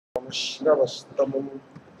श्रवस्तमं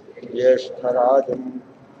ज्येष्ठराजं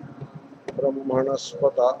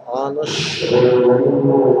ब्रह्मणस्पत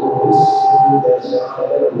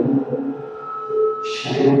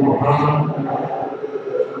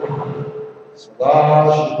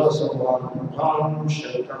सदाशिवसमारम्भां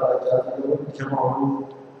शङ्कराचार्यमध्यमाम्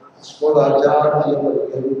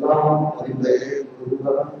अस्मदाचार्यपर्यन्तां वन्दे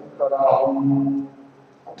गुरुपरम्पराम्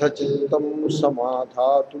अथ चित्तं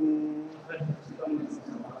समाधातुं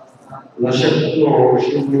न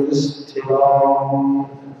शक्नोषि स्थिराम्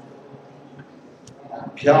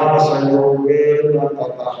अभ्यासयोगेन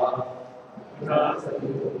ततः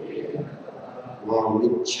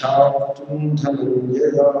मामिच्छाप्तुं धनञ्जय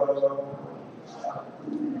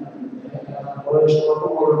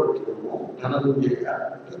ధనంజయ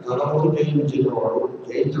ధనమును జయించేవాడు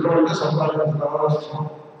జయించడం అంటే సంపాదించడం అర్థం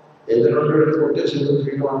ఎదురు కొట్టేసేది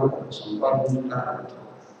చేయడం సంపాదించడం అర్థం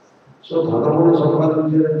సో ధనమును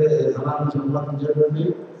సంపాదించాలంటే ధనాన్ని సంపాదించాలంటే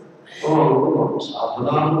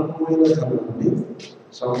సాధనాత్మకమైన ధనాన్ని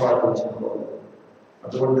సంపాదించుకోవాలి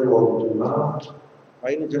అటువంటి అవుతున్నా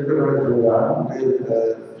పైన చెప్పిన విధంగా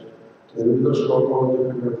తెలుగులో శ్లోకంలో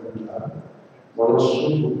చెప్పిన విధంగా మనస్సు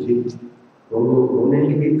బుద్ధి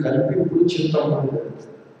రెండింటికి కలిపి ఇప్పుడు చిత్తం అంటే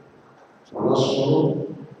మనస్సును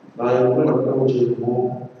నా యొక్క లగ్నము చేయము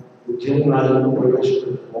బుద్ధిని నా యొక్క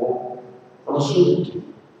ప్రవేశపెట్టము మనస్సు బుద్ధి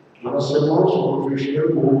మనస్సేమో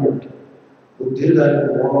సూపర్ఫిషియల్ మూమెంట్ బుద్ధి దాని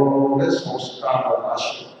మూలంలో ఉండే సంస్కార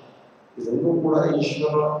రాశి ఈ రెండు కూడా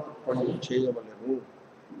ఈశ్వర పనులు చేయవలేము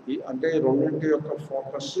అంటే రెండింటి యొక్క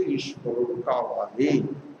ఫోకస్ ఈశ్వరుడు కావాలి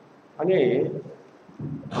అని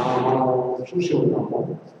మనం చూసి ఉన్నాము.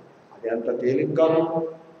 అది ఎంత తేలిగ్గాను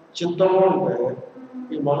చిత్తము అంటే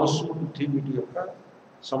ఈ మనస్సు బుద్ధి వీటి యొక్క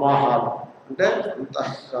సమాహారం అంటే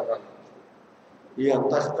అంతఃకరణం. ఈ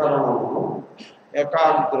అంతఃకరణను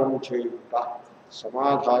ఏకాగ్రము చేయుట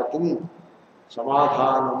సమాధాతం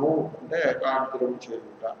సమాధానము అంటే ఏకాగ్రము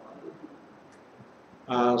చేయుట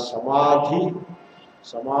సమాధి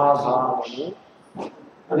సమాధానము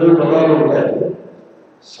అనే పదాలు ఉంటాయి.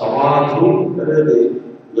 సమాధి అనేది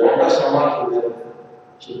యోగ సమాధి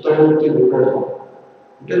చిత్తమూర్తి రూపం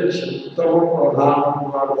అంటే చిత్తము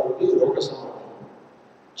ప్రధానంగా ఉన్నది యోగ సమాధి.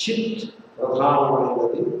 చిత్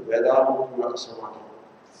ప్రధానమైనది వేదాంతుల సమాధి.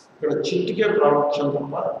 ఇక్కడ చిత్తుకే ప్రాముఖ్యం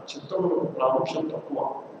తప్ప చిత్తములకు ప్రాముఖ్యం తక్కువ.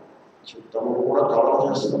 చిత్తము కూడా కవర్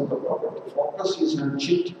చేస్తాం తప్ప ఫోకస్ ఈజ్ అండ్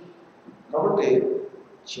చిత్. కాబట్టి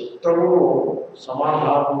చిత్తమును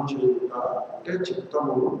సమాధానం చేయుట అంటే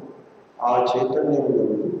చిత్తమును ఆ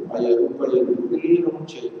చైతన్యములను ఆ ఎరుక విలీనం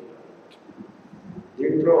చేయుట.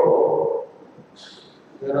 దీంట్లో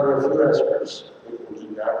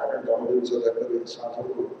గమనించదగ్గది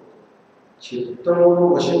సాధకులు చిత్తమును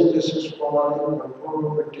వశం చేసేసుకోవాలి కంట్రోల్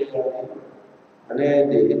పెట్టేయాలి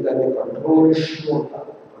అనేది దాన్ని కంట్రోల్ ఇష్యూ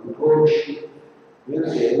అంటారు. కంట్రోల్ ఇష్యూ మీరు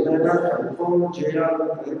ఏదైనా కంట్రోల్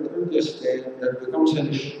చేయాలని ప్రయత్నం చేస్తే దట్ బికమ్స్ అన్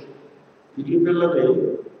ఇష్యూ. పిల్లి పిల్లలు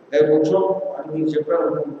కూర్చో అని మీరు చెప్పారు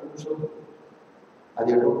కూర్చోదు,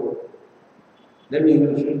 అది then you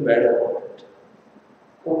will feel bad about it.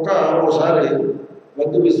 కుక్క ఒకసారి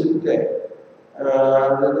వద్దు విసిరితే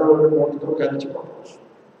ఏదో నోటితో కలిసి పట్టుకోవచ్చు.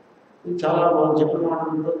 ఇది చాలా మనం చెప్పిన మాట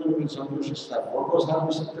ఉంటుంది, మీరు సంతోషిస్తారు. ఒకటోసారి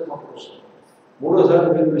విసిరితే పట్టుకొస్తుంది, మూడోసారి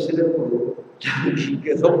మీరు విసిరేప్పుడు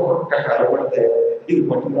ఇంకేదో ఒక్క కనబడితే ఇది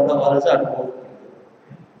పట్టుకోవడం వలసి అనుకోవచ్చు.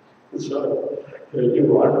 So you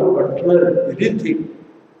want to control anything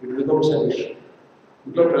it becomes an issue.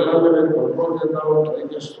 ఇంట్లో పిల్లల్ని మీరు కంట్రోల్ చేద్దామని ట్రై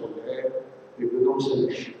చేస్తుంటే ఇట్ బికమ్స్ అన్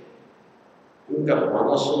ఇష్యూ. ఇంకా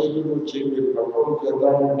మనస్సులోకి వచ్చి మీరు కంట్రోల్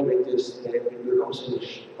చేద్దామని ట్రై చేస్తే ఇట్ బికమ్స్ అన్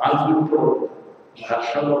ఇష్యూ. కాన్ఫ్లిక్ట్లో పడుతుంది,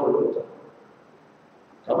 ఘర్షణలో పడుతుంది.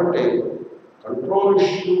 కాబట్టి కంట్రోల్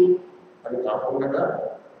ఇష్యూ అని కాకుండా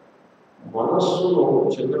మనస్సును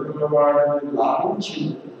చిన్నపిల్లవాడిని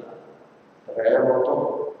లాభించినట్టుగా ప్రేమతో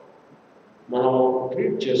మనం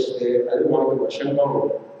ట్రీట్ చేస్తే అది మనకు వశంగా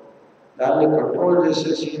ఉంటుంది. దాన్ని కంట్రోల్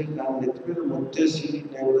చేసేసి దాన్ని నెత్తి మీద మొత్తేసి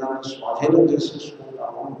నేను దాన్ని స్వాధీనం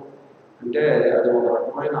చేసేసుకుంటాను అంటే అది ఒక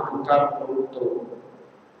రకమైన అహంకార ప్రవృత్తి.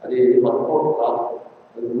 అది వర్కౌట్ కాదు,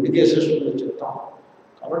 అది ముందుకేసేసుకుని చిత్తం.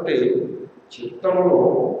 కాబట్టి చిత్తమును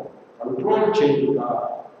కంట్రోల్ చేయుట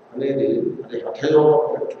అనేది అది హఠయోగ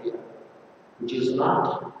ప్రక్రియ, which is not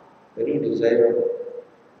very desirable.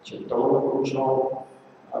 చిత్తమును కొంచెం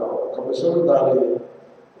ఒక విషయం దాని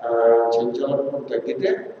చంచలత్వం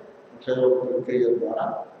తగ్గితే హఠయోగ ప్రక్రియ ద్వారా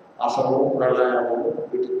ఆసనము ప్రాణాయామము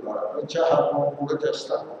వీటి ద్వారా ప్రత్యాహారము కూడా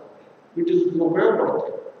చేస్తారు. వీటి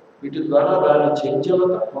ఉపయోగపడతాయి. వీటి ద్వారా దాని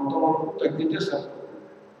చంచలత కొంతవరకు తగ్గితే సరిపోతుంది.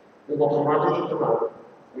 మీకు ఒక మాట చెప్తున్నాను,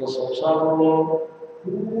 మన సంసారంలో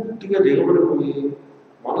పూర్తిగా దిగబడిపోయి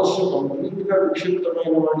మనస్సు కంప్లీట్గా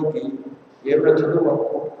విక్షిప్తమైన వాడికి ఏ మెథడ్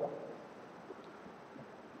వర్క్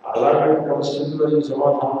అలాంటి పరిస్థితుల్లో ఈ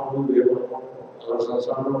సమాధానం వేయడం అలా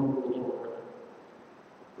సంసారంలో ఉంటూ ఉంటాయి.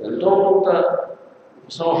 ఎంతో కొంత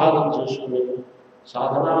ఉపసంహారం చేసుకుని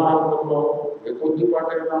సాధనా మార్గంలో ఏ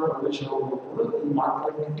కొద్దిపాటైనా ప్రవేశం ఉన్నప్పుడు ఈ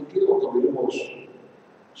మాటలన్నింటికీ ఒక విలువ వస్తుంది.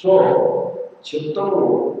 సో చిత్తము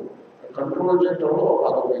కంట్రోల్ చేయడంలో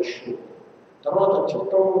అదొక ఇష్యూ. తర్వాత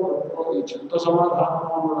చిత్తము కంట్రోల్, ఈ చిత్త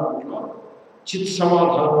సమాధానం అన్న దాంట్లో చిత్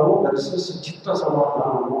సమాధానము వర్సెస్ చిత్త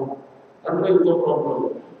సమాధానము దాంట్లో ఇంకో ప్రాబ్లం,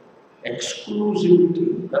 ఎక్స్క్లూజివిటీ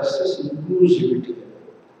వర్సెస్ ఇంక్లూజివిటీ.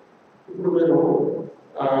 ఇప్పుడు మీరు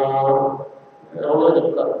ఎవరో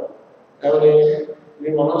చెప్తారు, ఎవరి మీ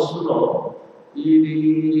మనస్సులో ఇది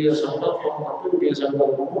సంకల్పం తప్ప ఇంకే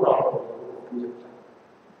సంకల్పము రాకూడదు అని చెప్తారు.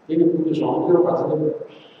 దీనికి కొంచెం స్వామిలో కథ చెప్పారు.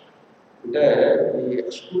 అంటే ఈ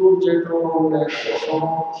ఎక్స్క్లూడ్ చేయడం ఉండే కోసం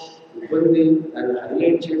ఇబ్బంది, దాన్ని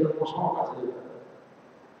హైలైట్ చేయడం కోసం ఒక కథ చెప్పారు.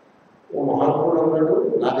 ఓ మహాత్ముడు అన్నాడు,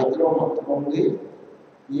 నా దగ్గర ఒక మంత్రం ఉంది,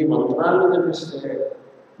 ఈ మంత్రాన్ని జపిస్తే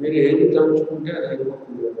మీరు ఏది తలుచుకుంటే అది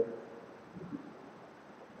అయిపోతుంది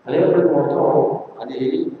అనేప్పటికీ మొత్తం అది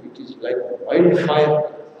it is like wild fire.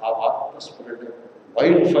 ఆ వార్త స్ప్రెడ్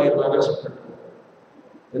వైల్డ్ ఫైర్ లాగా స్ప్రెడ్.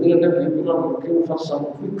 ఎందుకంటే people are looking for some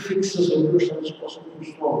quick fix solutions కోసం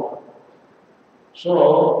చూస్తూ ఉన్నారు. సో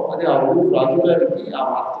అది ఆ రాజుగారికి ఆ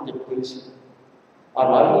వార్త చెప్పేసి, ఆ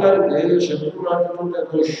రాజుగారికి శత్రురాజుతో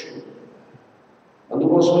ఏదో ఇష్యూ,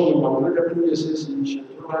 అందుకోసం ఈ మంత్ర జపం చేసేసి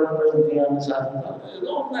శత్రురాజుపై విజయాన్ని సాధించాలి,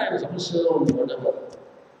 ఏదో ఉంది ఆయన సమస్య ఏదో ఉంది కదా.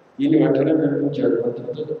 ఈయన వెంటనే పిలిపించాడు,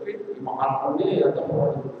 మంత్రంతో చెప్పి ఈ మహాత్ముని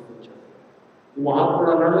తప్పవాడు పిలిపించాడు. ఈ మహాత్ముడు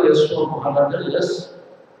అన్నాడు, ఎస్ మహారాజా, ఎస్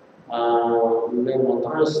నేను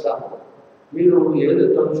మంత్రం ఇస్తాను, మీరు ఏది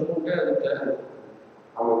తలుచుకుంటే అది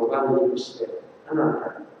ఆ మంత్రాన్ని చూపిస్తే అని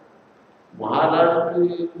అంటాడు.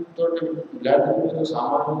 మహారాజుతో ఇలాంటి మీద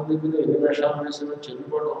సామాన్యుల దగ్గర ఎన్ని వేషాలు వేసినా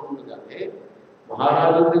చెల్లుబాటు అవుతుంది, కానీ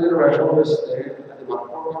మహారాజుల దగ్గర వేషం వేస్తే అది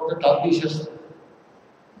మర్పంతో టాప్ తీసేస్తుంది.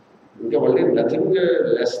 ఇంకా మళ్ళీ నథింగ్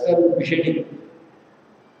లెస్ దాన్ బిషెడింగ్.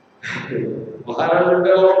 మహారాజు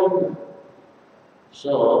అంటే అలా ఉంటుంది.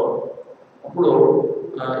 సో అప్పుడు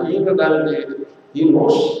ఈయన దానికి ఈ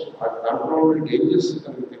నోట్స్ ఆ దాంట్లో డేంజర్స్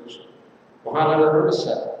తనకు తెలుసు. మహారాజు అంటే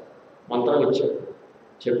సార్ మంత్రం ఇచ్చాడు,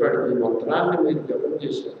 చెప్పాడు, ఈ మంత్రాన్ని మీరు జపం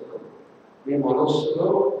చేసేటప్పుడు మీ మనస్సులో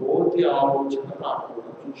పూర్తి ఆలోచన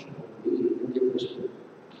రాకుండా చూసుకోండి అని చెప్పేసి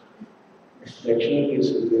దక్షిణ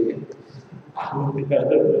తీసుకుంది.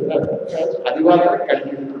 అది మాత్రం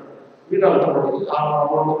కంటిన్యూ. మీరు అంతమంది ఆ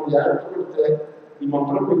మంత్రం జాగ్రత్త పెడితే ఈ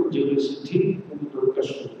మంత్రం మీకు సిద్ధి మీకు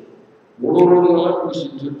దొరికేస్తుంది. 3వ రోజుల్లో మీకు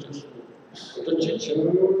సిద్ధి వచ్చేస్తుంది. వచ్చి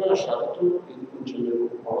చిన్న షరతు, ఇది కొంచెం మీరు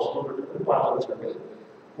అవసరం పెట్టుకుని పాటించండి,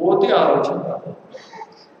 పోతే ఆలోచన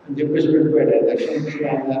అని చెప్పేసి వెళ్ళిపోయాడు. దక్షిణ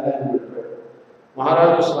ఆయన వెళ్ళిపోయాడు.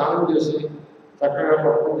 మహారాజు స్నానం చేసి చక్కగా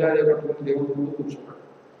పంచాయతీ కట్టుకుని దేవుడి ముందు కూర్చున్నాడు.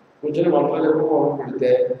 కూర్చొని మంత్రం చెప్పి మొదలు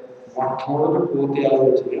పెడితే మొట్టమొదటి పూర్తి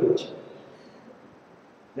ఆలోచన వచ్చింది.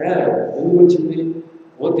 ఎందుకు వచ్చింది?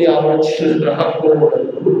 పూర్తి ఆలోచన రాకూడదు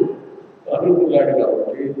అనుకున్నాడు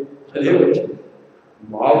కాబట్టి అదే వచ్చింది.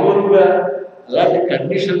 మామూలుగా అలాంటి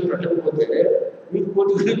కండిషన్ పెట్టకపోతే మీకు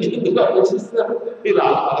పూర్తి గురించి ఎందుకు ఆలోచిస్తారు? మీరు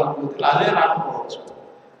అదే రాకపోవచ్చు.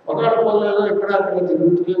 ఒకటి వల్ల ఎక్కడ అక్కడ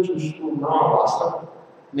తిరుగుతూనే చూస్తున్నా వాస్తవం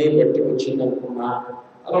నీ బట్టి వచ్చింది అనుకున్నా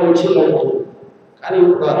అలా వచ్చేది. కానీ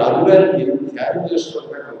ఇప్పుడు ఆ రాజుగారికి క్యారీ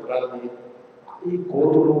చేస్తున్న మంత్రాలని ఈ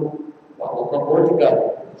కోతులు, ఒక కోతి కాదు,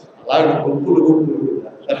 అలాగే గుంపులు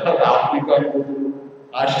తర్వాత ఆఫ్రికా కోతులు,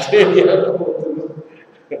 ఆస్ట్రేలియా కోతులు,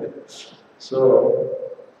 సో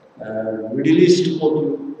మిడిల్ ఈస్ట్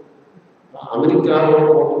కోతులు, అమెరికాలో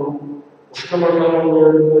కోతులు, ఉష్ణమండలంలో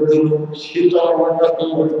కోతులు, శీతల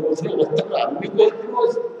మండలంలో కోతులు, మొత్తం అన్ని కోతులు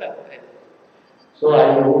వస్తున్నాయి. సో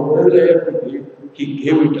ఆయన 3 రోజులు అయ్యేప్పటికీ ఈ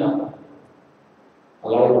గేమిట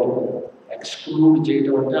అలా ఉంటుంది. ఎక్స్క్లూడ్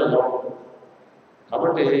చేయటం అంటే అలా ఉంటుంది.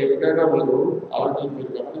 కాబట్టి ఎప్పుడైనా మీరు అలాంటి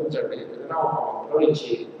మీరు గమనించండి, ఏదైనా ఒక మంత్రం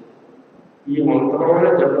ఇచ్చి ఈ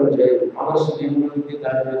మంత్రమే జపం చేయి, మనస్సు దేవుడికి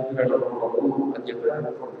దాని మీదకి వెళ్ళకూడదు అని చెప్పి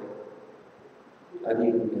అనుకోండి, అది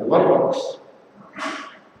నెవర్ వర్క్స్.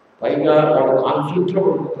 పైగా వాడు కాన్ఫ్లిక్ట్లో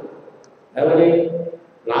ఉంటుంది. ఎవరి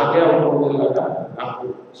నాకే అనుకోవడం లాగా, నాకు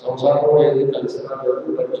సంసారంలో ఏది కలిసి రాలేదు,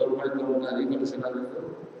 పరిచయంలో ఉంది అది కలిసి రాలేదు,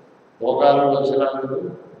 భోగాలు కలిసి రాలేదు,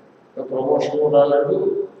 ప్రమోషన్ రాలేదు,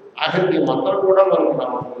 ఆఖరికి మంత్రం కూడా మనకు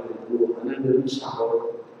రావట్లేదు అనే నిరుత్సాహం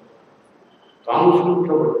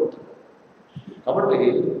కాన్ఫ్లిక్ట్లో పడుతుంది. కాబట్టి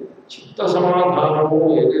చిత్త సమాధానము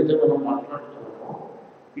ఏదైతే మనం మాట్లాడుతున్నామో,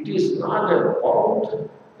 it is not about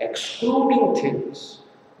excluding things.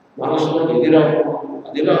 మనసులో ఇది రాకూడదు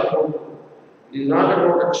అది రాకూడదు. It is not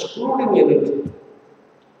about excluding anything.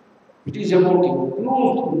 It is about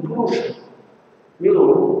inclusion. మీరు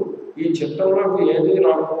ఈ చిత్తంలోకి ఏది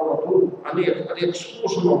రాకూడదు అని అది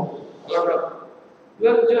ఎక్స్క్లూషన్ అవుతుంది. అలాగా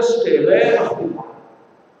you're just aware of the mind.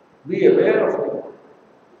 Be aware of the mind.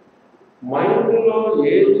 మైండ్లో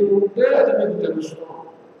ఏది ఉంటే అది మీకు తెలుస్తుంది.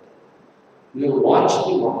 మీరు వాచ్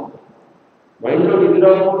ది మైండ్. మైండ్లో ఇది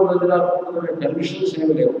రాకూడదు అది రాకూడదు అనే కండిషన్స్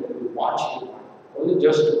ఏమి లేవు. Watch the mind. Only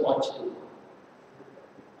just watch the mind.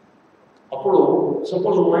 అప్పుడు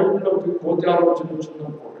సపోజ్ మైండ్లోకి పోతే ఆలోచన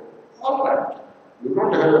వచ్చిందనుకోండి, all right, you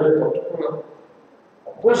don't have any particular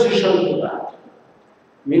opposition to that.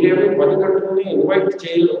 మీరేమీ పని కట్టుకుని ఇన్వైట్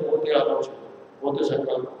చేయకపోతే ఆలోచన, పోతే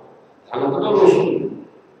సంకల్పం దానంతగా వస్తుంది.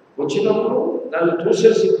 వచ్చినప్పుడు దాన్ని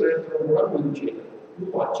చూసేసి ప్రయత్నం కూడా మీరు చేయలేదు. You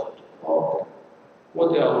watch it. ఓకే,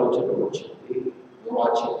 పోతే ఆలోచన వచ్చింది, యూ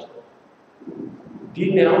వాచ్ ఇట్.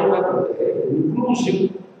 దీన్ని ఏమంటారంటే ఇంక్లూసివ్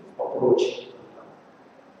అప్రోచ్.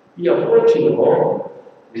 ఈ అప్రోచ్లో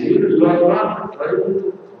మీరు you are not trying to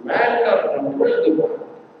command are control the mind.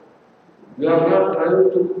 You are not trying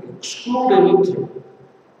to exclude anything.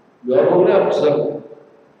 You are only observer.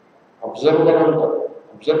 Observer అంటారు.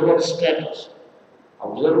 Observer status.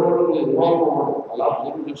 Observer involve అవ్వడం, అలా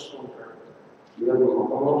observe చేస్తూ ఉంటాడు. Even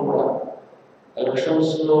లోకంలో కూడా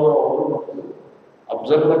ఎలక్షన్స్లో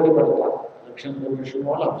అబ్జర్వర్ని పెడతారు. ఎలక్షన్ కమిషన్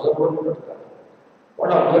వాళ్ళు అబ్జర్వర్ని పెడతారు.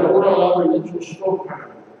 వాడు అబ్జర్వర్ అలా వెళ్ళి చూస్తూ ఉంటాడు.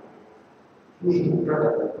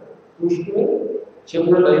 చూసుకుని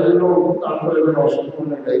చిన్న డైరీలో దాంట్లో ఏమైనా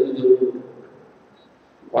వస్తుంది డైరీ చదువుకుంటాడు.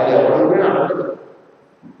 వాడు ఎవరైనా అడగదు.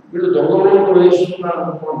 వీళ్ళు దొంగలో వేస్తున్నారు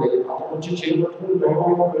అనుకోండి, అతను వచ్చి చేపట్టుకుని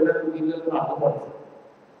దొంగలో వెళ్ళడానికి వీళ్ళని అడ్డుపడతారు.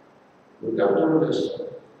 వీళ్ళు అబ్జర్వ్ చేస్తారు,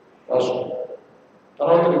 రాసుకుంటారు.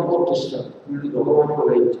 తర్వాత రిపోర్ట్ ఇస్తారు. వీళ్ళు దొంగలో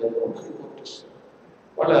వేయించారు రిపోర్ట్ ఇస్తారు.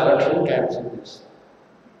 వాళ్ళు ఎలక్షన్ క్యాన్సిల్ చేస్తారు.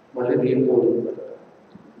 మళ్ళీ రీపోలింగ్ పెడతారు.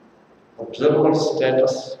 Observer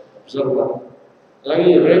status. అబ్జర్వర్. అలాగే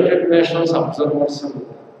యునైటెడ్ నేషన్స్ అబ్జర్వర్స్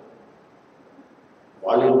అంటారు.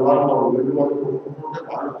 వాళ్ళు ఇన్వాల్వ్ వీళ్ళు వాళ్ళు కొనుక్కుంటుంటే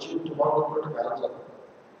వాళ్ళు వచ్చి తుపాకులతో వెళ్తారు.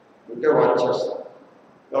 అంటే వాచ్ చేస్తారు.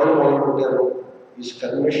 ఎవరు మొదలుపెట్టారు? ఈ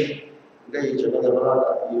స్కర్మిష్ అంటే ఈ చిన్న దెబ్బలాట,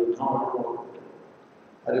 ఈ యుద్ధం అని మొదలుపెట్టారు.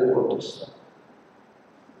 అది రిపోర్ట్ ఇస్తారు.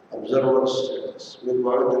 Observer status. మీకు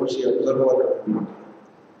బాగా తెలిసి అబ్జర్వర్ అనమాట.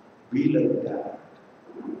 Be like that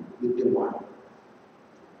with the mind.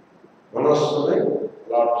 మనస్సుని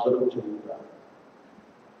అలా అబ్జర్వ్ చేయాలి.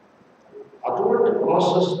 అటువంటి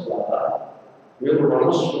ప్రాసెస్ ద్వారా మీరు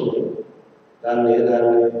మనస్సుని దాన్ని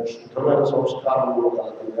శుద్ధమైన సంస్కారంలో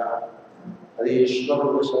కలగగా అది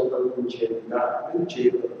ఈశ్వరుడు సంకల్పించేదిగా మీరు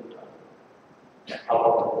చేయగలుగుతారు. ఆ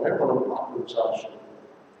పద్ధతినే మనం పాటించాల్సి ఉంటుంది.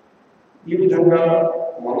 ఈ విధంగా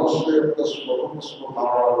మనస్సు యొక్క స్వరూప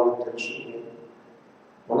స్వభావాలను తెలుసుకుని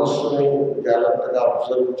మనస్సుని జాగ్రత్తగా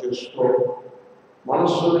అబ్జర్వ్ చేస్తూ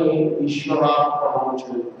మనస్సుని ఈశ్వరార్పణం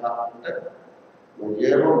చేయుట అంటే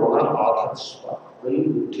ఏమో మన ఆధత్స్వ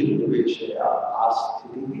బుద్ధిని వేసే ఆ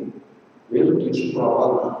స్థితికి మీరు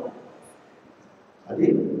తీసుకురావాలి. అది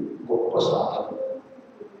గొప్ప సాధన.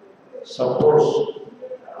 సపోజ్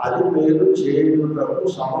అది మీరు చేయుటకు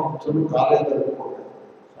సమర్థులు కాలేదనుకోండి,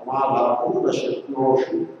 సమాధానం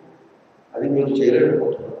శక్నోషి, అది మీరు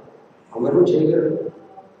చేయలేకపోతున్నారు. అందరూ చేయలేరు.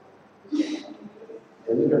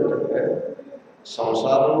 ఎందుకంటే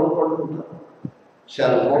సంసారంలో పడుతుంటారు.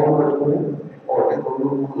 సెల్ ఫోన్ పెట్టుకుని 1, 2,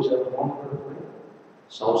 3 సెల్ ఫోన్ పెట్టుకుని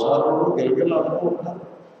సంసారంలో గెలిగేలాగా ఉంటారు.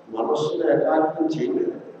 మనస్సును ఏకాగ్రం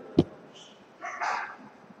చేయలేదు.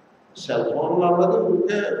 సెల్ ఫోన్లు అన్నది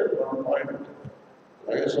ఉంటే పాయింట్.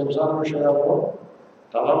 అలాగే సంసార విషయాల్లో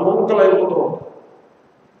తలముంకలు అయిపోతూ ఉంటారు.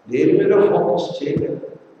 దేని మీద ఫోకస్ చేయలేదు.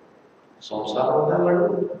 సంసారం అలాగే.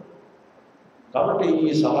 కాబట్టి ఈ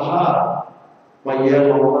సలహా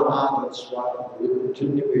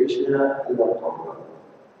బుద్ధిని వేసిన అది వర్తం.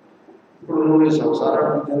 ఇప్పుడు నువ్వు ఈ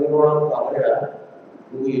సంసారానికి చెందినవాడు కాదయా,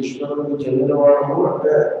 నువ్వు ఈశ్వరునికి చెందినవాడు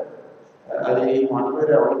అంటే అది ఈ మాట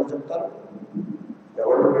మీరు ఎవరికి చెప్తారు?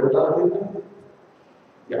 ఎవరు వింటారు? దీన్ని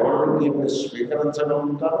ఎవరు దీన్ని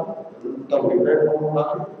స్వీకరించగలుగుతారు? ఎంత వివేకం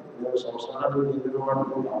ఉండాలి. నేను సంసారానికి చెందినవాడు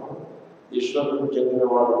ఉన్నాను, ఈశ్వరునికి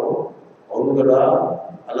చెందినవాడు అవును కదా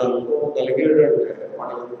అలా అనుకోగలిగేటంటే మన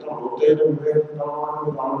ఎంత లోతైన వివేకం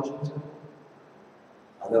మీరు ఆలోచించండి.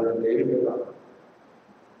 అదంత తేలిక కాదు.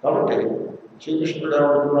 కాబట్టి శ్రీకృష్ణుడు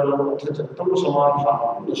ఏమంటున్నాడు? చిత్తం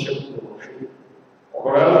సమాధానం శక్తి.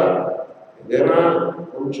 ఒకవేళ ఏదైనా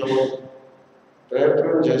కొంచెం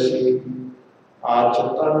ప్రయత్నం చేసి ఆ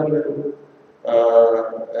చిత్తాన్ని మీరు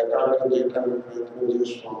ఏకాగ్రం చేయడానికి ప్రయత్నం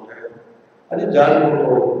చేస్తుంటే అది జాగ్రత్త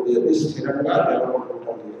ఉంటుంది. అది స్థిరంగా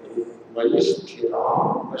నిలబడుతుంది. మళ్ళీ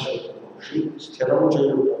స్థిరం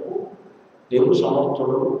చేయుటకు నీవు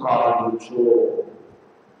సమర్థుడు కానించు.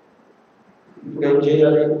 ఇప్పుడు ఏం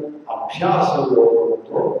చేయాలి? అభ్యాస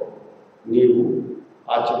యోగంతో నీవు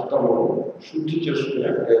ఆ చిత్తమును శుద్ధి చేసుకునే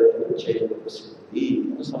ప్రయత్నం చేయవలసింది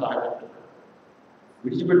అని సలహా చెప్తున్నాడు.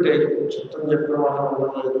 విడిచిపెట్టే చిత్తం చెప్పిన మాట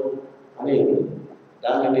ఉండలేదు అని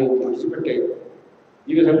దాన్ని నేను విడిచిపెట్టే.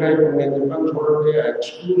 ఈ విధంగా ఇప్పుడు నేను చెప్పాను చూడండి,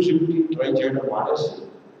 ఎక్స్క్లూసివిటీ ట్రై చేయడం మానేసి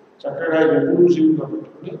చక్కగా ఇంక్లూసివ్గా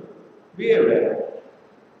పెట్టుకుని బిహేవియర్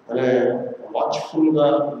అనే వాచ్ఫుల్గా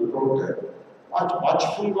ఉంటుంటే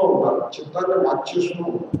వాచ్ఫుల్గా ఉండాలి. చిత్తాన్ని వాచ్ చేస్తూ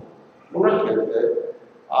ఉన్నట్లయితే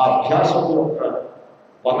ఆ అభ్యాసం యొక్క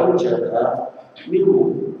బలం చేత నీవు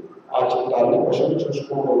ఆ చిత్తాన్ని వశం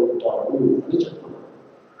చేసుకోగలుగుతావు అని చెప్తున్నాను.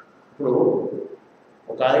 ఇప్పుడు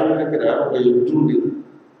ఒక ఆయన దగ్గర ఒక ఎద్దు ఉంది.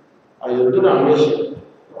 ఆ ఎద్దును అమ్మేశాడు,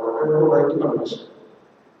 ఎవరికైనా రైతులు అమ్మేశాడు.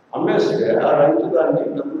 అమ్మేస్తే ఆ రైతు దాన్ని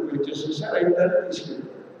డబ్బులు పే చేసేసి ఆ రైతు దాన్ని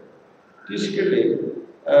తీసుకెళ్ళి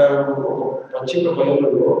ఒక పచ్చిక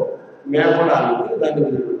బయలులో మేపడానికి దాన్ని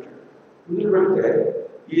వదిలిపెడితే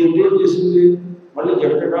ఈ ఎద్దు ఏం చేసింది, మళ్ళీ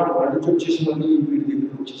ఎక్కగా మళ్ళీ వచ్చేసి మళ్ళీ వీడి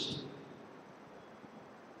దగ్గరికి వచ్చేసింది.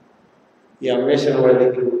 ఈ అమ్మేసిన వాడి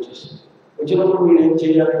దగ్గరికి వచ్చేసింది. వచ్చినప్పుడు వీడు ఏం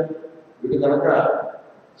చేయాలి? వీడు కనుక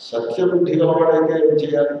సత్యబుద్ధి గలవాడైతే ఏం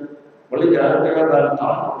చేయాలి? మళ్ళీ జాగ్రత్తగా దాన్ని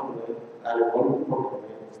తాడుకుంటుంది, దాన్ని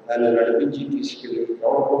కొనుక్కుంటుంది, దాన్ని నడిపించి తీసుకెళ్ళి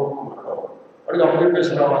ఎవరు కొనుక్కున్నాడో వాడికి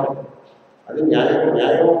అప్పచెప్పేసి రావాలి. అది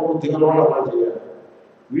న్యాయం బుద్ధి గలవాడు అలా చేయాలి.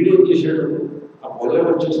 వీడేం చేశాడు? ఆ పొలం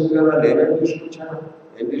వచ్చేసింది కదా, నేనేం తీసుకొచ్చాను,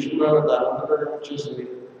 నేను తీసుకున్నాను, దాని అంతా వచ్చేసింది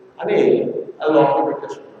అని అది లోపల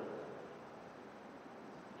పెట్టేసుకున్నాడు.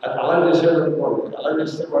 అది అలా చేసాడు అనుకోండి. అలా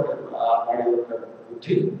చేస్తే వాడి యొక్క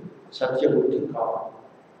బుద్ధి సత్యబుద్ధి కావాలి.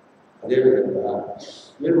 అదేవిధంగా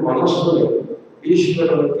మీరు మనస్సుని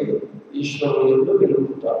ఈశ్వరునిలో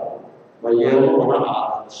నిలుపుతారు. మయేమో మన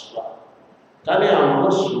ఆత్మ. కానీ ఆ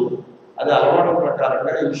మనస్సు అది అలవాటు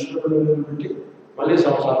ప్రకారంగా ఈశ్వరుని నిలబెట్టి మళ్ళీ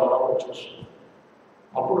సంసారంలో వచ్చేస్తుంది.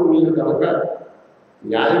 అప్పుడు మీరు కనుక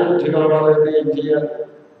న్యాయబుద్ధి కలవాలైతే ఏం చేయాలి?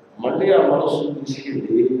 మళ్ళీ ఆ మనస్సును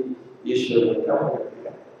తీసుకెళ్ళి ఈశ్వరునిగా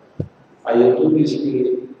ఆ ఎద్దు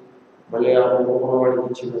తీసుకెళ్ళి మళ్ళీ ఆ వాడికి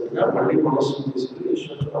ఇచ్చినట్టుగా మళ్ళీ మనస్సును తీసుకెళ్ళి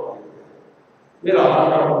ఈశ్వరునిగా మీరు అలా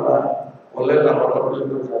కాకుండా వల్లే తర్వాత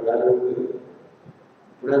గాలి ఉంది,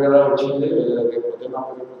 ఇప్పుడే కదా వచ్చింది, రేపు పొద్దున్న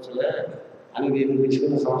చెప్పచ్చలే అని దీన్ని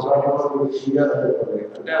తీసుకున్న సంసారంలో మీరు చేయాలనుకోండి.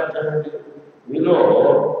 అంటే అర్థం ఏంటి? మీలో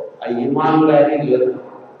ఆ ఇమాన్దారీ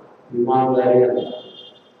లేదన్నమాట. ఇమాన్దారీ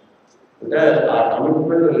అంటే ఆ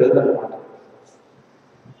కమిట్మెంట్ లేదన్నమాట.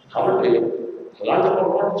 కాబట్టి అలాంటి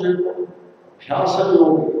పొరపాటు చేయకూడదు. అభ్యాసంలో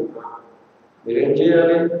మీరేం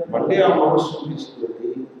చేయాలి? మళ్ళీ ఆ మనస్సును తీసుకెళ్ళి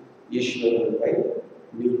ఈశ్వరునిపై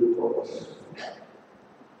నిలుపుకోవాలి.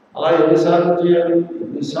 అలా ఎన్నిసార్లు చేయాలి?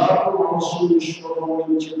 ఎన్నిసార్లు మనస్సు ఈశ్వరం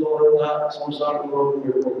నుంచి దూరంగా సంసారంలో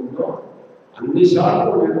వెళ్ళిపోతుందో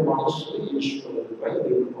అన్నిసార్లు మీరు మనస్సుని ఈశ్వరునిపై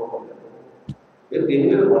నిలుపుకోవాలి. మీరు దీని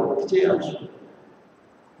మీద వర్క్ చేయాల్సి ఉంటుంది.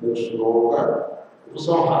 మీరు స్లోగా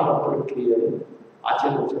ఉపసంహార ప్రక్రియను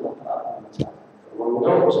ఆచరించడం ప్రారంభించాలి.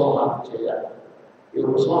 క్రమంగా ఉపసంహారం చేయాలి. ఈ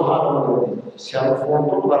ఉపసంహారం అనేది సెల్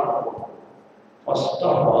ఫోన్తో ప్రారంభమవుతుంది. First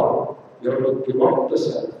of all you have to give up the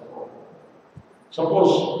cell phone.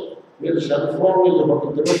 Suppose మీరు సెల్ ఫోన్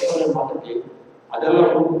దిగొట్టుకునే మాటకి అది ఎలా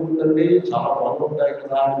ఉంటుందండి, చాలా బాగుంటాయి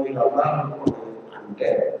కదా అని మీరు అన్నారనుకోండి. అంటే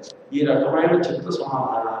ఈ రకమైన చిత్త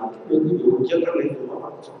సమాధానానికి మీకు యోగ్యత లేదు.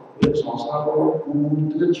 మీరు సంసారంలో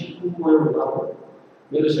పూర్తిగా చిక్కుకుపోయి ఉన్నారు.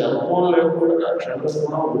 మీరు సెల్ ఫోన్ లేకుండా క్షణం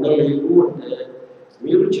కూడా ఉండలేదు అంటే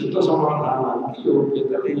మీరు చిత్త సమాధానానికి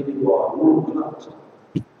యోగ్యత లేని వారు అని అర్థం.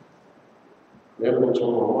 నేను కొంచెం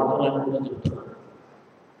మాట లేకుండా చెప్తున్నాను.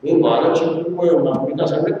 మీరు బాగా చిక్కుకుపోయి ఉన్నారు, మీకు ఆ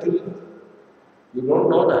సంగతి తెలియదు. You don't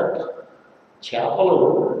know that. చేపలు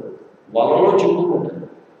వలలో చిక్కుకుంటాయి.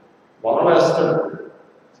 వల వేస్తాడు,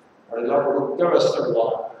 వాడు ఇలా పొడుగ్గా వేస్తాడు.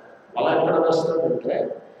 వల ఎక్కడ వేస్తాడంటే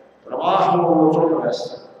ప్రవాహం ఉన్న చోట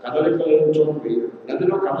వేస్తాడు, కదలిక లేని చోట వేయడు.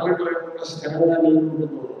 నదిలో కదలిక లేకుండా స్థిరంగా నీరు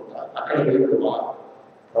ఉంటుంది అక్కడ వేయడు. వల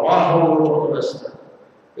ప్రవాహం ఉన్న చోట వేస్తాడు.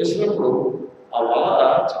 వేసినప్పుడు ఆ వల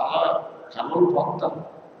చాలా కర్మలు పోతాం,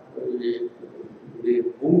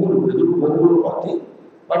 బొంగులు ఎదురు బొంగులు పాతి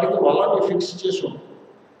వాటికి వలని ఫిక్స్ చేసి ఉంటుంది.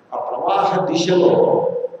 ఆ ప్రవాహ దిశలో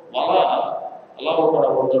వల అలా ఒక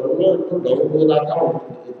అడుగులో డౌన్ దాకా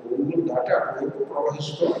ఉంటుంది. ఈ బొంగులు దాటి అటువైపు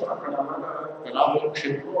ప్రవహిస్తూ అక్కడ పెనామల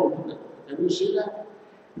క్షేత్రంలో ఉంటుంది. చూసిగా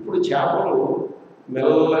ఇప్పుడు చేపలు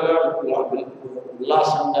మెల్లగా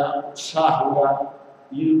ఉల్లాసంగా ఉత్సాహంగా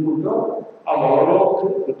ఈదుకుంటూ ఆ వలలో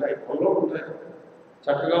ఉంటాయి, వలలో ఉంటాయి.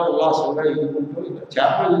 చక్కగా ఉల్లాసంగా ఈదుకుంటూ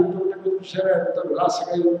చేపలు ఈదుతుంటే మీరు చూసారా ఎంత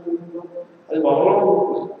ఉల్లాసంగా ఈదుకుంటుందో. అది వలలో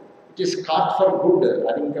ఉంటుంది. It is cot for good.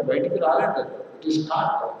 అది ఇంకా బయటికి రాలేదు. It is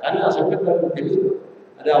cot. కానీ ఆ సంగతి దానికి తెలియదు.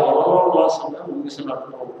 అది ఆ వలలో ఉల్లాసంగా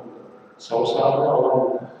ఊగిసినట్టుగా ఉంటుంది. సంసారంగా అలా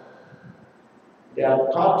ఉంటుంది. They are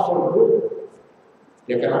cot for good.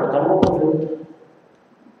 They cannot come out of it.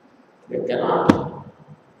 They cannot.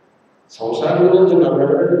 సంసారం గురించి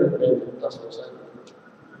నమ్మడం చెప్తా. సంసారం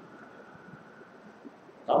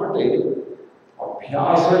కాబట్టి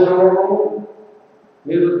అభ్యాసయోగం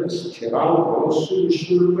మీరు మనస్సు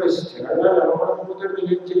ఈశ్వరుడిపై స్థిరంగా నిలబడకపోతే మీరు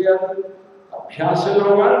ఏం చేయాలి?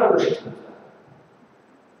 అభ్యాసయోగాన్ని అనుష్ఠించాలి.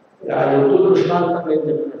 ఆ యుద్ధ దృష్టాంతం నేను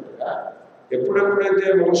చెప్పినట్టుగా ఎప్పుడెప్పుడైతే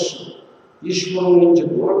మనస్సు ఈశ్వరుల నుంచి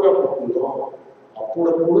దూరంగా పోతుందో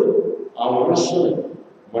అప్పుడప్పుడు ఆ మనస్సుని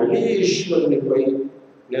మళ్ళీ ఈశ్వరునిపై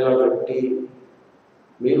నిలబెట్టి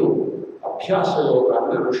మీరు అభ్యాస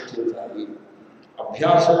యోగాన్ని అనుష్ఠించాలి.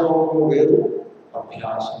 అభ్యాస యోగము వేరు,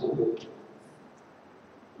 అభ్యాసము వేరు.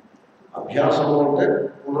 అభ్యాసము అంటే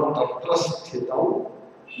పునఃతత్రస్థితం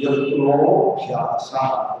యత్నోభ్యాస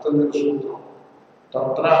అర్థం తెలుసుకుంటాం.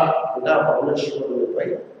 తత్ర అంటే ఆ పరమేశ్వరునిపై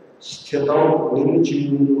స్థితం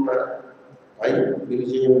నిలిచియుండుటపై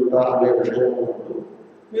నిలిచియుండుట అనే విషయం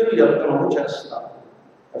మీరు యత్నము చేస్తారు,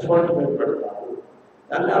 ఎఫర్ట్ మీరు పెడతారు.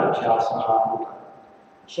 దాన్ని అభ్యాస అంటారు.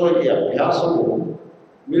 సో ఈ అభ్యాసము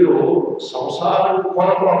మీరు సంసారం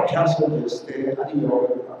కొరకు అభ్యాసం చేస్తే అది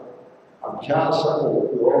యోగం కాదు. అభ్యాసము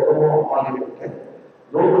యోగము అవ్వాలి అంటే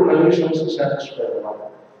 2 కండిషన్స్ సాటిస్ఫై అవ్వాలి.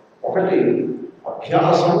 ఒకటి,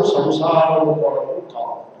 అభ్యాసము సంసారం కొరకు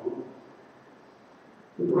కాదు.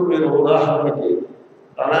 ఇప్పుడు మీరు ఉదాహరణకి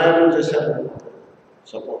ప్రాణాయామం చేశారనుకోండి,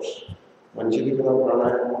 సపోజ్ మంచిది కదా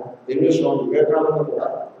ప్రాణాయామం. దీన్ని స్వామి వివేకానంద కూడా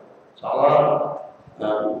చాలా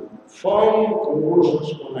ఫర్మ్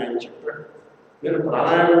కంక్లూషన్స్ ఉన్నాయని చెప్పాడు. మీరు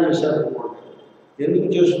ప్రాణాయామం చేశారనుకోండి, ఎందుకు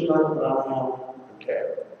చేస్తున్నారు ప్రాణాయామం అంటే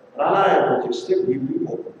ప్రాణాయామం చేస్తే బీపీ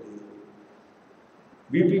పోతుంది.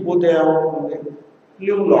 బీపీ పోతే ఏమవుతుంది?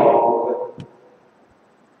 Live long.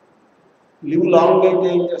 లివ్ లాంగ్ అయితే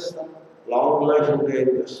ఏం చేస్తాం? లాంగ్ లైఫ్ ఉంటే ఏం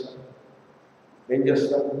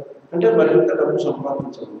చేస్తాం అంటే మరింత డబ్బు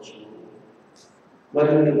సంపాదించవచ్చు,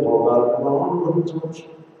 మరిన్ని భోగాలు మనం అనుభవించవచ్చు.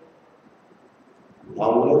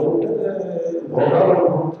 లాంగ్ లైఫ్ ఉంటే భోగాలు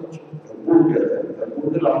అనుభవించవచ్చు. డబ్బు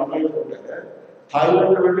ఉంటే లాంగ్ లైఫ్ ఉంటే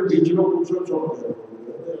థాయిలాండ్ వెళ్ళి బీచ్లో కూర్చోవచ్చు,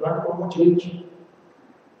 ఇలాంటి చేయొచ్చు,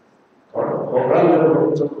 భోగాలు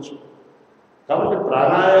అనుభవించవచ్చు. కాబట్టి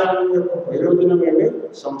ప్రాణాయామం యొక్క ప్రయోజనం ఏమి?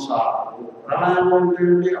 సంసారం. ప్రాణాయామం అంటే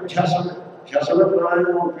ఏంటి? అభ్యాసమే. అభ్యాసమే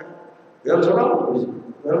ప్రాణాయామం అంటే పేర్చడం,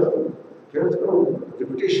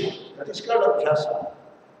 రిపిటేషన్, దట్ ఈస్ కాల్డ్ అభ్యాస.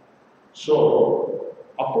 సో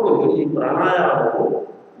అప్పుడు ఈ ప్రాణాయామము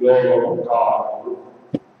యోగము కాదు.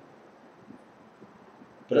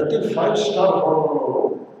 ప్రతి 5 స్టార్ హోటల్లో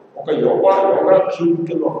ఒక యోగా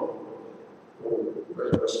క్యూబికల్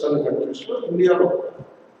వెస్టర్న్ కంట్రీస్లో, ఇండియాలో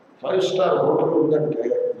 5 స్టార్ హోటల్ ఉందంటే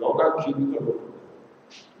యోగా క్యూబికల్ ఉంటుంది.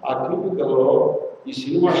 ఆ క్యూబికల్లో ఈ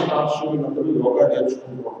సినిమా స్టార్స్ అందరూ యోగా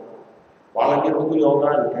నేర్చుకుంటూ ఉంటారు. వాళ్ళకి ఎందుకు యోగా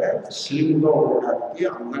అంటే స్లిమ్గా ఉండడానికి,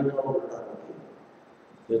 అందంగా ఉండడానికి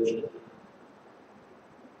నేర్చుకుంటారు.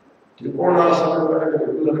 త్రికోణాసనం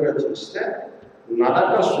రెగ్యులర్గా చేస్తే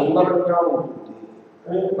నడక సుందరంగా ఉంటుంది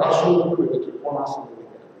అని రాసుకుంటూ త్రికోణాసనం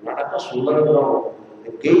నడక సుందరంగా ఉంటుంది.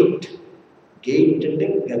 గెయిట్ అంటే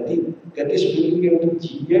గతి స్పెల్లింగ్ ఏంటి?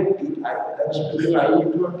 GATI. దాని స్పెల్లింగ్ I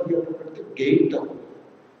పెడితే గెయిట్ అవుతుంది.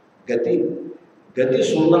 గతి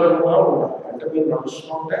సుందరంగా ఉండాలి. అంటే మీరు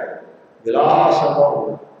నడుస్తుంటే విలాసంగా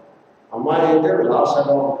ఉండాలి. అమ్మాయి అయితే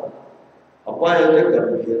విలాసంగా ఉండాలి, అబ్బాయి అయితే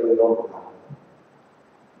గంభీరంగా ఉండాలి.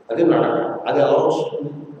 అది నడక. అది ఎలా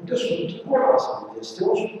వస్తుంది అంటే శుద్ధి కూడా ఆసనం చేస్తే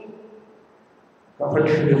వస్తుంది.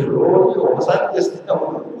 కాబట్టి మీరు రోజు ఒకసారి చేస్తే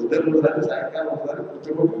ఉదయం సాయంకాలం ఒకసారి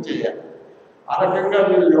ప్రతిరోజు చేయాలి. ఆ రకంగా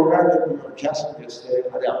మీరు యోగాన్ని అభ్యాసం చేస్తే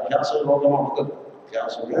అది అభ్యాస యోగం అవుతుంది,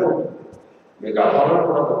 అభ్యాసమే ఉంటుంది. మీకు ఆ ఫలం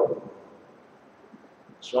కూడా దొరుకుతుంది.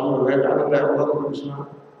 స్వామి వివేకానంద ఎవరో తెలిసిన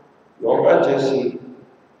యోగా చేసి,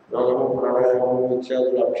 యోగము ప్రాణాయామం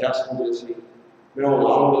ఇత్యాదులు అభ్యాసం చేసి మేము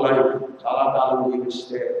లాంగ్ లైఫ్ చాలా కాలం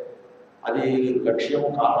జీవిస్తే అది లక్ష్యం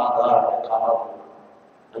కారాదా అంటే కారాదు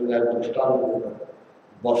అని దాని దృష్టాంతం ఉంటారు.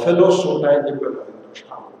 బఫెలోస్ ఉంటాయని చెప్పారు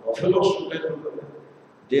దృష్టాంతం. బఫెలోస్ ఉంటాయి చూడండి,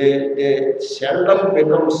 దే సెల్డమ్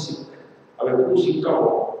బికమ్ సిక్. అవి ఎప్పుడు సిక్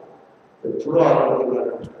అవ్వవు, ఎప్పుడూ ఆరోగ్యంగా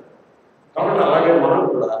ఉంటాయి. కాబట్టి అలాగే మనం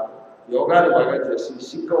కూడా యోగాని బాగా చేసి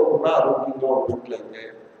సిక్ అవ్వకుండా ఆరోగ్యంగా ఉన్నట్లయితే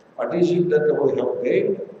what is it that we have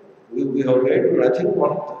gained? We have gained nothing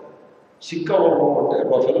worth. Sick అవ్వడం అంటే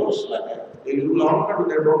బఫెలోస్ లాగే Telugu long and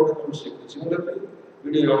they don't become sick. Similarly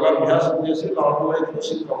వీడు యోగాభ్యాసం చేసి లాంగ్ లైఫ్లో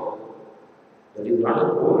సిక్ అవ్వదు. That is not a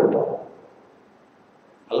goal at all.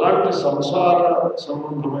 అలాంటి సంసార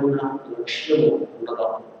సంబంధమైన లక్ష్యము ఉండదా?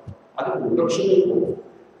 అది ఉండొచ్చు మీకు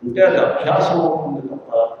ఉంటే అది అభ్యాసం అవుతుంది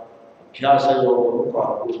తప్ప అభ్యాస యోగము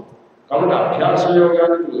కాదు. కాబట్టి అభ్యాస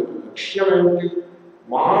యోగానికి లక్ష్యం ఏమిటి?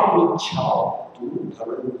 మా మిథ్యాత్తు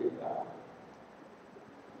ధనంజయ.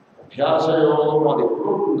 అభ్యాస యోగం అది ఎప్పుడు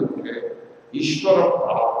ఉంటుందంటే ఈశ్వర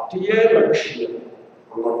ప్రాప్తియే లక్ష్యం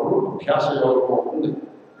అన్నప్పుడు అభ్యాస యోగం అవుతుంది.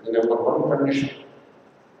 అది నెంబర్ 1 కండిషన్.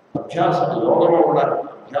 అభ్యాస యోగం అవ్వడానికి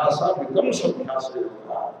అభ్యాస బికమ్స్ అభ్యాస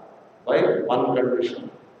యోగ బై వన్ కండిషన్.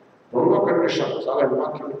 రెండో కండిషన్ చాలా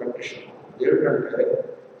ఇంపార్టెంట్ కండిషన్ ఏమిటంటే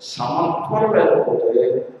సమత్వం లేకపోతే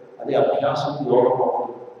అది అభ్యాసం యోగం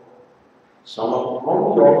అవుతుంది. సమత్వం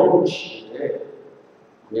యోగం వచ్చిందే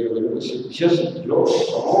మీరు కనుక సిద్ధ్యసిద్ధ్యో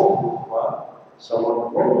సమోభూత్వ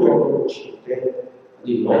సమత్వం యోగం వచ్చిందే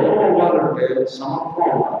అది యోగం అవ్వాలంటే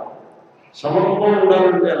సమత్వం ఉండాలి. సమత్వం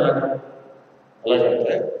ఉండాలంటే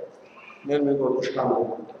ఎలాగంటే నేను మీకు దృష్టాంతం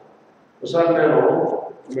చెప్తాను. ఒకసారి నేను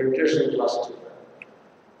మెడిటేషన్ క్లాస్ చెప్పాను.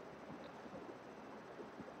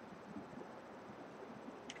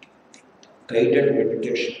 గైడెడ్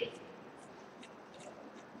మెడిటేషన్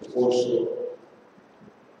కోర్సు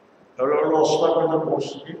ఎవరెవరో వస్తారు కదా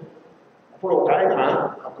కోర్సుకి. అప్పుడు ఒక ఆయన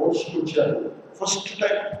ఆ కోర్సుకి వచ్చారు. First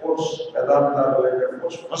time course వేదాంతాలు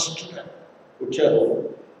course first time వచ్చారు.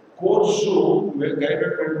 కోర్సు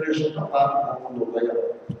గైడెడ్ మెడిటేషన్తో ప్రారంభం ఉదయం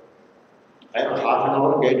ఆయన half an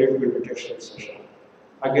hour guided meditation session.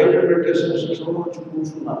 ఆ గైడెడ్ మెడిటేషన్ సెషన్లో వచ్చి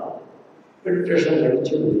కూర్చున్నారు. మెడిటేషన్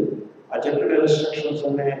నడిచింది. ఆ చెప్పిన ఇన్స్ట్రక్షన్స్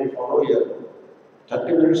అన్నీ ఆయన ఫాలో అయ్యారు.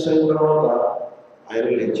 30 minutes అయిన తర్వాత ఆయన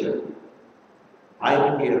లేచారు.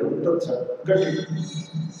 ఆయనకి ఎంత చక్కటి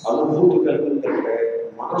అనుభూతి కలిగిందంటే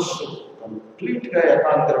మనస్సు కంప్లీట్గా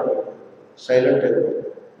ఏకాగ్రమైంది, సైలెంట్ అయిపోయింది.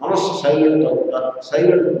 మనస్సు సైలెంట్ అవుతా,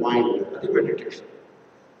 సైలెంట్ మైండ్, అది మెడిటేషన్.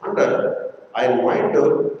 అండ్ ఆయన మైండ్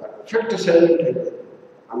పర్ఫెక్ట్ సైలెంట్ అయిపోయింది.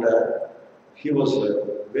 And he was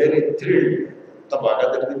very thrilled. ఎంత బాగా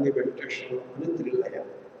జరిగింది మెడిటేషన్ అని థ్రిల్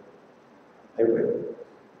అయ్యాను అయిపోయింది.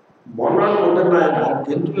 మొన్నటి పొద్దున్న ఆయన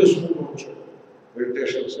గెంతులు వేసుకుంటూ వచ్చాడు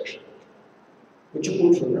మెడిటేషన్ సెషన్ వచ్చి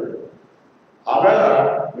కూర్చున్నాడు. ఆవేళ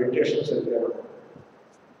మెడిటేషన్ సెషన్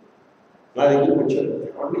నా దగ్గరికి వచ్చాడు.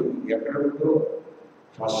 ఏమండి ఎక్కడ ఉందో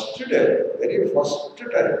first day very first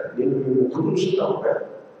time నేను మీ ముఖం చూసిందా ఉంటాను.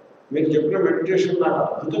 మీరు చెప్పిన మెడిటేషన్ నాకు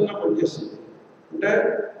అద్భుతంగా పనిచేసింది. అంటే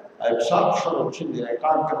అబ్సార్ప్షన్ వచ్చింది,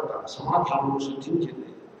 ఏకాగ్రత, సమాధానం సిద్ధించింది.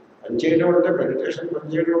 పనిచేయడం అంటే మెడిటేషన్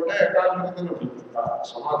పనిచేయడం అంటే ఏకాగ్రతను పెంచుతా,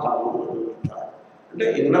 సమాధానం పెంచుతా, అంటే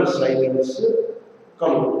ఇన్నర్ సైలెన్స్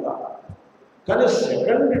కలుగుతా. కానీ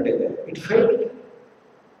second day it failed,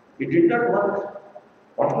 it did not work.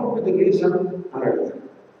 What would be the reason అని అడిగారు.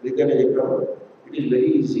 రీజన్ చెప్పారు, it is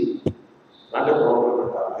very easy, not a problem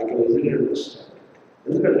అంట, ఐ కెన్ ఈజీలీ అండర్స్టాండ్.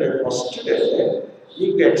 ఎందుకంటే ఫస్ట్ డే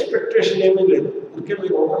మీకు ఎక్స్పెక్టేషన్ ఏమీ లేదు, అందుకే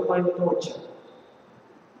మీరు ఓపెన్ మైండ్తో వచ్చారు.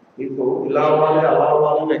 మీకు ఇలా అవ్వాలి అలా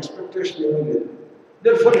అవ్వాలని ఎక్స్పెక్టేషన్ ఏమీ లేదు.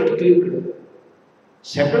 Therefore it clicked.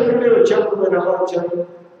 Second day వచ్చేప్పుడు మీరు ఎలా వచ్చారు,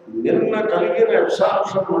 నిన్న కలిగిన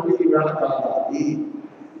అబ్సార్ప్షన్ మళ్ళీ ఈవేళ కలగాలి,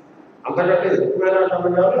 అంతకంటే ఎక్కువైనా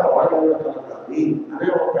కలగాలి, అలాగైనా కలగాలి అనే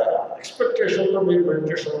ఒక ఎక్స్పెక్టేషన్తో మీరు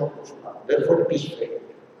మెడిటేషన్లో కూర్చున్నారు. Therefore it is failed.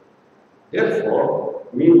 Therefore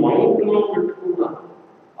మీ మైండ్లో పెట్టుకున్న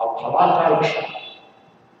ఆ ఫలాకాంక్ష,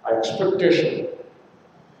 ఆ expectation,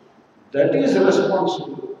 that is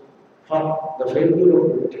responsible for the failure of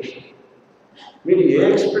meditation. మీరు ఏ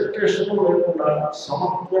ఎక్స్పెక్టేషన్ లేకుండా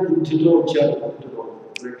సమత్వ బుద్ధితో వచ్చారు, బుద్ధిలో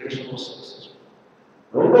మెడిటేషన్ సక్సెస్.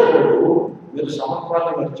 రెండో రోజు మీరు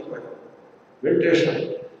సమత్వాన్ని మర్చిపోయారు. మెడిటేషన్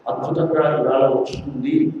అద్భుతంగా ఇవాళ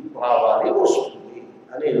వస్తుంది, రావాలి, వస్తుంది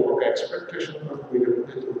అని ఒక ఎక్స్పెక్టేషన్ మీరు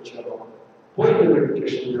ఎప్పుడైతే వచ్చారో పోయిన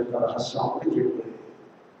మెడిటేషన్ యొక్క రహస్యాన్ని చెప్పండి.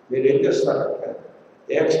 మీరు ఏం చేస్తారంటే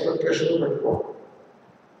ఏ ఎక్స్పెక్టేషన్ పెట్టుకోండి.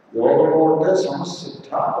 యోగము అంటే సమసిద్ధ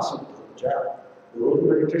అసిద్ధ. రోజు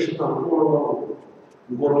మెడిటేషన్ అనుకూలంగా ఉంటుంది,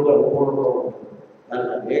 ఇంకో రోజు అనుకూలంగా ఉంటుంది.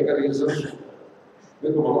 దానికి అనేక రీజన్స్.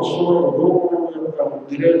 మీకు మనస్సులో రజోగుణం యొక్క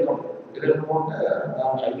ఉద్రేకం అంటే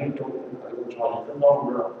దాని హైలైట్ ఉంటుంది, అది కొంచెం అధికంగా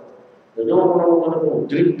ఉండడం. రజోగుణం మనకు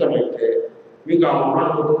ఉద్రిక్తమైతే మీకు ఆ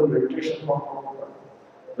మనాడు మెడిటేషన్ పంపకుండా.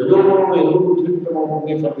 రజోగుణం ఎందుకు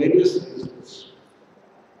ఉద్రిక్తమవుతుంది? For various reasons.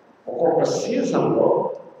 ఒక్కొక్క సీజన్లో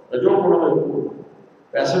రజోగుణం ఎక్కువ,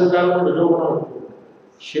 వేసవికాలంలో రజోగుణం ఎక్కువ,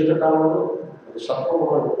 శీతకాలంలో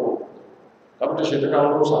సత్వగుణం ఎక్కువ ఉంటుంది. కాబట్టి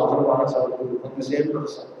శీతకాలంలో సాధన బాగా సాగుతుంది, కొంత same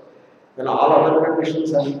person. When all other conditions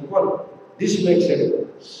are equal, this makes a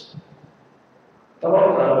difference.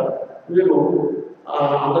 తర్వాత మీరు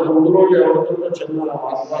అంతకు ముందు రోజు ఎవరితో చిన్న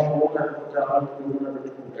వాతావరణము లేకపోతే అలాంటి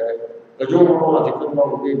పెట్టుకుంటే రజోగుణం అధికంగా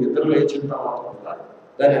ఉండి నిద్ర లేచిన తర్వాత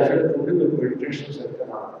దాని ఎఫెక్ట్ ఉండి మీరు మెడిటేషన్ సరిగ్గా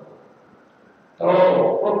మాట్లాడారు. తర్వాత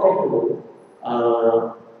ఒక్కొక్కప్పుడు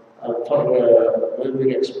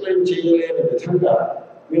మీరు ఎక్స్ప్లెయిన్ చేయలేని విధంగా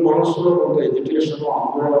మీ మనసులో కొంత ఎడ్యుకేషన్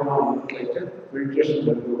ఆందోళన ఉన్నట్లయితే మెడిటేషన్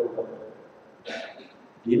జరుగుతుంటుంది.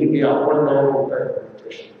 దీనికి అప్ అండ్ డౌన్ ఉంటాయి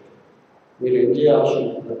మెడిటేషన్. మీరు ఏం చేయాల్సి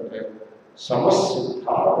ఉంటుందంటే సమసిద్ధ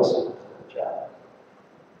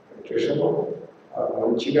మెడిటేషన్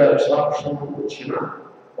మంచిగా అబ్సార్ప్షన్ వచ్చిన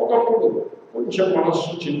ఒకప్పుడు కొంచెం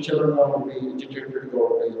మనస్సు చంచలంగా ఉండి ఎడ్యుకేటెడ్గా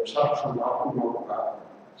ఉండి అబ్సార్ప్షన్ రాకుండా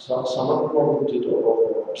సమత్వ బుద్ధితో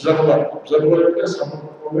అబ్జర్వర్ అంటే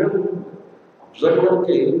సమత్వమే ఉంటుంది.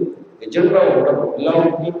 అబ్జర్వర్కి ఎజెండా ఉండదు. ఇలా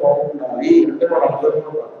ఉంటే బాగుండాలి అంటే వాడు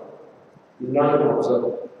అబ్జర్వర్ కాదు. ఇలాంటి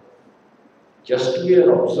observer just be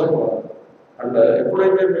an observer. And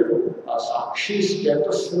ఎప్పుడైతే మీరు ఆ సాక్షి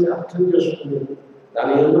స్టేటస్ని అర్థం చేసుకుని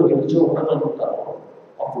దాని ఏదో నిలిచి ఉండగలుగుతారో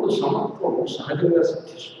అప్పుడు సమత్వం సహజంగా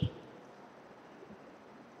సిద్ధిస్తుంది.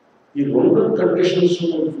 ఈ రెండు కండిషన్స్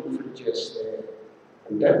ఫుల్ఫిల్ చేస్తే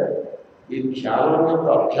అంటే ఈ ధ్యానం యొక్క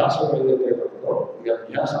అభ్యాసం ఏదైతే ఉందో ఈ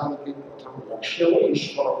అభ్యాసానికి ప్రథమ లక్ష్యము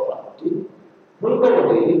ఈశ్వర ప్రాప్తి,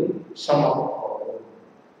 రెండవది సమత్వం.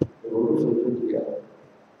 రెండు ఫుల్ఫిల్ చేయాలి.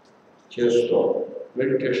 చేస్తూ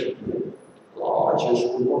మెడిటేషన్ అలా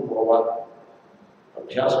చేసుకుంటూ పోవాలి.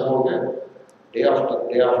 అభ్యాసం అంటే డే ఆఫ్టర్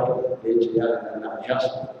డే చేయాలి. దాన్ని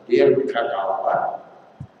అభ్యాసం దీర్ఘ కావాలా,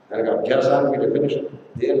 దానికి అభ్యాసానికి డెఫినేషన్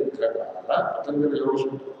దీర్ఘ కావాలా. పతంజలి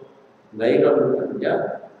యోగసూత్రం నైరంతర్య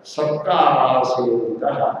సత్కారాసేవిత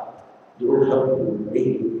దృఢభూమి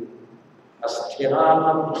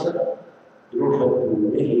అస్థిరానంత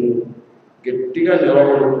దృఢభూమి, గట్టిగా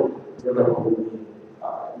నిలబడుతుంది దృఢభూమి.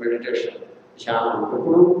 మెడిటేషన్ ధ్యానం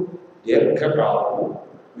ఇప్పుడు దీర్ఘకాలము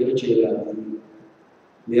మీరు చేయాలి,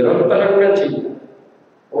 నిరంతరంగా చేయాలి.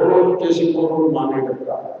 ఓ రోజు చేసి ఇంకో రోజు మానేయడం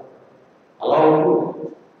కాదు. అలా ఉంటుంది.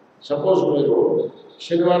 సపోజ్ మీరు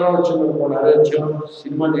శనివారం వచ్చిందనుకోండి, అదే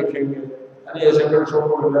సినిమా దేఖేంगे అని ఏ సెకండ్ షో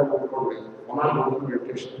వెళ్ళాలనుకోండి, కొనాలి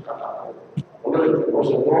మెడిటేషన్ కట్టాలి ఉండదు.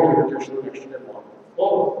 మెడిటేషన్ నెక్స్ట్ డే ఓ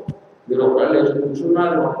మీరు ఒకవేళ లేచి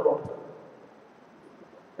కూర్చున్నారు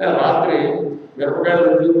రాత్రి మిరపకాయల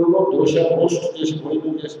ఉద్యోగంలో దోశ పోస్ట్ చేసి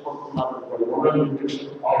భోజనం చేసి పడుతున్నారు అనుకోండి, మొదటి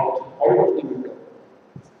meditation out of the window.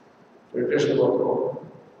 Meditation మాత్రం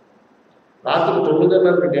రాత్రి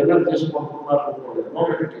 9:30కి డిన్నర్ చేసి పడుతున్నారు అనుకోండి, no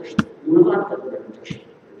meditation. You not cut meditation.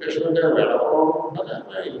 Meditation అంటే వేడవడం ఉంటుందా,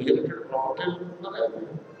 ఇన్హెరిటెడ్ ప్రాపర్టీ ఉంటుందా,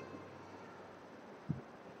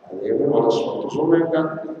 అదేమో మన సొంత సొమ్మే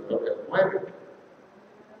కాదు.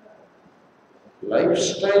 లైఫ్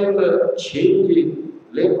స్టైల్ చేంజ్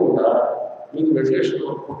లేకుండా మీకు మెడిటేషన్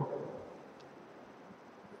వర్క్.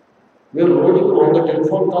 మీరు రోజుకి 100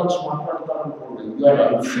 telephone calls మాట్లాడతారనుకోండి, you're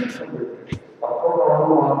unfit for meditation. పక్కన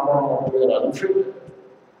మాట్లాడడం యూఆర్ అన్ఫిట్.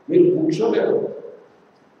 మీరు కూర్చోలేరు.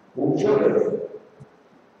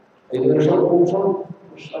 5 నిమిషాలు కూర్చోండి,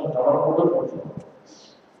 తడవకుండా కూర్చోండి.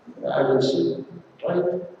 I will see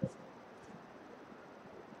right.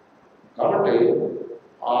 కాబట్టి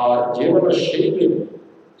ఆ జీవన శైలిని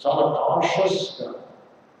చాలా కాన్షియస్గా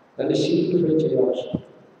దాన్ని సింప్లిఫై చేయాల్సి.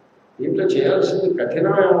 దీంట్లో చేయాల్సింది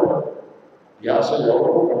కఠినమే ఉండదు. వ్యాస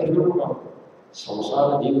యోగము కఠినము కాదు, సంసార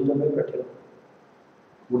జీవితమే కఠినం.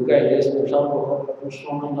 ఇంకా 5 నిమిషాలు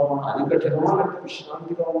చూస్తున్నాం, అది కఠినమా లేకపోతే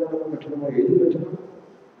విశ్రాంతిగా ఉండడం కఠినమా? ఏది కఠినం?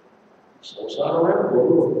 సంసారమే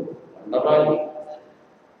బరువు.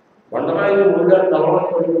 బండరాయిని ఉండడానికి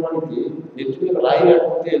అలవాటు పడిన వాడికి నెత్తి మీద రాయి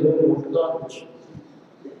లేకపోతే ఏదో ఉంటుందో అనిపిస్తుంది.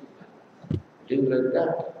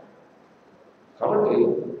 కాబట్టి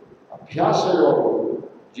అభ్యాస యోగం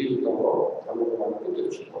జీవితంలో అనుభవానికి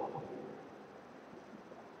తెలుసుకోవాలి.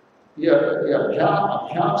 ఈ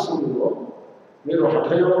అభ్యాసంలో మీరు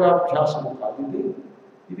హఠయోగాభ్యాసం కాదు,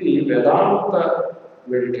 ఇది వేదాంత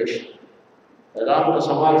మెడిటేషన్. వేదాంత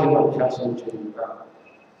సమాధిని అభ్యాసం చేయగా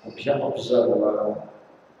అబ్జర్వర్.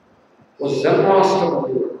 ఓ జెన్ మాస్టర్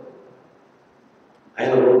ఉండేవాడు.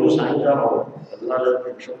 ఆయన రోజు సాయంకాలం 14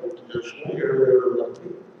 పరీక్ష పూర్తి చేసుకుని 7:30కి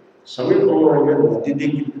సమీపంలో ఉండే నది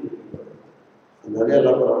దగ్గరికి వెళ్ళేవాడు. నది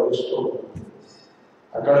అలా ప్రవహిస్తూ ఉంటుంది.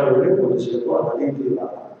 అక్కడ వెళ్ళి కొద్దిసేపు ఆ నది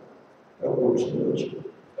తీరాలి కూర్చుని వచ్చి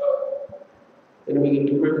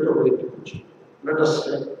 8ంటికి వెళ్ళి 9ంటికి వచ్చి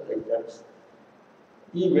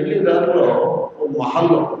ఈ వెళ్ళే దారిలో ఒక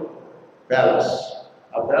మహల్ ప్యాలెస్.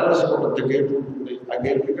 ఆ ప్యాలెస్ ఒక గేట్ ఉంటుంది. ఆ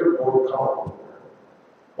గేట్ దగ్గర గోర్ఖా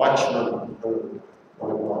వాచ్మన్,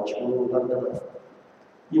 మనకు వాచ్మన్ ఉంటారు కదా.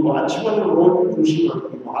 ఈ వాచ్మన్ రోజు చూసినాడు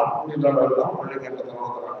ఈ మహాత్ముని ఇలా వెళ్దాం, మళ్ళీ గంట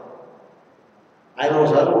తర్వాత రావడం. ఆయన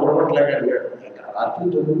ఒకసారి ఉండబట్టలేక అడిగాడు, రాత్రి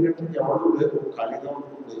 9 గంటలకి ఎవరు లేదు, ఖాళీగా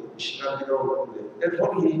ఉంటుంది, విశ్రాంతిగా ఉంటుంది.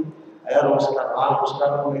 అయ్యా నమస్కారం.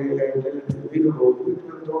 నమస్కారం మీరు రోజు ఇటు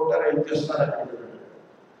వెళ్తూ ఉంటారు, ఏం చేస్తారు అక్కడ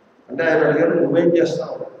అంటే ఆయన అడిగారు, నువ్వేం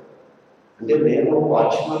చేస్తావు అంటే నేను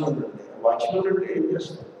వాచ్మన్ అంటే. వాచ్మన్ అంటే ఏం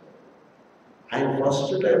చేస్తాను? ఆయన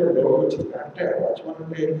ఫస్ట్ టైం డౌట్ వచ్చింది. అంటే వాచ్మన్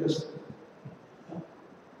అంటే ఏం చేస్తాను?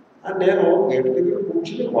 నేను గేట్ దగ్గర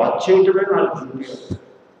కూర్చుని వాచ్ చేయటమే నాకు డ్యూటీ.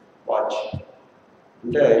 వాచ్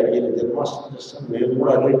అంటే ఈయన జన్మాష్టమి చేస్తాను, నేను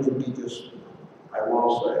కూడా అదే డ్యూటీ చేస్తున్నాను. I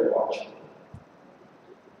also I watch.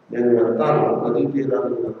 నేను వెళ్తాను, నదీ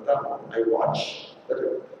తీరానికి వెళ్తాను, ఐ వాచ్.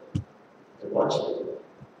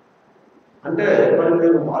 అంటే మరి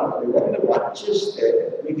నేను ఎవరిని వాచ్ చేస్తే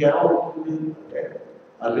మీకు ఏమవుతుంది అంటే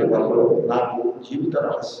ఆ లెవెల్లో నాకు జీవిత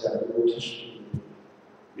రహస్యాన్ని బోధిస్తుంది.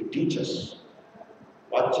 ఈ టీచర్స్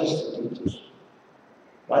వాచ్ చేస్తే టీచర్స్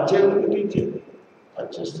వాచ్ చేయడానికి టీచర్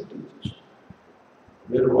వాచ్ చేస్తే టీచర్స్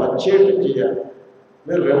మీరు వాచ్ చేయడం చేయాలి.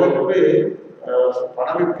 మీరు రివర్పై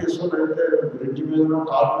పడవెక్కేసో లేకపోతే బ్రిడ్జ్ మీద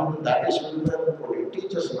కారు మీద దాటేసి వెళ్ళిపోయారనుకోండి,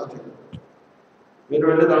 టీచర్స్ నథింగ్. మీరు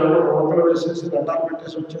వెళ్ళి దాంట్లో మొక్కలు వేసేసి దండాలు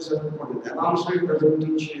పెట్టేసి వచ్చేసారనుకోండి, ఎనాల్సో ఇట్ డజంట్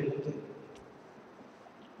టీచ్ ఎనీథింగ్.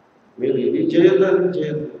 మీరు ఇది చేయదు అది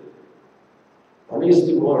చేయదు. One is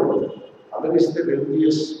the word, other is the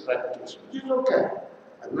religious practice, which is okay.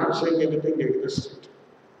 I'm not saying anything against it,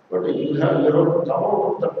 but you have to come out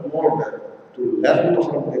of that mode to learn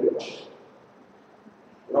from the reverse.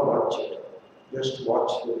 Watch it, just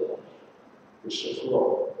watch the reverse. It's flow.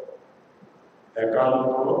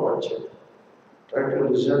 ఏకాంతంలో watch it. Try to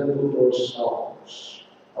listen to those sounds.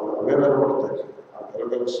 అవి అవే కనబడతాయి, ఆ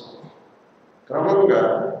గలగల sound. క్రమంగా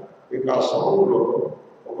మీకు ఆ సౌండ్లో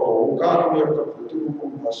ఒక ఓంకారం యొక్క ప్రతిరూపం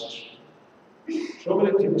భాషిస్తుంది. సో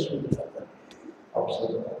మెనీ థింగ్స్ ఉంటాయి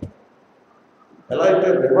అబ్జర్వ్. ఎలా అయితే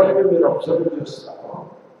రివర్ని మీరు అబ్జర్వ్ చేస్తారో,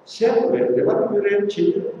 సేమ్ వే రివర్ని మీరేం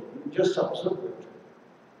చేయరు, జస్ట్ అబ్జర్వ్ ఇట్.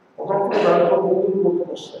 ఒకప్పుడు దాంట్లో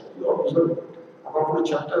ముందుకు వస్తాయి, ఇది అబ్జర్వ్ ఇట్. ఒకప్పుడు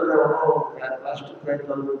చెత్తలు ఎవరో ప్లాస్టిక్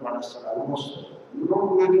ప్రయత్నాలు పడేస్తారు, అవి వస్తాయి. You don't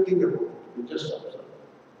do anything about it, you just observe.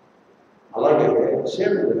 అలాగే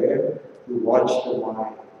same way you watch the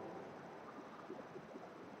mind.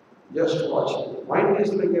 Just watch it. Mind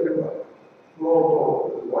is like a river. Flow,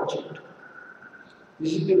 watch it.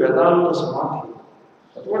 This is the Vedanta Samadhi.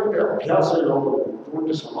 అటువంటి అభ్యాస యోగం,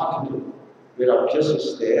 అటువంటి సమాధిని మీరు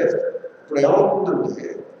అభ్యసిస్తే ఇప్పుడు ఏమవుతుందంటే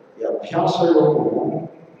ఈ అభ్యాస యోగము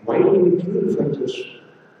మైండ్ని ప్యూరిఫై చేస్తుంది.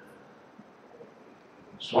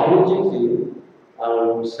 స్వామీజీకి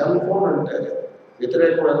సెల్ ఫోన్ అంటే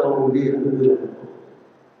వ్యతిరేకమైన ఉంది అని మీరు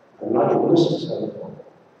I'm not against cell phone.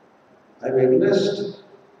 I'm against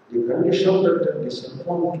the condition that the cell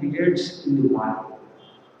phone creates in the mind.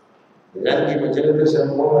 నిజానికి ఈ మధ్యలో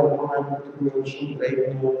సెల్ ఫోన్ అనుకున్నప్పటికీ వస్తుంది,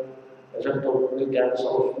 బ్రెయిన్ ఎఫెక్ట్ అవుతుంది,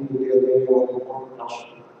 క్యాన్సర్ వస్తుంది, అది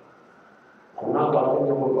వస్తుంది. I'm not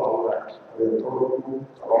talking about all that. అది ఎంతవరకు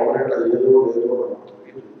కలాబరేట్ అయ్యేదో లేదో నాకు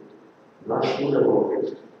తెలియదు. Not sure about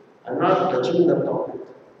it. I'm not touching that topic.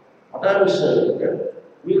 What I am saying,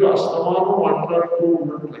 మీరు అస్తమానం మాట్లాడుతూ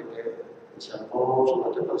ఉన్నట్లయితే, సర్వోచ్చు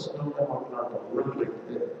అతి పర్సనల్గా మాట్లాడుతూ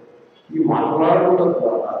ఉన్నట్లయితే, ఈ మాట్లాడటం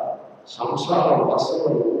ద్వారా సంసార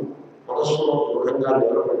వాసనలు మనస్సులో దృఢంగా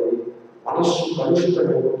నిలబడి మనస్సు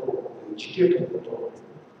కలుషితమైపోతూ ఎడ్యుకేట్ అయిపోతూ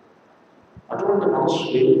ఉంటుంది. అటువంటి మనస్సు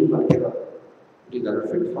ఏది పనికిరాదు. It is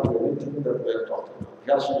unfit for anything that we are talking.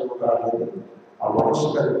 అభ్యాసం యొక్క అనేది ఆ మనస్సు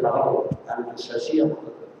గారి కాలం దానికి శశి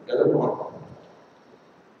అవుతుంది, గదనమాట.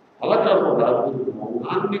 అలా కాకుండా మీరు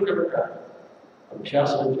మౌనాన్ని కనుక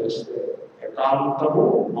అభ్యాసం చేస్తే, ఏకాంతము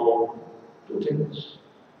మౌనం, టూ థింగ్స్.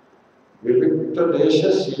 వివిక్త దేశ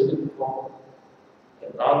సేవిత్వం,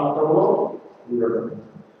 ఏకాంతంలో ఉండడం.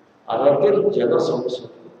 అరతి జన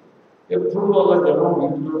సంస్కృతి, ఎప్పుడు అలా జనం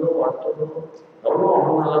వీటిలో వాటిలో ఎవరో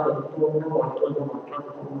అలా కలుపుతూ ఉండడం, వాటితో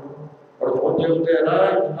మాట్లాడుతూ ఉండడం. వాడు ఫోన్ చేస్తే ఎలా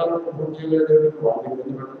ఇంతకాలంలో ఫోన్ చేయలేదంటే వాళ్ళు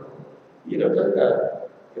ఇబ్బంది పెట్టడం. ఈ రకంగా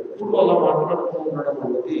ఎప్పుడు అలా మాట్లాడుతూ ఉండడం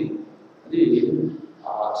అన్నది అది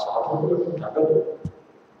ఆ సాధకులకు తగదు,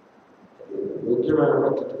 యోగ్యమైన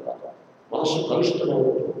పద్ధతి కాదు, మనస్సు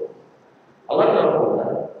కలుషితమైనప్పుడు. అలా కాకుండా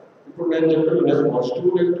ఇప్పుడు నేను చెప్పిన నేను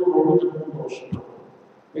పాజిటివ్ నెగిటివ్ రోజు చెప్పుకుంటూ వస్తున్నాను.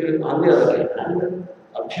 మీరు అన్ని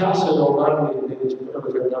అభ్యాస యోగాన్ని నేను చెప్పిన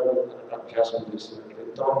విధంగా మీరు కనుక అభ్యాసం చేసినట్టు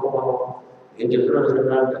ఎంతవరకు మనం నేను చెప్పిన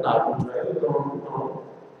విధంగా అంటే నా అభిప్రాయం ఎంతవరకు మనం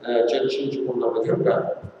చర్చించుకున్న విధంగా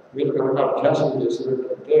మీరు కనుక అభ్యాసం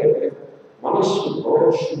చేసినట్లయితే మనస్సులో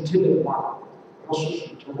శుద్ధి నిర్మాణం, మనస్సు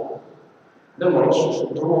శుద్ధమవుతుంది. అంటే మనస్సు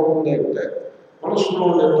శుద్ధమవుతుంది అంటే మనస్సులో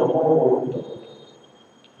ఉండే తమో ఉంటుంది.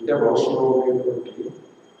 అంటే మనస్సులో ఉండేటువంటి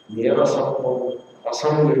నీరసత్వం,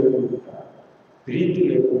 రసం లేకుండా, ప్రీతి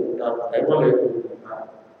లేకుండా, ప్రేమ లేకుండా,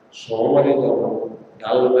 సోమరితనం,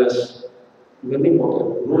 డల్నెస్ ఇవన్నీ పోతాయి,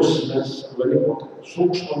 లూస్నెస్ ఇవన్నీ పోతాయి.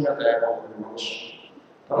 సూక్ష్మంగా తయారవుతుంది మనస్సు.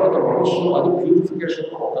 తర్వాత మనస్సు అది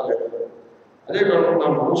ప్యూరిఫికేషన్ ఒక లెవెల్. అదే కాకుండా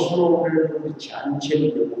మనస్సులో ఉండేటువంటి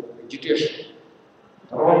చాంచల్యం, ఎడ్యుకేషన్,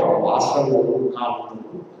 తర్వాత వాసనలు,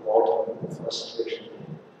 కామలు, క్రోధము, ఫ్రస్ట్రేషన్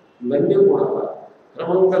ఇవన్నీ కూడా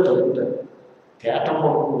క్రమంగా జరుగుతాయి.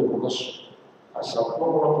 తేటమవుతుంది మనస్సు. ఆ సత్వం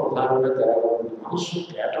కూడా ప్రధానంగా తయారవుతుంది. మనస్సు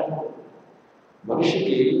తేటమవుతుంది.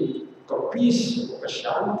 మనిషికి ఒక పీస్, ఒక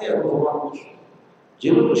శాంతి అనుభవాన్ని వస్తుంది.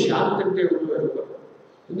 జనులు శాంతి అంటే ఎవరు?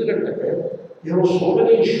 ఎందుకంటే మేము సో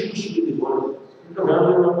మెనీ ఇష్యూస్ ఇది మనం ఇంకా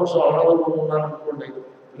ఫ్యామిలీ మెంబర్స్ ఆడవాళ్ళు ఉన్నారనుకోండి,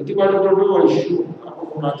 ప్రతి వాటితో ఇష్యూ.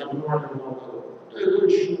 అప్పుడు నా చెప్పిన వాళ్ళు ఉన్నారు ఏదో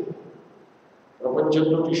ఇష్యూ,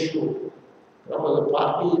 ప్రపంచంలో ఇష్యూ,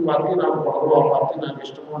 పార్టీ ఈ పార్టీ నాకు పడదు, ఆ పార్టీ నాకు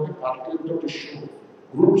ఇష్టము అంటే పార్టీలతో ఇష్యూ,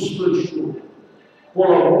 గ్రూప్స్తో ఇష్యూ,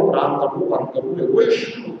 కులము, ప్రాంతము, వర్గము, ఏవో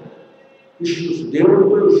ఇష్యూస్.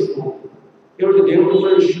 దేవుడితో ఇష్యూ ఏమిటి? దేవుడితో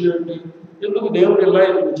ఇష్యూ ఏమిటి? ఎందుకు దేవుడు ఇలా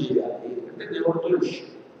ఎందుకు చేయాలి అంటే దేవుడితో ఇష్యూ.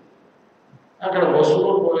 అక్కడ బస్సులో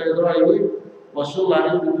పోయేదో అవి బస్సులు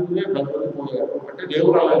లాగే ముందుకునే భక్తులు పోయారు అంటే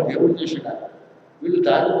దేవుడు అలా దేవుడు చేశాడు. వీళ్ళు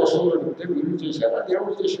దాని బస్సులో అడిగితే వీళ్ళు చేశారా?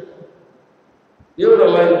 దేవుడు చేశాడు. దేవుడు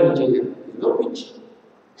అలా ఎందుకు చేయాలి? ఏదో పిచ్చి.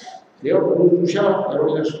 దేవుడు నువ్వు చూసావు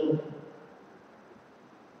ఎవరు చేసుకుంటావు?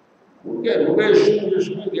 నువ్వే ఇష్టం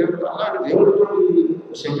చేసుకుని దేవుడు అలాగే దేవుడితో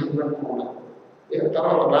సెటిల్మెంట్ ఉండాలి.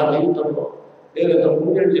 తర్వాత నా జీవితంలో నేను ఎంత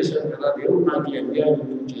పుణ్యం చేశాను కదా, దేవుడు నాకు ఈ అన్యాయం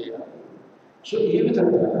ఎందుకు చేయాలి? సో ఈ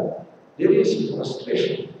విధంగా there is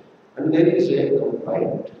frustration and there is a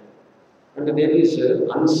complaint and there is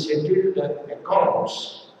unsettled accounts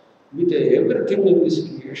with everything in this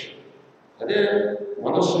creation. అదే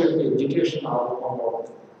మనస్సు యొక్క ఎడ్యుకేషన్ ఆరంభంగా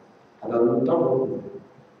ఉంటుంది. అదంతా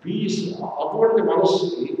పీస్. అటువంటి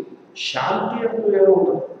మనస్సుకి శాంతి అంటూ ఏమో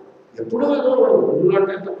ఉండదు. ఎప్పుడో ఏదో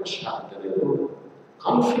ఉన్నట్టే తప్ప శాంతి అనేది ఉండదు.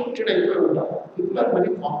 కాన్ఫ్లిక్టెడ్ అయిపోయి ఉంటారు. People are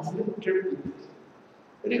very conflicted,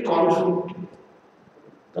 very conflicted.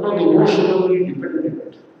 తర్వాత ఇమోషనల్లీ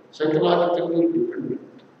డిపెండెంట్, సైకలాజికల్లీ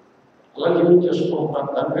డిపెండెంట్, అలా లివింగ్ చేస్తూ ఉంటారు.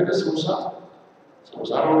 దానిపైన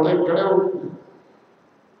సంసారం అంతా ఇక్కడే ఉంటుంది.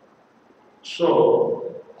 సో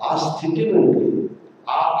ఆ స్థితి నుండి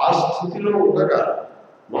ఆ స్థితిలో ఉండగా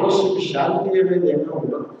మనస్సుకి శాంతి అనేది ఏమీ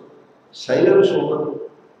ఉండదు, సైలెన్స్ ఉండదు.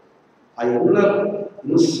 ఆ ఇన్నర్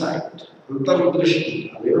ఇన్సైట్, అంతర్దృష్టి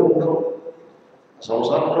అవేమో ఉండవు.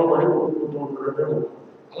 సంసారంలో పడి కొట్టుకుంటూ ఉండడమే ఉండదు.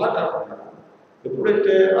 అలా కాకుండా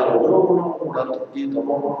ఎప్పుడైతే ఆ రజోగుణం కూడా తగ్గి,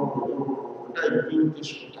 తమోగుణం రజోగుణం అంటే ఇంప్రూవ్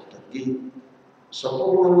తీసుకుంటా తగ్గి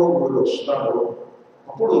సత్వగుణంలో మీరు వస్తారో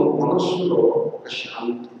అప్పుడు మనస్సులో ఒక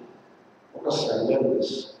శాంతి, ఒక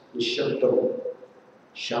సైలెన్స్, నిశ్శబ్దం,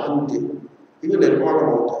 శాంతి ఇవి నిర్మాణం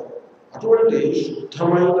అవుతాయి. అటువంటి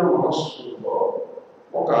శుద్ధమైన మనస్సులో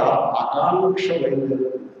ఒక ఆకాంక్ష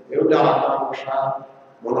బయలుదేరుతుంది. ఏమిటి ఆకాంక్ష?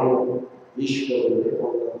 మనం ఈశ్వరుని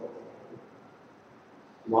పొందాలి.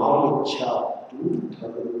 మామిచ్చాటు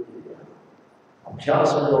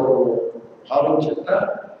అభ్యాసంలో భావం చేత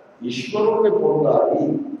ఈశ్వరుణ్ణి పొందాలి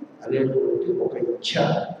అనేటువంటి ఒక ఇచ్ఛ,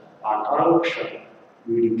 ఆకాంక్ష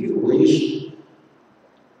వీడికి ఉదయిస్తుంది.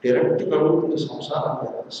 విరక్తి కలుగుతుంది సంసారం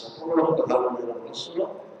మీద. సత్వగుణ ప్రధానమైన మనస్సులో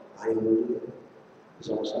ఆయన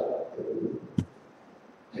సంసారం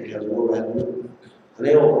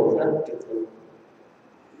అనే ఒక విరక్తి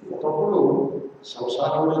ఒకప్పుడు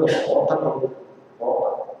సంసారం మీద కోట కలుగుతుంది.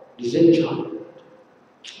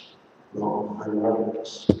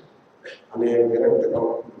 అనే విరక్తి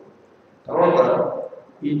కలుగుతుంది. తర్వాత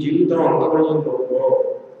ఈ జీవితం అంతమయ్యేలో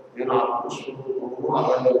నేను ఆత్మస్వరూపము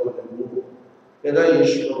ఆరాధనను లేదా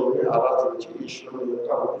ఈశ్వరుని ఆరాధించి ఈశ్వరుని యొక్క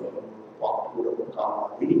అనుగ్రహం పాత్రుడము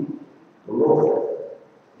కావాలి. ఎన్నో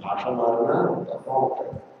భాష మారినా తప్ప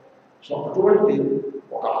ఉంటాయి. సో అటువంటి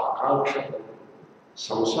ఒక ఆకాంక్ష,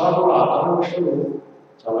 సంసారంలో ఆకాంక్షలు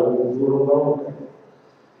చాలా విదూరంగా ఉంటాయి.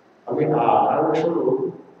 అవి ఆ ఆకాంక్షలు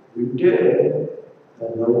వింటే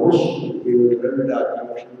నమోస్తుంది.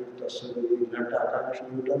 ఆకాంక్షలు అసలు ఇలాంటి ఆకాంక్షలు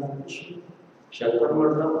వింటాను అనిపిస్తుంది. శంకరులు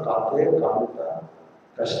అంటాం కాతే కాంత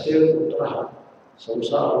కష్టే పుత్ర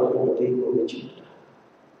సంసారంలో అతీతో విచిత్ర.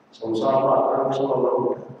 సంసారంలో ఆకాంక్షలు అలా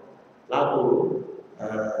ఉంటాయి.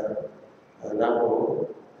 నాకు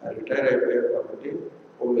రిటైర్ అయిపోయారు కాబట్టి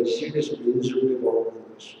ఓ మెర్సిడీస్ బెంజ్ ఉండి బాగుంటుంది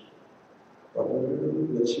అనిపిస్తుంది.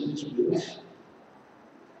 మెర్సిడీస్ బెంజ్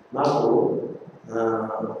నాకు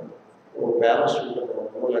ఓ ప్యాలెస్ ఉంటే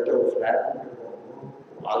బాగుండు, లేకపోతే ఓ ఫ్లాట్ ఉంటే బాగుండు.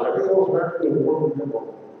 ఆల్రెడీ ఓ ఫ్లాట్ ఇంకోటి ఉంటే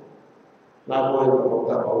బాగుండు. నాకు ఒక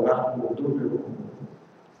బంగారం ముద్దు ఉంటే బాగుండు,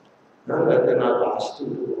 లేకపోతే నాకు ఆస్తి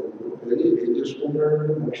ఉంటే బాగుండు. అది ఏం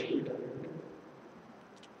చేసుకుంటాడంటే మనిషి వీటన్నింటి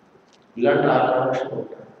ఇలాంటి ఆకాంక్షలు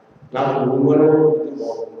ఉంటాయి. నాకు ముంగనం ఉంటే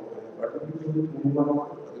బాగుండు, బట్టి ముంగనం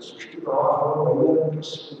అది సృష్టి ప్రవాహంలో భయం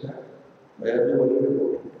ఇంట్రెస్ట్ భయాన్ని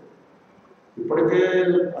వదిలిపోతుంది. ఇప్పటికే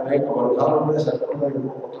అనేక వర్గాలు ఉన్నాయి. సర్కంలో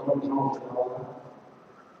ఇంకో కొత్త బంధం అవుతున్నావా?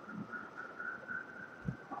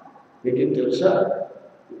 మీకు తెలుసా?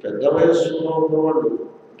 పెద్ద వయస్సులో ఉన్నవాళ్ళు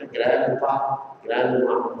అంటే గ్రాండ్ మా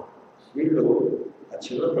వీళ్ళు ఆ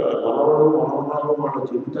చిన్న మనవడు మనవరాలు వాళ్ళ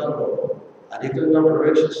జీవితాల్లో అధికంగా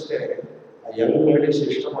ప్రవేశిస్తే ఆ యంగ్ లేడీస్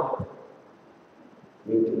ఇష్టపడతారు.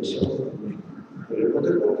 మీకు తెలుసు, లేకపోతే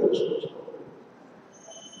తెలుసుకోవచ్చు.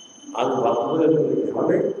 ఆమె భర్తలో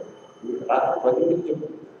ఏమని రాత్రి 10కి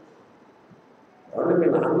చెప్తుంది, కాబట్టి మీ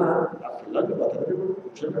నాన్న ఆ పిల్లల్ని బతకని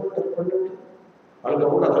కూర్చొని చెప్పండి. వాళ్ళకి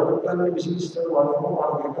ఎవరు కథపెట్టాలని విసిగిస్తాడు. వాళ్ళేమో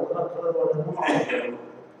వాళ్ళకి ఏ కథలు అక్కడ వాళ్ళేమో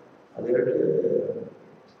అదేంటే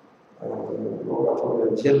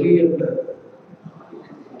జర్రీ అంటారు.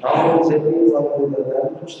 టామ్ చెప్పి వాళ్ళు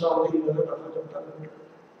దాన్ని చూస్తూ ఉంటే ఏదో కథ చెప్తారంటే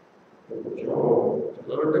కొంచెం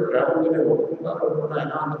పిల్లలంటే ప్రేమ ఉందని ఒప్పుకుంటారు అనుకున్న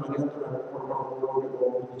ఆయన అంత మరీ అంత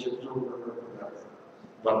వెనక్కి చెప్తూ ఉంటారు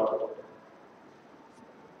భక్తులు.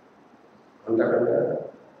 అంతకంటే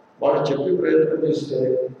వాళ్ళు చెప్పి ప్రయత్నం చేస్తే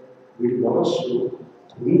వీడి మనస్సు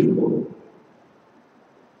కుంగిపోదు,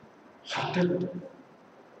 హర్ట్ అవుతుంది,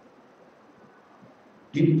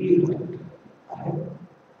 డీప్లీ హర్ట్.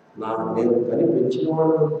 నేను కానీ పెంచిన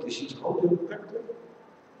వాళ్ళు తీసుకోవాలి.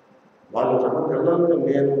 వాళ్ళు తన పిల్లల్ని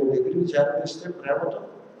నేను దగ్గరికి చేర్పిస్తే ప్రేమతో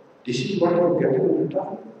డిసీజ్ వాళ్ళు గట్టిగా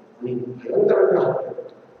ఉంటాను అని భయంకరంగా హర్ట్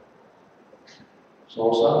అవుతుంది.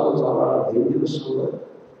 సంసారం చాలా డేంజరస్.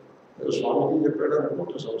 స్వామికి చెప్పాడు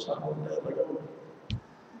అనుకుంటూ సంసారం అంటే అలాగే ఉంటుంది.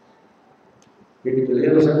 మీకు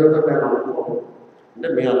తెలియని సంగతి నేను అనుకోను, అంటే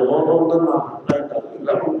మీ అనుభవంలో ఉందని నా అభిప్రాయం కాదు.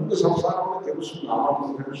 ఇలా ఉంటుంది సంసారంలో తెలుస్తుంది, ఆత్మ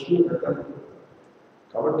తెలుస్తుంది పెట్టాలి.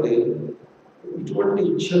 కాబట్టి ఇటువంటి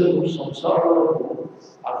ఇచ్చలు సంసారాలకు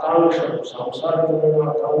ఆకాంక్షలు, సాంసారికమైన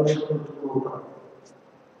ఆకాంక్షలు పెట్టుకుంటున్నారు.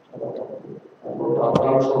 చాలా తప్పు. అటువంటి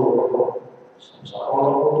ఆకాంక్షలు ఉండడం సంసారంలో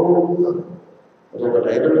పోతూ ఉంటుంది. అదొక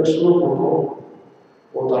డైనమిక్స్లో పోతూ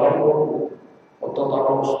ఓ తరం కొత్త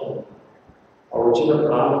తరం వస్తుంది. ఆ వచ్చిన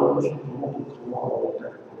ప్రాణులు దుఃఖము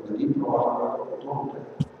ఉంటాయి, నదీ ప్రవాహాలు పోతూ ఉంటాయి.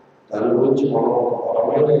 దాని గురించి మనం ఒక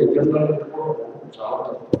బలమైన ఎజెండా పెట్టుకోవడం చాలా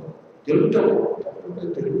తప్పు. తెలుగుతాము తప్పంటే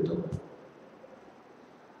తెలుగుతాము.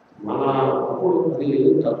 మన అప్పుడు అది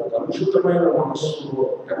కలుషితమైన మనస్సులో,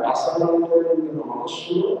 అంటే వాసనలతో ఉండిన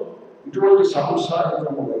మనస్సులో ఇటువంటి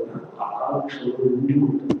సంసారికమైన ఆకాంక్షలు ఉండి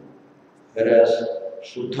ఉంటాయి. వేరే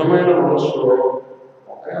శుద్ధమైన మనస్సులో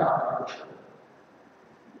ఒకే ఆకాంక్ష,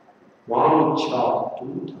 మామిచ్చాతు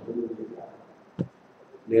ధనుర్విద్య,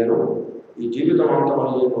 నేను ఈ జీవితం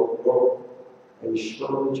అంతమయ్యే లోపల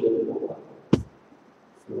ఈశ్వరుని చేరుకోవాలి.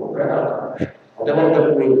 ఒకే ఆకాంక్ష. Whatever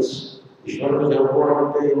that means. ఈశ్వరుని చేరుకోవడం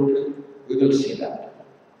అంటే ఏమిటి? You will see that,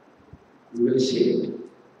 you will see it.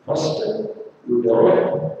 First you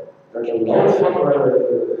develop that love for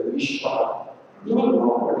Eshwara, you will know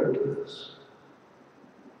what it is.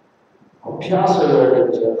 అభ్యాస యోగం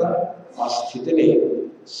చేత ఆ స్థితిని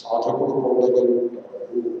సాధకుడు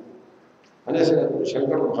పొందగలుగుతాడు అనే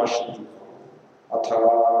శంకరుడు భాష్యం చూద్దాం. అథ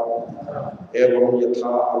ఏవం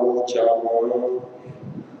యథా ఆలోచామో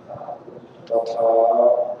తథా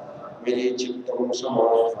మయి చిత్తం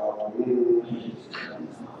సమాధాతుం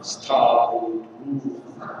స్థాపయితుం.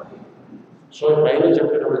 సో పైన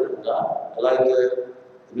చెప్పిన విధంగా ఎలా అయితే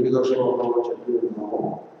 8వ శ్లోకంలో చెప్పి ఉన్నామో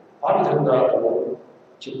ఆ విధంగా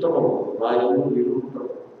చిత్తము నాయను నిలుపుటం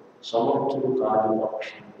సమర్థులు కాని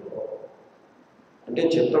పక్షంలో, అంటే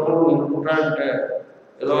చిత్తమును నిలుపుట అంటే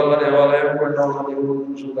ఏదో అలా దేవాలయం పెట్టాం, దేవుడు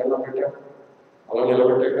చూసి దండం పెట్టాం, అలా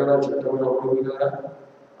నిలబెట్టే కదా చిత్తం నిలబడింది కదా,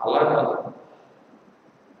 అలా కాదు.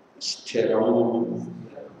 స్థిరం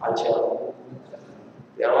ఆచారం.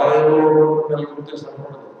 దేవాలయంలో నిలబడితే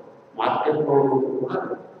సరిపడదు, మార్కెట్లో కూడా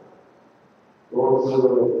రోడ్డు మీద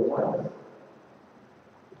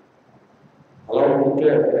అలా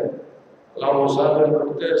ఉంటే అలా ఒకసారి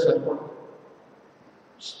పెడితే సరిపడదు,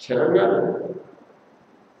 స్థిరంగా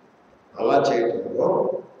అలా చేయడంలో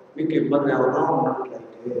మీకు ఇబ్బంది ఏమైనా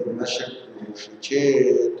ఉన్నట్లయితే నశక్తి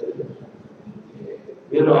చేత్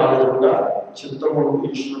మీరు ఆ విధంగా చిత్తము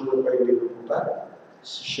ఈశ్వరుడిపై నిలుపుట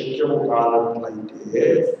శక్యము కానట్లయితే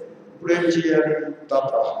ఇప్పుడు ఏం చేయాలి?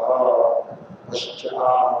 తతః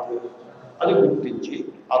పశ్చాత్ అది గుర్తించి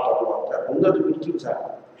ఆ తర్వాత ముందది గుర్తించాలి.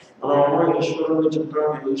 మనమేమో ఈశ్వరుని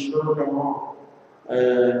చిత్రాన్ని ఈశ్వరుడేమో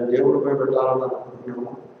దేవుడిపై పెట్టాలని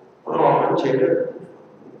అనుకుంటున్నాము, మనం ఆ పని చేయలేదు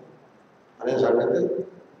అనే సంగతి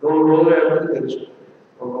 2 రోజులు ఏమైనా తెలుసుకుంటాం.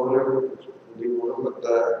 2 రోజులు ఏమైనా తెలుసుకుంటాం. దీని కూడా పెద్ద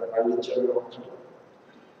పాండిత్యాలు అవసరం.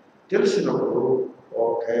 తెలిసినప్పుడు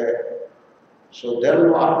okay. So then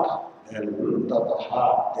what? Then తతః,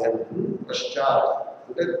 then పశ్చాత్,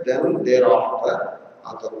 అంటే దెన్ దేర్ ఆఫ్టర్, ఆ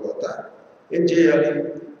తర్వాత ఏం చేయాలి?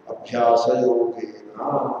 అభ్యాసయోగేన,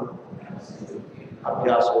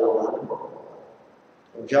 అభ్యాసయోగాన్ని పట్టుకోవాలి.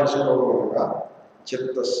 అభ్యాసయోగంగా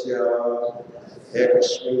చిత్తస్య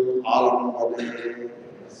ఏకస్మిన్ ఆలంబనే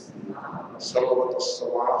సర్వతః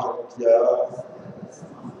సమాహత్య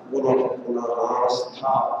పునః పునః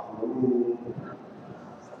స్థాపనం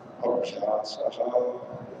అభ్యాసః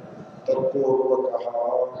తత్పూర్వకః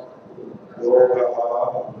యోగః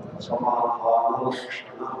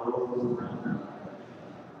సమాధానలక్షణః.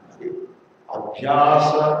 అభ్యాస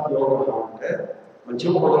యోగం అంటే మంచి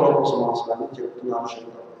మొదలైన సమాసాన్ని చెప్తున్నాను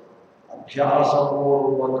శంకరుడు.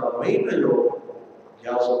 అభ్యాసపూర్వకమైన యోగం,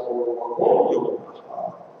 అభ్యాసపూర్వకో యోగ.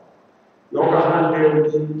 యోగ అంటే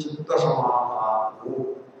ఏమిటి? చిత్త సమాధానము.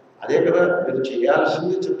 అదే కదా మీరు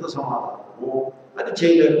చేయాల్సింది, చిత్త సమాధానము. అది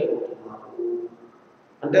చేయలేకపోతున్నారు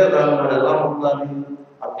అంటే దాన్ని మనం ఎలా పొందాలి?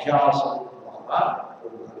 అభ్యాసం ద్వారా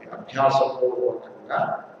పొందాలి, అభ్యాసపూర్వకంగా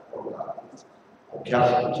పొందాలి,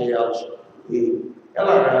 అభ్యాసం చేయాల్సి ఉంటుంది.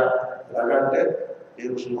 ఎలాగంటే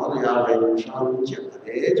నేను సుమారు 50 నిమిషాల నుంచి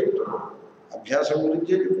అదే చెప్తున్నాను, అభ్యాసం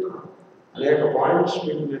గురించే చెప్తున్నాను. అనేక పాయింట్స్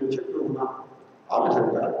మీకు నేను చెప్పి ఉన్నాను. ఆ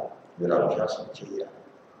విధంగా మీరు అభ్యాసం చేయాలి.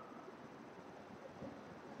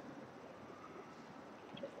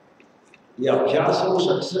 ఈ అభ్యాసం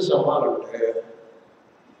సక్సెస్ అవ్వాలంటే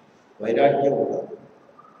వైరాగ్యం ఉండాలి.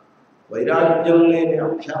 వైరాగ్యం లేని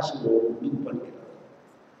అభ్యాసము ముందుకు పనికిరాదు.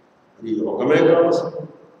 అది యోగమే కావలసిన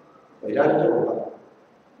వైరాగ్యం ఉండాలి.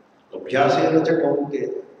 అభ్యాసేన చ కౌంతే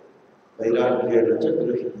వైరాగ్యేన చ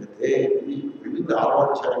గృహ్యతే. ఇది వెళ్ళింది 6వ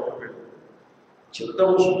అధ్యాయంలో వెళ్ళింది.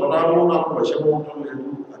 చిత్తము సుతరాము నాకు వశమవటం లేదు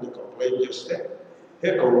అని కంప్లైంట్ చేస్తే, హే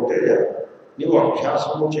కౌంతేయ, నీవు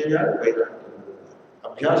అభ్యాసము చేయాలి, వైరాగ్యం ఉండాలి.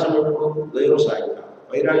 అభ్యాసం ఎప్పుడు? ఉదయం సాయంకాలం.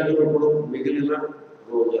 వైరాగ్యం ఎప్పుడు? మిగిలిన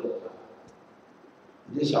రోజంతా.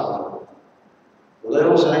 ఇది సాధన.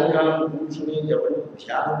 ఉదయం సాయంకాలం కూర్చుని ఎవరిని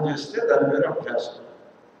ధ్యానం చేస్తే దాని పేరు అభ్యాసం.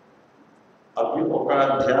 అవి ఒక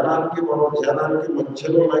ధ్యానానికి మరో ధ్యానానికి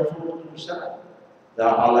మధ్యలో లైఫ్ చూసారా?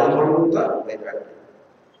 ఆ లైఫ్ అంతా వైరాగ్యం.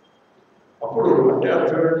 అప్పుడు అంటే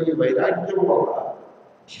అర్థం ఈ వైరాగ్యం వల్ల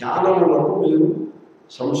ధ్యానములకు మీరు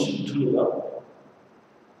సంసిద్ధులుగా ఉంటారు.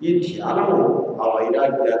 ఈ ధ్యానము ఆ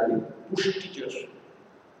వైరాగ్యాన్ని పుష్టి చేస్తుంది.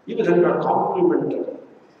 ఈ విధంగా కాంప్లిమెంటరీ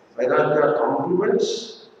వైరాగ్య కాంప్లిమెంట్స్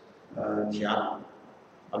ధ్యానం,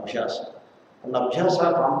 అభ్యాసం. అండ్ అభ్యాస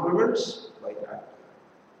కాంప్లిమెంట్స్ వైరాగ్యం.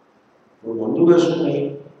 నువ్వు మందు వేసుకుని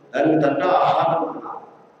దానికి తగ్గ ఆహారం తినాలి.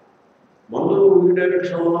 మందు ఈ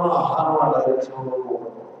డైరెక్షన్లో, ఆహారం ఆ డైరెక్షన్లో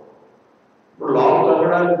ఉండకూడదు. ఇప్పుడు లావు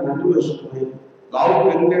తగ్గడానికి మందు వేసుకుని లావు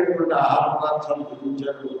పెరిగేటువంటి ఆహార పదార్థాలు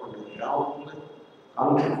గురించాలనుకోండి, ఏమవుతుంది?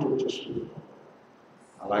 కాన్ఫ్లిక్ట్ వచ్చేస్తుంది.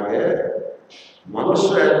 అలాగే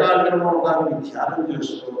మనస్సు ఏకాగ్రం అవడానికి ధ్యానం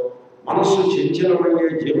చేస్తూ మనస్సు చంచలమయ్యే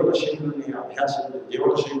జీవనశైలిని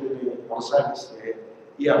జీవనశైలిని కొనసాగిస్తే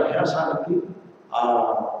ఈ అభ్యాసానికి ఆ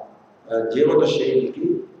జీవనశైలికి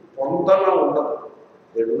పొంతన ఉండదు.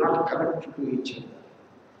 They do not connect to each other.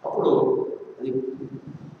 అప్పుడు అది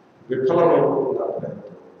విఫలమైపోతుంది.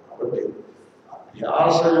 కాబట్టి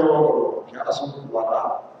అభ్యాసం ద్వారా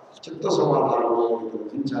చిత్త సమాధానం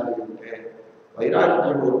గుర్తించాలి అంటే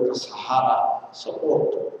వైరాగ్యం యొక్క సహారా,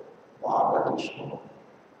 సపోర్ట్ బాగా తీసుకోవాలి.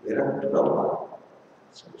 విరక్తిగా ఉండాలి.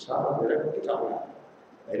 సంసార విరక్తి కావాలి,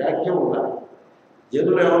 వైరాగ్యం ఉండాలి.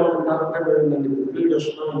 జనులు ఏమనుకుంటారంటే మేము నన్ను గుడ్లు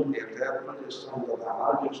చేస్తున్నాం, తీర్థయాత్రలు చేస్తున్నాం,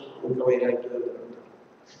 దానాలు చేస్తున్నాం, ఇంకా వైరాగ్యం అంటారు.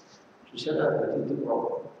 చూసారా? ప్రతి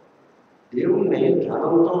ప్రాబ్లం. దేవుణ్ణి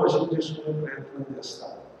ధ్యానంతో వశం చేసుకునే ప్రయత్నం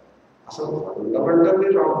చేస్తారు. అసలు ఫండమెంటల్లీ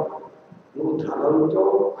రావు. నువ్వు ధ్యానంతో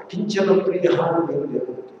అకించన ప్రియ అని పేరు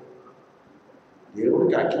దేవుడికి.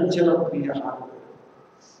 దేవుడికి అకించన ప్రియ అని.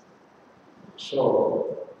 సో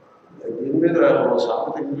దీని మీద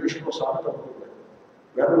సామెత, ఇంగ్లీష్లో సామెత ఉంటుంది.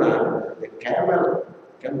 When the camel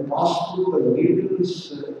can pass through the needle's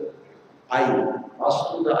eye, pass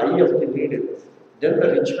through the eye of the needle, then the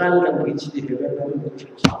rich man can reach the heaven and English.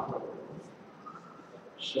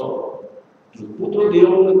 So డబ్బుతో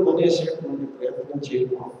దేవుణ్ణి కొనేసేటువంటి ప్రయత్నం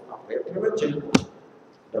చేయకూడదు. ఆ ప్రయత్నమే చేయకూడదు.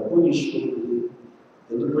 డబ్బు ఈశ్వరుడు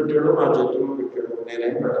ఎందుకు పెట్టాడో నా చేతుల్లో పెట్టాడు.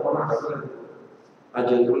 నేనేం పెట్టమని అడగలేదు, నా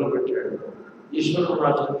చేతుల్లో పెట్టాడు. ఈశ్వరుడు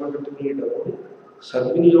నా చేతుల్లో పెట్టిన ఈ డబ్బుని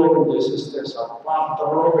సద్వినియోగం చేసేస్తే,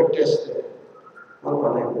 సత్పాత్రలో పెట్టేస్తే మన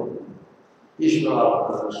పని అయిపోతుంది.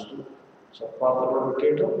 ఈశ్వరాస్తు సత్పాత్రలో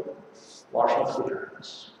పెట్టేయటం, wash of the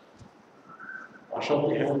hands. Wash of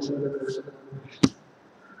the hands అంటే తెలుసు.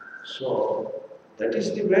 So that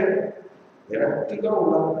is the way. విరక్తిగా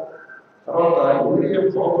ఉండాలి. తర్వాత ఇంద్రియ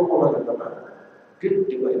భోగము కదా,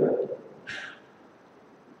 గట్టి వైరాగ్యం.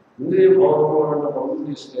 ఇంద్రియ భోగము అంటే పనులు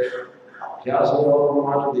తీస్తే అభ్యాసం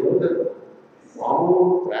మాట దేవుడు మామూలు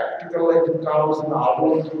ప్రాక్టికల్ లైఫ్ కావాల్సిన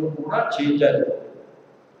ఆలోచనలు కూడా చేయాలి.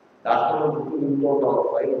 డాక్టర్లు చుట్టూ తింటూ ఉంటారు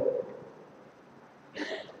ఫైల్.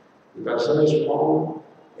 ఈ person is found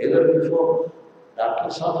either before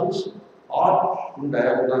doctor's office or in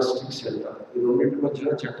diagnostic center. ఈ రెండింటి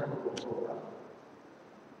మధ్యలో చట్టం కొడుతూ ఉంటారు.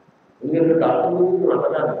 ఎందుకంటే డాక్టర్ గురించి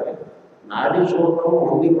వెళ్ళగానే నాడి చూడటం,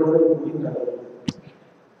 మంది కూడా పోయింది.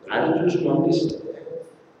 నాడి చూసి మందిస్తే,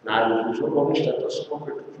 నాడి చూసి కొన్ని స్టెథోస్కోప్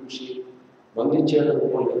పెట్టి చూసి మంది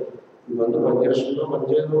ఇచ్చేటనుకోండి. ఈ మందు పనిచేస్తుందో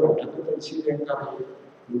పనిచేయదో వెంటనే తెలిసి ఏం కాదు.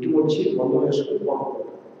 ఇంటికి వచ్చి మందు వేసుకుని పోకుండా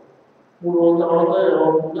 3 రోజుల తర్వాత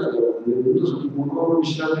ఏమవుతుందో అది ముందు 3 రోజులు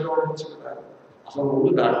విశ్రాంతిగా ఉండొచ్చు కదా. అసలు ముందు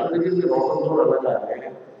డాక్టర్ దగ్గరికి రోగంతో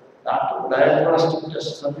వెళ్ళగానే డాక్టర్ డయాగ్నాస్టిక్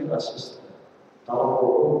టెస్ట్ అన్ని రాసిస్తారు.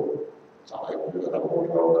 తలపోటు చాలా ఎక్కువగా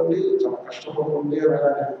తలపోటుగా ఉందండి, చాలా కష్టపడుతుంది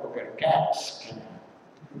అనగానే ఒక క్యాప్స్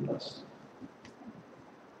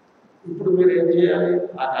ఇప్పుడు మీరు ఏం చేయాలి?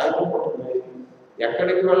 ఆ కాగితం పట్టుకుని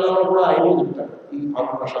ఎక్కడికి వెళ్ళాలో కూడా ఆయనే చెప్తారు. ఈ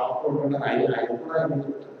పలానా షాప్లో ఉండండి ఆయన కూడా ఆయనే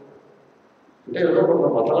చెప్తారు. అంటే ఏదో కొంత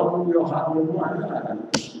బతలపు వ్యవహారంలో ఆయన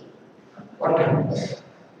అనిపిస్తుంది. వాటి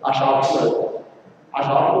ఆ షాప్లో వెళ్తారు. ఆ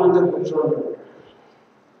షాప్లో వెళ్తే కూర్చోండి.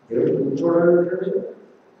 ఏమిటి కూర్చోవడం ఏంటండి?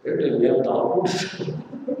 ఏంటి నేను తలకుంటున్నాను.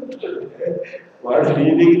 వాడు నీ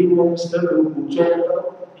దగ్గరికి పంపిస్తాడు, నువ్వు కూర్చోమంటావు.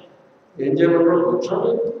 ఏం చేయమంటాడు?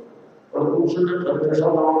 కూర్చోండి. వాడు కూర్చుంటే 10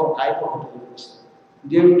 నిమిషాల తర్వాత కాగితం ఒకటి చూపిస్తాడు.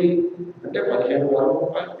 ఇదేమిటి అంటే 15,000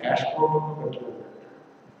 రూపాయలు క్యాష్ కౌంటర్లో పెట్టాలి.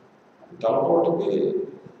 తలపోటుకి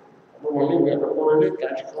అప్పుడు మళ్ళీ వెళ్ళి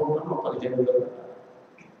క్యాష్ కౌంటర్లో 15,000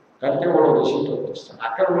 కడితే వాడు రిసీట్ వచ్చేస్తాడు.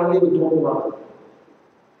 అక్కడ మళ్ళీ తోడుబాటు,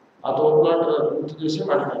 ఆ తోడుబాటు పూర్తి చేసి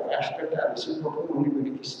వాడికి క్యాష్ కట్టి ఆ రిసీట్ పట్టుకుని మళ్ళీ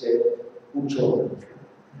విడికిస్తే కూర్చోవాలి.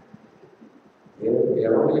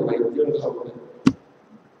 ఏమంటే వైద్యం కాబట్టి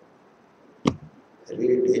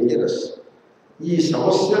వెరీ డేంజరస్. ఈ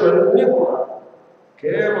సమస్యలన్నీ కూడా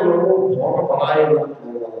కేవలం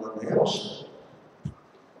భోగపరాయణత్వం వల్లనే వస్తుంది.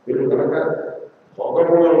 మీరు కనుక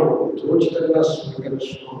భోగములను ఉచితంగా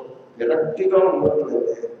స్వీకరిస్తూ విరక్తిగా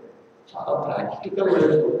ఉన్నట్లయితే చాలా ప్రాక్టికల్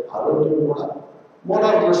లైఫ్, ఆరోగ్యం కూడా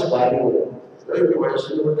మోరార్లెస్ బాగా ఉంటుంది.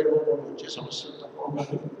 వయస్సును బట్టి వచ్చే సమస్యలు తక్కువ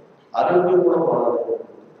ఉంటుంది, ఆరోగ్యం కూడా బాగా ఉంటుంది.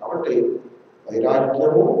 కాబట్టి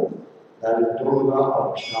వైరాగ్యము దాని తోడుగా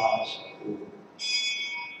అభ్యాసము.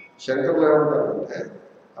 శంకర్లు ఏమంటారంటే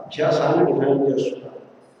అభ్యాసాన్ని డిఫైన్ చేస్తున్నారు.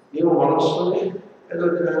 నీవు మనస్సుని ఏదో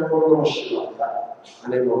శివాయ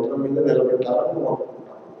అనే మంత్రం మీద నిలబెట్టాలని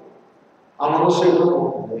అనుకుంటాను. ఆ మనస్సు ఏదో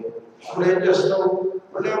ఉంటుంది. అప్పుడు ఏం చేస్తావు?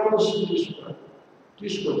 మళ్ళీ ఆ మనస్సుని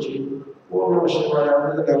తీసుకొచ్చి ఓం శివాయ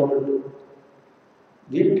మీద నిలబెట్టు.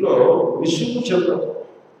 దీంట్లో విసుగు చెందదు.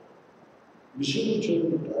 విసుగు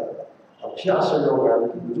చెందుట అభ్యాస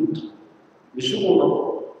యోగానికి విరుద్ధం. విసుగు ఉండదు.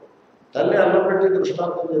 తల్లి అన్నం పెట్టి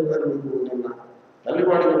దృష్టాంతం చెప్పారు మీకు నిన్న. తల్లి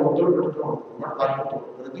వాడికి ముద్దలు పెడుతూ ఉంటుంది, పాల్గొంటాం.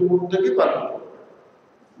 ప్రతి ముద్దకి పాల్గొంటాం.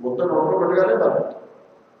 ముద్ద నోట్లో పెట్టగానే పాల్గొంటాం.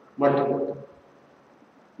 మట్టి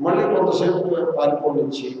మళ్ళీ కొంతసేపు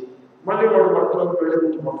పాల్గొనిచ్చి మళ్ళీ వాడు మట్టిలోకి వెళ్ళి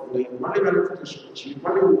ముందు పట్టుకుని మళ్ళీ వెనక్కి తీసుకొచ్చి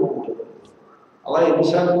మళ్ళీ ఇంకో ఉంటుంది. అలా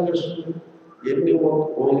ఎన్నిసార్లు చేస్తుంది? ఎన్ని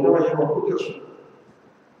భోజనం అయ్యే వరకు చేస్తుంది.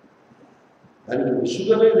 దానికి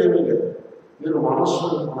విసుగనేది ఏమీ లేదు. మీరు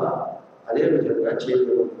మనస్సును కూడా అదే విధంగా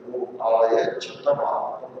చేయగలరు. అలాగే చిత్తభావం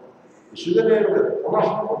విసుగనేది లేదు.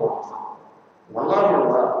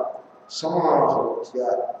 మళ్ళా సమాహత్య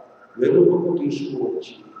వెలుగుకు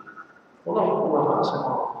తీసుకువచ్చి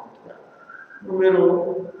సమాహత్య. మీరు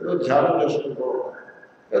ఏదో ధ్యానం చేసుకుంటూ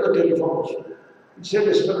ఏదో టెలిఫోన్ వస్తుంది, ఇచ్చే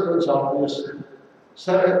డిస్టర్బెన్స్ ఆఫ్ చేస్తుంది.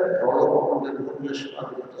 సరే ఎవరో టెలిఫోన్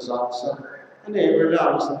చేసుకున్నారు సార్ అని వెళ్ళి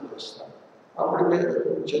ఆన్సర్ చేస్తారు. అప్పటికే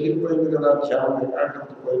చదివిపోయింది కదా, ధ్యానం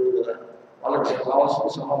ఏకాగ్రత పోయింది కదా, వాళ్ళకి కావాల్సిన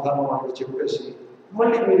సమాధానం వాళ్ళకి చెప్పేసి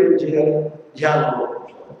మళ్ళీ మీరేం చేయాలి? ధ్యానంలో.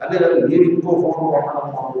 అదే మీరు ఇంకో ఫోన్ వాడడం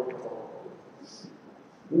మొదలుపెట్టుకోవాలి,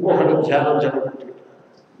 ఇంకొకటి ధ్యానం జరగబెట్టి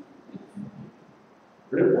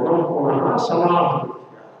పునః సమాధి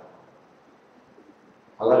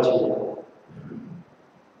అలా చేయాలి.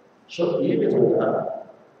 సో ఈ విధంగా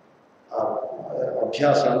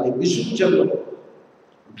అభ్యాసాన్ని విసుగు చెందదు.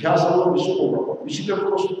 అభ్యాసంలో విసుగు ఉండదు. విసుగు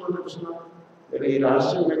ఎప్పుడు వస్తుందో తెలుసుకున్నా? మీరు ఈ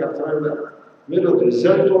రహస్యం మీకు అర్థమైందా? మీరు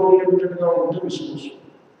రిజల్ట్ ఓరియంటెడ్గా ఉంటే విసుగు వస్తుంది.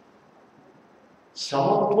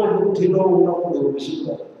 సమత్వ బుద్ధిలో ఉన్నప్పుడు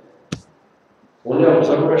విసుగు ఓన్లీ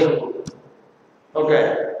అబ్జర్వేషన్. ఓకే,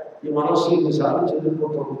 ఈ మనస్సు ఇన్నిసార్లు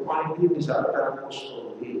చెందిపోతుంది, పాయింట్ ఇన్నిసార్లు వెనక్కి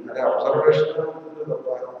వస్తుంది అనే అబ్జర్వేషన్ ఉంటుంది తప్ప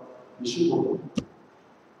విసుగు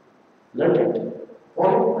ఇలాంటి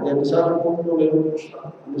పోనీ అది ఎన్నిసార్లు పోతుందో నేను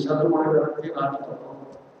చూస్తాను, అన్నిసార్లు మన వెనక్కి నాటుతాను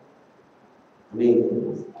అని.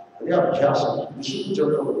 అది అభ్యాసం. విసుగు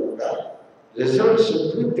చెందకుండా రిజల్ట్స్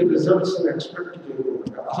క్విక్ రిజల్ట్స్ని ఎక్స్పెక్ట్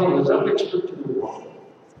చేయకుండా, అసలు రిజల్ట్ ఎక్స్పెక్ట్ చేయకూడదు.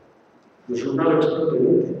 You should not expect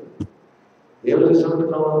anything. ఏం రిజల్ట్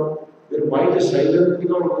కావాలి? మీరు మైండ్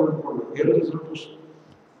సైలెంట్గా ఉండాలనుకోండి, ఏం రిజల్ట్ వస్తుంది?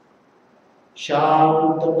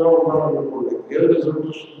 శాంతంగా ఉండాలనుకోండి, ఏం రిజల్ట్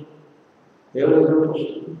వస్తుంది? ఏం రిజల్ట్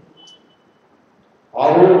వస్తుంది?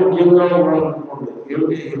 ఆరోగ్యంగా ఉండాలనుకోండి, ఏం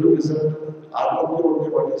రిజల్ట్? ఆరోగ్యం ఉంటే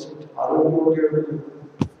పడేసి, ఆరోగ్యం ఉంటే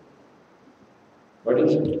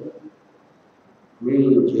పడేసి మీ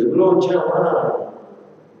జేబులో వచ్చామా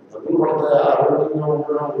డబ్బులు పడతాయి. ఆరోగ్యంగా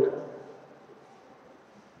ఉండడం లేదు.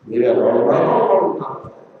 మీరు ఎలా ఉన్నారో అలా ఉంటారు,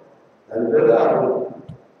 దాని పేరు ఆరోగ్యం.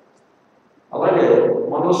 అలాగే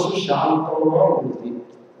మనస్సు శాంతంగా ఉంది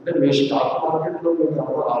అంటే మీ స్టాక్ మార్కెట్లో మీకు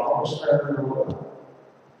ఎవరో లాభం వస్తాయని కూడా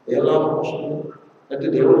ఏ లాభం వస్తుంది? అయితే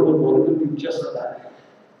దేవుడు మీ కోరికలు ఇచ్చేస్తాడా?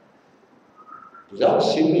 నిజాలు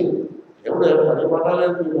సిన్ని దేవుడు పని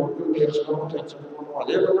పడాలని మీ కోరికలు తీర్చుకోవడం తెచ్చుకోవడం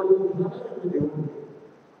అదే కనుకుంటున్నానే మీ దేవుడు.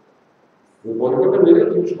 మీ కోరికలు మీరే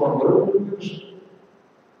తీర్చుకోవాలి, దేవుడు తీర్చుకోండి.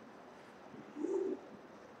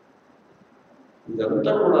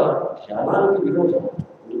 ఇదంతా కూడా ధ్యానానికి విరోధం.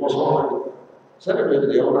 అందుకోసం సరే మీరు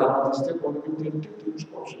దేవుని ఆరాధిస్తే కొన్ని తింటే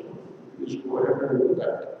తీసుకోవచ్చు, తీసుకోవాలి.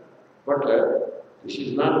 But this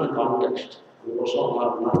is not the context. అందుకోసం అలా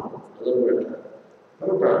అన్నాను మొదలు పెట్టారు.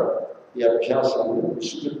 కనుక ఈ అభ్యాసాన్ని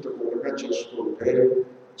విస్తృతంగా చేసుకుంటే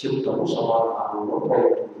చిత్తము సమాధానంలో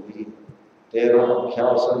పడుతుంది. తేన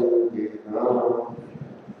అభ్యాసయోగేన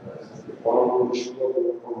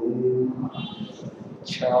విశ్వరూపం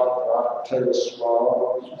ప్రార్థయస్వ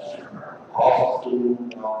ఆప్తుం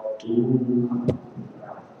ప్రాప్తుం.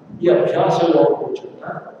 ఈ అభ్యాస యోగం వచ్చిన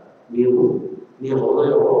నీవు నీ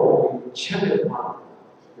హృదయంలో ఇచ్ఛ నిర్మాణం,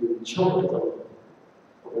 ఇచ్ఛ ఉంటుంది,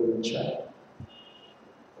 ఒక ఇచ్ఛ,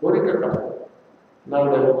 కోరిక కాదు. నాకు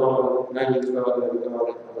డబ్బు కావాలి, నాకు ఇది కావాలి, అది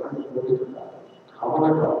కావాలి అలాంటి కోరిక కాదు, కామన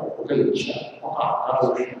కాదు, ఒక ఇచ్ఛ, ఒక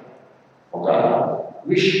ఆకాంక్ష, ఒక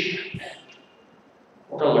విష్,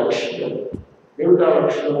 ఒక లక్ష్యం. ఏమిటా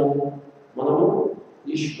లక్ష్యము? మనము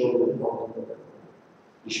ఈశ్వరుడు పొందగలం.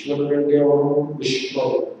 ఈశ్వరుడు అంటే ఎవరు?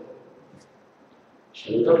 విశ్వరుడు.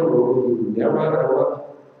 శంకరుడు never ever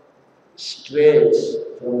స్ట్రేస్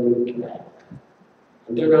from the track.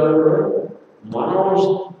 అంతేకాదు మనం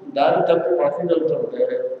దారి తప్పి పక్కన వెళ్తుంటే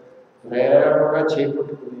ప్రేమగా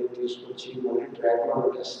చేపట్టుకుని తీసుకొచ్చి మళ్ళీ ట్రాక్లో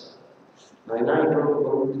పెట్టేస్తాం. అయినా ఇటువంటి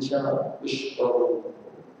గౌరవించాల విశ్వరూపం.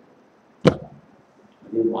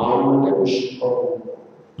 అది మామ అంటే విశ్వరూపం.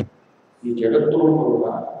 ఈ జగత్తు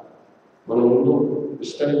రూపంగా మన ముందు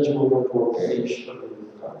విస్తరించి ఉన్నటువంటి ఈశ్వరుడు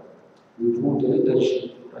యొక్క విభూతిని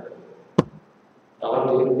దర్శించుకుంటాడు. చాలా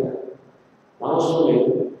తేలిక. మనస్సుని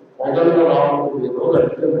మొదలుగా రావడంలో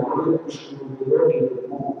అంటే మొదలు కృష్ణుడిలో నీకు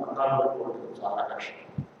అన్నాడు చాలా కష్టం.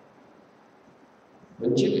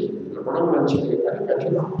 మంచిది, వినపడం మంచిది, కానీ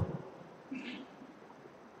కఠినం.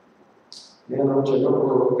 నేను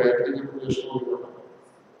చిన్నప్పుడు గాయత్రి జపం చేసుకుంటున్నాను.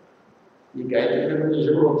 ఈ గాయత్రి జపం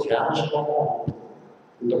చేసేప్పుడు ధ్యాన శ్లోకం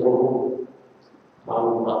ఇంతకు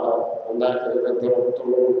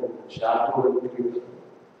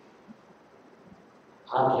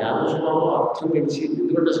ఆ ధ్యాన శ్లోకం అర్థం తెలిసి,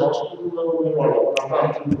 ఎందుకంటే సంస్కృతంలో ఉండేవాళ్ళు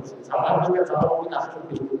అర్థం తెలిసింది. సాధారణంగా చాలా మందికి అర్థం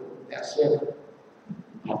తెలియదు.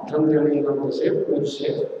 అర్థం తెలియనంతసేపు మీరు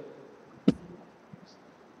సేఫ్.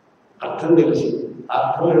 అర్థం తెలిసి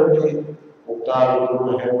అర్థం ఏమిటి?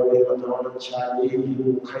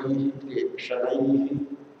 క్షణై.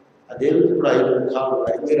 అదేమిటి? ఇప్పుడు 5 ముఖాలు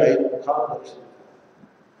ఉన్నాయి. మీరు 5 ముఖాలు తెలిసింది.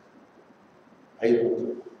 5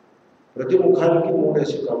 ముఖాలు, ప్రతి ముఖానికి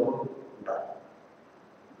 3 కన్నులు ఉంటాయి.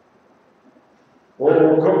 ఓ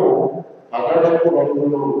ముఖము పగడపు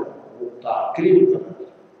రంగులో ఉంటాయి, క్రీమ్ కలర్.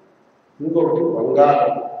 ఇంకొకటి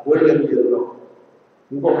బంగారం, గోల్డెన్ ఎల్లో.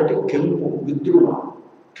 ఇంకొకటి కెంపు, విద్రుమ,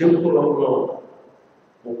 కెంపు రంగులో ఉంటాయి.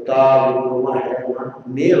 ముక్తా, విద్రుమ, హేమ,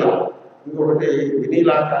 నీల. ఇంకొకటి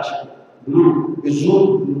వినీలాకాశం, బ్లూ, విజూల్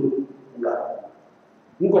బ్లూ ఉండాలి.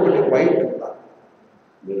 ఇంకొకటి వైట్ ఉండాలి.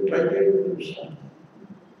 మీరు ట్రై చేయండి, చూస్తాను.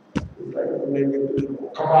 నేను చెప్తున్నాను,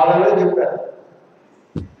 ఒక్క పాలనే చెప్పాను,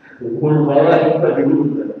 3 పాలనే చెప్పాను.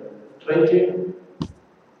 ట్రై చేయండి.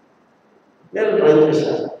 నేను ట్రై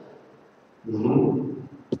చేశాను.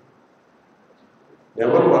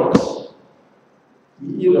 ఎవరు వర్క్స్.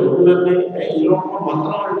 ఈ రంగులన్నీ ఈ లోపల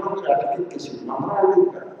మంత్రం అంటే అటకెక్కేసింది. మంత్రం అనేది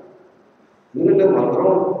కాదు. ఎందుకంటే మంత్రం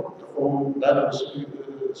దాని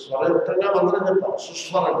స్వరయుక్తంగా మంత్రం చెప్తాం,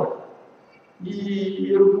 సుస్వరంగా. ఈ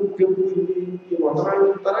ఎరుపు కెంపు ఈ మంత్రాలు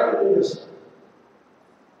చెప్తారా, ఏం చేస్తాను?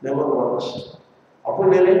 Never works. అప్పుడు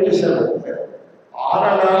నేనేం చేశానంటే 6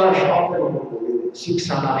 అణాల షాప్ అనుకోండి, 6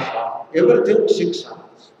 అణా షాప్, ఎవ్రీథింగ్ 6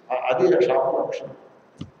 అనాస్. అది ఆ షాప్ లక్షణం.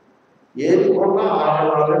 ఏది కొన్నా 6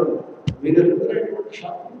 అణాలే మీరు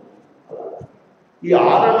షాప్. ఈ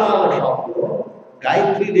 6 అణాల షాపులో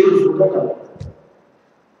గాయత్రీదేవి ఫోటో కనపడుతుంది.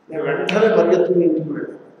 నేను వెంటనే పరిగెత్తుకుని ఇంటికి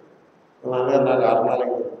వెళ్ళాను. నాన్నగారు నాకు 6 అణాలే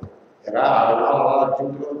ఎరా 6 అణాలు అలా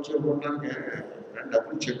అర్జెంటుగా వచ్చేయడానికి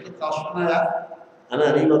డబ్బులు చెట్లకు కాస్తున్నాయా అని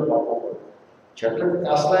అడిగారు. పాపం చెట్లకు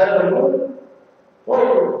కాస్తాయా డబ్బులు? పోయి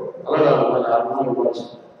అలాగా నాకు 6 అణాలు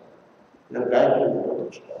ఇవ్వాల్సింది. నేను గాయత్రి ఫోటో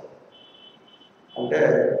తెచ్చుకోవాలి అంటే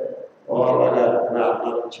అలాగా 6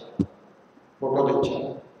 అణాలు వచ్చాను. ఫోటో తెచ్చాను.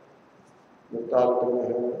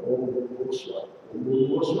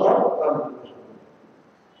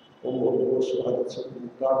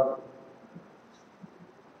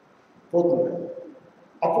 పోతుంది.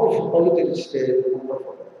 అప్పుడు ఫోటోలు తెలిస్తే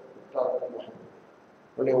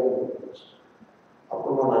మళ్ళీ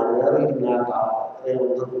అప్పుడు మా నాన్నగారు నా తాతయ్య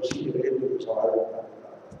చూసి రేపు సహాయం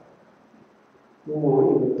నువ్వు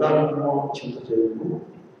ఇంత చింత చేయకు.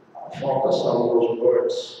 ఫోకస్ ఆన్ దోస్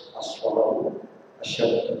వర్డ్స్, ఆ స్వరము, ఆ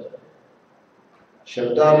శబ్దం.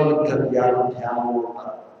 శబ్దానుబద్ధ ధ్యానం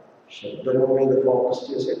ఉంటారు. శబ్దము మీద ఫోకస్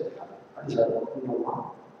చేసే ధ్యానం అది సరిపోతుందమ్మా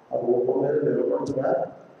ఆ రూపం మీద నిలబడుతున్నా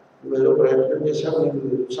నువ్వేదో ప్రయత్నం చేశావు,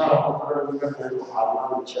 నేను ఉత్సాహపడడానికి నేను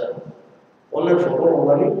ఆహ్వానం ఇచ్చాను, ఓన్లీ ఫోటో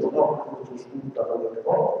ఉండాలి, ఫోటో చూసుకుంటాను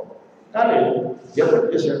అనుకో. కానీ జపం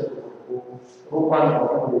చేసేటప్పుడు రూపాన్ని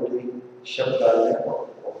పక్కన పెట్టి శబ్దాన్ని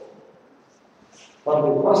ఫర్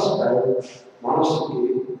ది ఫస్ట్ టైం మనస్సుకి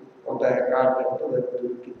కొంత ఏకాగ్రత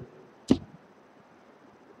దొరికింది,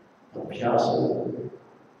 అభ్యాసం.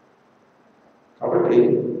 కాబట్టి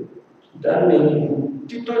దాన్ని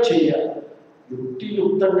యుక్తితో చేయాలి,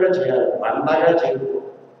 యుక్తియుక్తంగా చేయాలి, బండగా చేయకూడదు.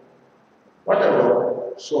 వాటెవర్.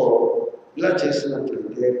 సో ఇలా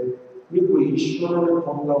చేసినట్లయితే మీకు ఈశ్వరుని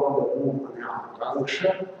పొందవలను అనే ఆకాంక్ష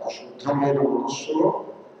అశుద్ధమైన మనస్సులో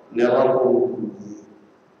నెలకొంటుంది.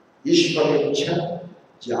 ఈశ్వరేచ్ఛ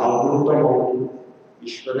జాగృతమవుతుంది.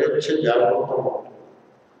 ఈశ్వరేచ్ఛ జాగృతమవుతుంది.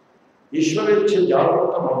 ఈశ్వరేచ్ఛ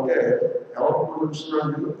జాగృతం అంటే ఎవరు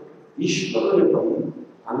తెలుస్తున్నాడు? ఈశ్వరునిపై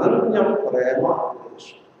అనన్య ప్రేమ.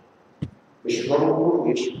 విశ్వరూపుడు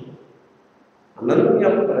ఈశ్వరుడు. అనన్య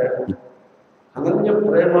ప్రేమ. అనన్య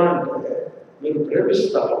ప్రేమ అంటే మీరు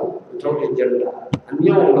ప్రేమిస్తారు వితౌట్ ఎజెండా,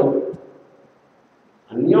 అన్యం ఉండదు.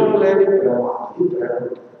 అన్యం లేని ప్రేమ, అది ప్రేమ.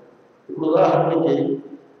 ఇప్పుడు ఉదాహరణకి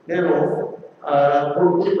నేను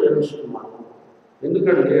కొడుకుని ప్రేమిస్తున్నాను,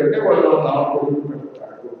 ఎందుకంటే అంటే వాళ్ళు తల పొడుగు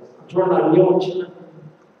పెడతాడు. చూడండి, అన్యం వచ్చింది.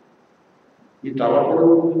 ఈ తల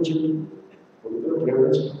పొడుగు గురించి కొడుకుని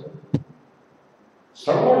ప్రేమించాలి,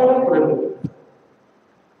 సర్వము ప్రేమించాలి.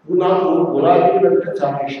 నాకు గులాబీలు అంటే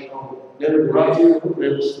చాలా ఇష్టం, నేను గులాబీలను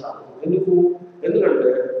ప్రేమిస్తాను.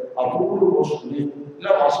 ఎందుకంటే ఆ పువ్వులు పోస్తుంది,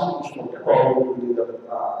 ఇలా వాసన చూస్తుంటే బాగుంటుంది కనుక.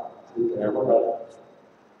 అది ప్రేమ కాదు.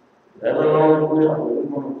 ప్రేమలో ఉంటుంది ఆ పువ్వులు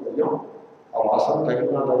మనం పోయాం, ఆ వాసన తగిన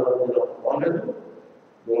బాగాలేదు,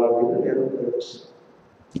 గులాబీలు నేను ప్రేమిస్తాను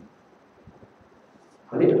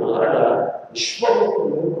అని. అలాగా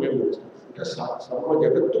విశ్వరూపంలో ప్రేమించాలి. అంటే సర్వ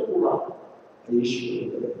జగత్తు కూడా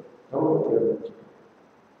ఈశ్వరుడే. ప్రేమించాలి.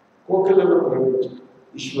 కోకిలను ప్రేమించాలి,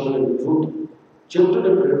 ఈశ్వరుని విభూతి.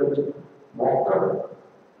 చెట్టుని ప్రేమించాలి, మొక్కలు,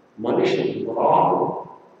 మనిషి, రాముడు,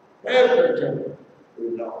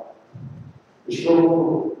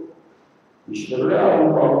 విశ్వరూపుడు, ఈశ్వరుడే ఆ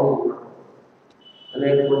రూపాలు ఉన్నాడు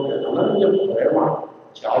అనేటువంటి అనన్య ప్రేమ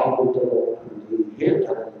జాగృతలో ఉంటుంది. ఏ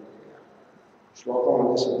తరం శ్లోకం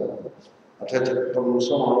అనేసి అథ చిత్తం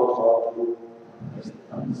సమాధాతు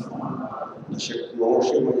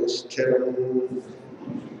శక్నోషి మయి స్థిరం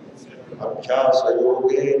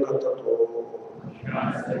అభ్యాసయోగేన తతో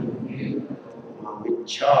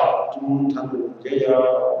మిథ్యాత్వం ధనంజయ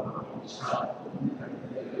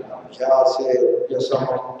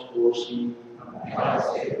అభ్యాసేభ్యసమర్థోసి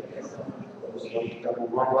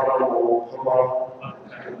కర్మపరమో భవ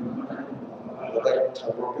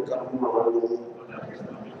తదర్థమపి కర్మాణి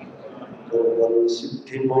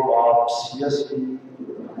సిద్ధిమవాప్స్యసి.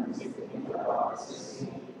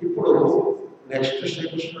 ఇప్పుడు నెక్స్ట్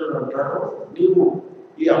శ్రీకృష్ణుడు అంటాడు, నీవు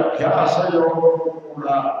ఈ అభ్యాస యోగం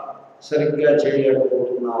కూడా సరిగ్గా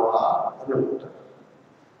చేయలేకపోతున్నావా అని అంటాడు.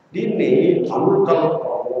 దీన్ని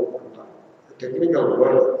అనుకల్పము అంటారు. Technical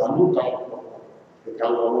word అనుకల్పము.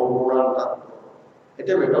 వికల్పము కూడా అంటారు.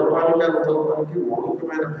 అయితే వికల్పానికి అనుకల్పానికి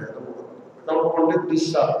మౌలికమైన భేదం ఉంది. వికల్పం అంటే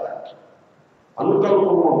దిస్ ఆర్ దాట్.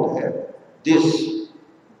 అనుకల్పము అంటే this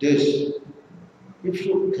this. If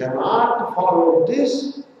you cannot follow this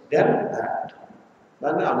then that.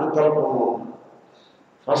 దాన్ని అనుకల్పము.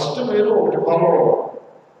 ఫస్ట్ మీరు ఒకటి ఫాలో అవ్వాలి,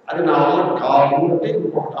 అది నా వల్ల కాదు అంటే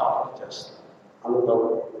ఇంకొకటి ఆఫర్ చేస్తాను.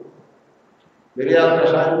 అనుకల్పం. మిరియాల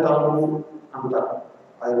కషాయం తాగు అంటారు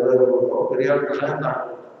ఆయుర్వేదంలో. మిరియాల కషాయం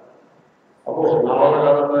తాగుతుంటారు. అప్పుడు నా వల్ల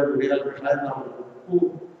కాదంటే మిరియాల కషాయం తాగు, ఉప్పు,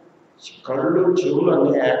 కళ్ళు చెవులు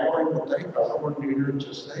అన్నీ ఏకమైపోతాయి, కళ్ళ నీళ్ళు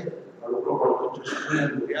వచ్చేస్తాయి, కడుపులో పడుకు వచ్చేస్తుంది,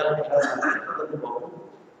 నేను మిరియాల కషాయం తాగుతుంది బాబు,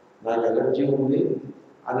 నాకు ఎలర్జీ ఉంది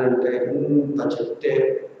అని అంటే ఇంత చెప్తే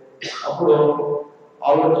అప్పుడు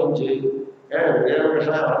ఆలోచించి మిరియాల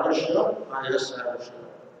కషాయం ఆలోచనలో నా చేస్తాను ఆలోచన.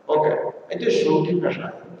 ఓకే, అయితే శోకి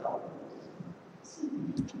కషాయం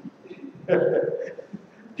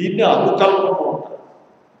దీన్ని అనుకల్పము అంటారు.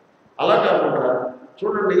 అలా కాకుండా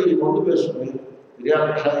చూడండి, ఈ మందు వేసుకుని మిరియాల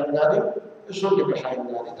కషాయం కానీ శోకి కషాయం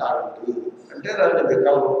కానీ తాగండి అంటే దాన్ని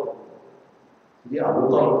వికల్పం. ఇది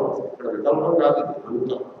అనుకల్పం. ఇక్కడ వికల్పం కాదు, ఇది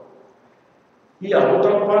అనుకల్పం. ఈ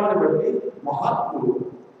అనుకల్పాన్ని బట్టి మహాత్ములు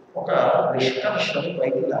ఒక నిష్కర్షను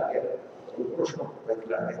పైకి లాగారు, సంతోషం పైకి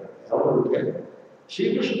లాగారు. ఎవరంటే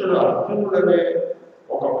శ్రీకృష్ణుడు అర్జునుడనే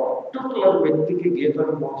ఒక పర్టికులర్ వ్యక్తికి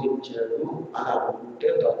గీతను బోధించాడు అని అనుకుంటే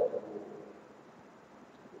తప్పు.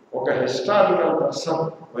 ఒక historical person,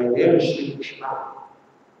 my name Srikrishna,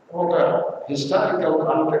 ఒక హిస్టారికల్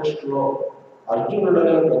కాంటెక్స్ట్లో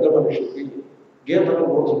అర్జునుడనే పెద్ద మనిషికి గీతను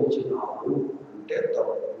బోధించినాడు అంటే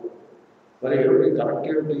తప్పు. మరి ఏమిటి కరెక్ట్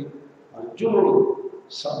ఏమిటి? అర్జునుడు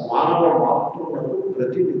మానవ మాతృలకు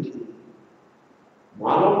ప్రతినిధి.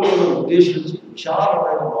 మానవులను ఉద్దేశించి,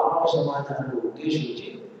 విశాలమైన మానవ సమాజాన్ని ఉద్దేశించి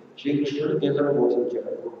శ్రీకృష్ణుడు గీతను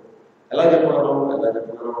బోధించాడు. ఎలా చెప్పగలం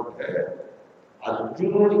అంటే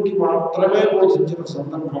అర్జునుడికి మాత్రమే బోధించిన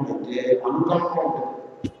సందర్భం అయితే అనుకల్పం ఉంటుంది.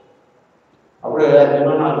 అప్పుడే అర్జున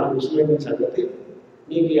నాకు తెలిసిన సంగతి,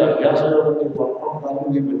 నీకు ఈ అభ్యాసంలో నీకు వర్కం కాదు,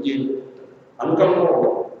 నీ మధ్య అనుకల్పం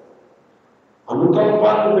ఉండదు.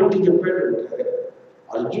 అనుకల్పాన్ని పెట్టి చెప్పాడంటే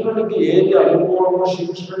అర్జునుడికి ఏది అనుకూలమో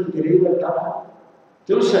శ్రీకృష్ణుడికి తెలియదంట.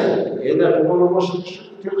 తెలుసు ఆయనకి ఏది అనుకూలమో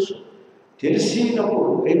శ్రీకృష్ణుడికి తెలుసు.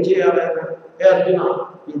 తెలిసినప్పుడు ఏం చేయాలి? ఏ అర్జున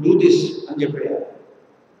యూ డూ దిస్ అని చెప్పేయాలి.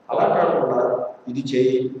 అలా కాకుండా ఇది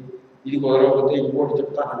చేయి, ఇది కుదరకపోతే ఇంకోటి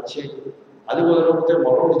చెప్తాను అది చేయి, అది కుదరకపోతే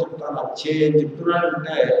మరొకటి చెప్తాను అది చేయి అని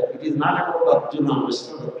చెప్తున్నాడంటే it is not about Arjuna,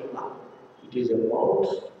 mister Arjuna. It is about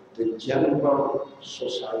the general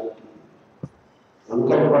society.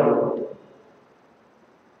 అనుకల్పాలు.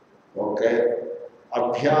 Okay,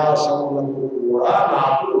 అభ్యాసములకు కూడా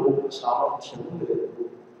నాకు సామర్థ్యం లేదు.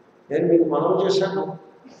 నేను మీకు మనం చేశాను,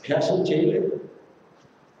 అభ్యాసం చేయలేదు.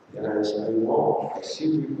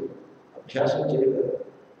 అభ్యాసం చేయలేదు.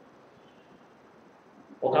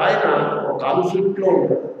 ఒక ఆయన ఒక కాన్ఫ్లిక్ట్లో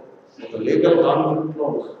ఉన్నాడు, ఒక లీగల్ కాన్ఫ్లిక్ట్లో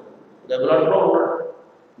ఉన్నాడు, దెబ్బలాట్లో ఉన్నాడు.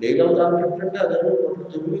 లీగల్ కాన్ఫ్లిక్ట్ అంటే అదేమో కొట్లు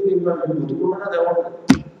తెలియదు, ఇంకా నేను ముదుకున్నాడు, అది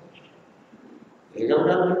ఏమంటుంది? లీగల్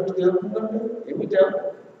కాన్ఫ్లిక్ట్ తేలుతుందండి, ఏమీ తేలు.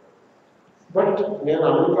 బట్ నేను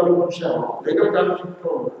అనుకూలం వచ్చాను, లీగల్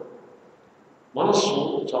కాన్ఫ్లిక్ట్లో ఉన్నాడు. మనస్సు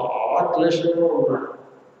చాలా క్లేశంలో ఉన్నాడు.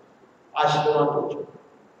 ఆశ్రమానికి వచ్చాడు.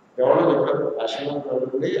 ఎవరో చెప్పారు ఆశ్రమానికి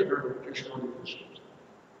వెళ్ళండి, అక్కడ మెడిటేషన్ అని తీసుకొచ్చాడు.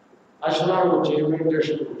 ఆశ్రమానికి వచ్చి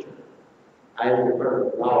మెడిటేషన్కి వచ్చాడు. ఆయన చెప్పాడు,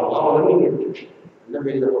 నా వల్ల వల్ల మెడిటేషన్ అంటే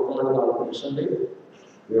మీరు చెప్పకుండా నాకు తెలుసండి,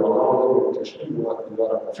 మీ వల్ల వల్ల మెడిటేషన్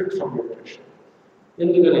ఇవాళ ఫిట్ ఫర్ మెడిటేషన్.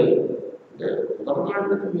 ఎందుకని అంటే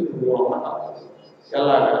ఉదాహరణకి మీరు మీ వల్ల కాదు.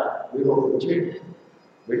 ఎలాగా? మీరు వచ్చి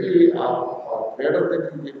వెళ్ళి ఆ పేడర్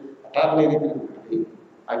దగ్గరికి, అటార్నీ దగ్గరికి వెళ్ళి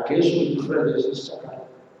ఆ కేసు డిఫరెంట్ చేసేస్తాక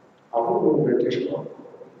అప్పుడు మీరు మెడిటేషన్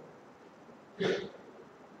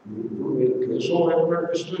ఇప్పుడు మీరు కేసు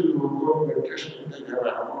నడిపిస్తూ ఈ ఊళ్ళో మెడిటేషన్ ఉంటే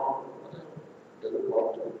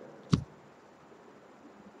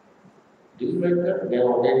నేను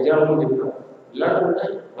ఒక ఎగ్జాంపుల్ చెప్పాను. ఇలాంటి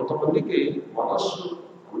కొంతమందికి మనస్సు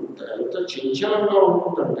ఎంత చంచలంగా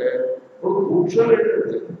ఉంటుందంటే ఇప్పుడు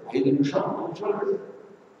కూర్చోలేదండి, 5 నిమిషాలు కూర్చోలేదు.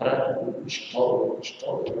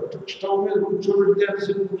 స్టవ్ మీద కూర్చోబెడితే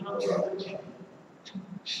అసలు కూర్చోాలి.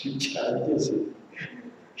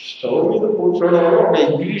 స్టవ్ మీద కూర్చోవడం వల్ల ఒక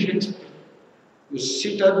English expression, you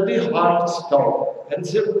SIT at the hot stove.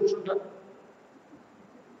 ఎంతసేపు కూర్చుంటారు?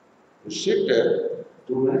 యు సిట్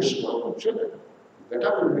 2 minutes కూర్చోలేదు.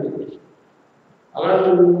 Getup meditation. అలాంటి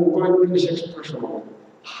ఇంకో ఇంగ్లీష్ ఎక్స్ప్రెషన్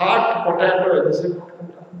హాట్ పొటాటో ఎంతసేపు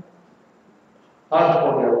పట్టుకుంటారు? హాట్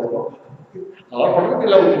పొటాటో అలా పట్టుకుని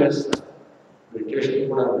ఇలా వదిలేస్తారు. మెడిటేషన్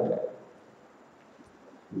కూడా ఉంటాయి.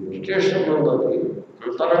 మెడిటేషన్ అన్నది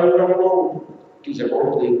అంతరంగంలో it is about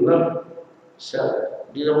the inner self,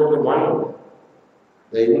 it is about the mind,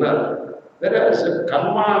 the inner. Whereas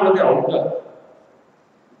karma అన్నది outer.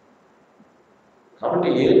 కాబట్టి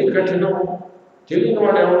ఏది కఠినం తెలియని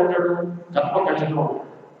వాడు ఏమంటాడు? కర్మ కఠినం అంటాడు.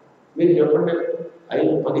 మీరు చెప్పండి,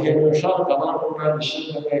 5-15 నిమిషాలు కదలకుండా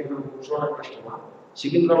నిశ్చితంగా ఇక్కడ కూర్చోవడం కష్టమా?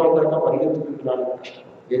 సికింద్రాబాద్ దాకా పరిగెత్తుకుని రావడం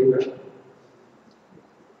కష్టమా? ఏది కష్టం?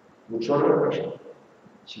 కూర్చోవడం కష్టం.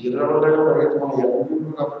 సికింద్రాబాద్ దాకా పరిగెత్తి మనం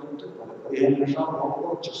ఎంపీలు కాబట్టి 15 నిమిషాలు లోపల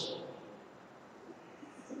వచ్చేస్తాం.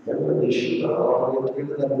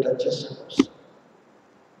 పరిగెత్తుకెళ్ళి దాన్ని టచ్ చేస్తాం.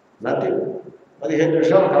 నథింగ్. 15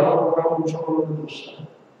 నిమిషాలు కదలకుండా కూర్చోవడం చూస్తాం.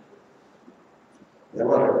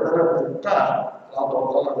 ఎప్పుడైనా కుక్క ఆ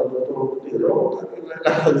తోటల కదులుతూ ఉంటుంది, ఏదో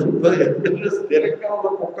స్థిరంగా ఉన్న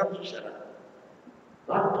కుక్కను చూసారా?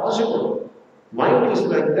 Not possible. Mind is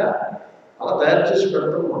like దా. అలా తయారు చేసి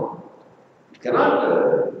పెడతాం మనం. It cannot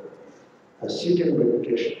SIT in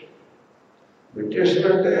meditation. Meditation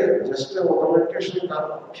అంటే జస్ట్ ఒక మెడిటేషన్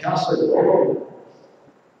కాదు, అభ్యాస యోగం.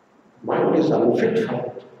 Mind is unfit for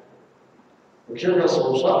it. ముఖ్యంగా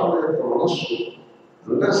సంసారం యొక్క మనస్సు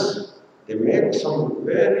unless they make some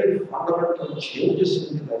very fundamental changes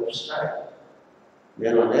in the life style.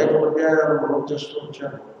 నేను అనేక పర్యాయాలు మనం చేస్తూ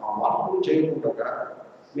వచ్చాను. ఆ మార్పులు చేయకుండా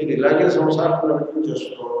మీరు ఇలాగే సంసారం నడిపి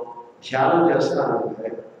చేస్తూ ధ్యానం చేస్తానంటే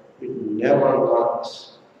it never works.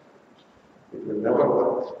 It will never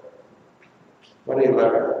work. మరి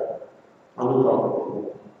ఇలాగా అనుకల్పం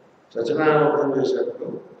సత్యనారాయణ చేసేప్పుడు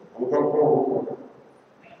అనుకల్పం అనుకోండి.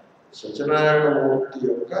 సత్యనారాయణమూర్తి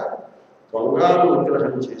యొక్క బంగారు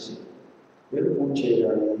విగ్రహం చేసి మీరు పూజ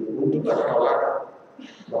చేయాలి. ఉంటుంది అక్కడ అలాగా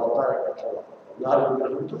బంగారు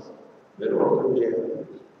విగ్రహంతో మీరు వ్రతం చేయాలి.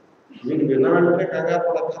 మీకు విన్న వెంటనే కంగారు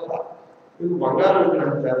పడక్కర్లా. మీకు బంగారు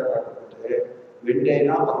విగ్రహం చేత కాకపోతే వెండి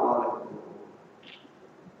అయినా పర్వాలేదు,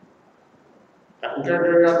 ఇంకా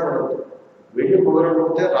కంగారు పడద్దు. వెండి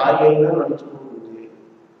కుదరకపోతే రాగి అయినా నడుచుకుంటుంది.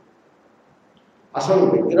 అసలు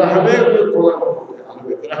విగ్రహమే కుదరకపోతే అసలు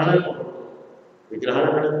విగ్రహమే కుదరదు. విగ్రహం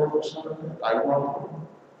ఎక్కడ వస్తుందంటే రాగి మాత్రం.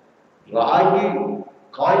 రాగి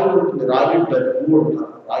కాయిన్ ఉంటుంది, రాగి డబ్బు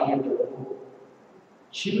అంటారు. రాగి డబ్బు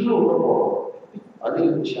చిల్లు ఉండకూడదు, అది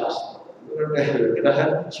శాస్త్రం. ఎందుకంటే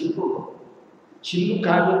విగ్రహానికి చిల్లు చిల్లు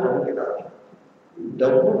కానీ పనికిరాదు.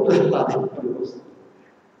 డబ్బు అది వస్తుంది.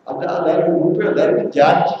 దానికి ఊపే దానికి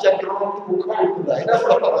జాతి చక్రవర్తి ముఖం ఉంటుంది, అయినా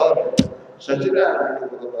కూడా పర్వాలేదు.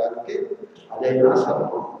 సత్యనారాయణకి అదైనా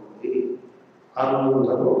సరిపడుతుంది.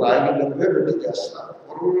 అందరూ రాగి డబ్బే పెట్టి చేస్తారు.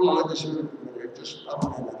 పూర్వం అలా చేసి ఏం చేస్తున్నారు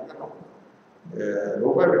నేను అడగను.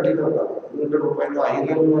 రూపాయి పెట్టిన ఎందుకంటే రూపాయలు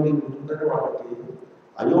ఐరన్ అని ఉంటుందని వాళ్ళకి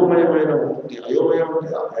అయోమయమైన ఉంటుంది. అయోమయం అంటే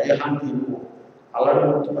అయహాన్ని ఇల్లు అలాంటి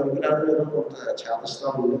ఉంటుంది. అనుగ్రహం మీద కొంత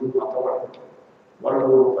చేతస్థానం ఉండేది పాత వాళ్ళకి. వాళ్ళు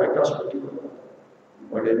పైకాసు పెట్టుకున్నారు.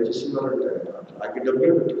 వాళ్ళు ఏం చేస్తున్నారంటే రాగి డబ్బే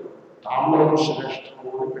పెట్టుకున్నారు. తామ్రం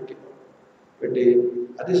శ్రేష్టము అని పెట్టి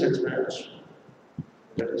అది సత్యనారాయణ స్వామి.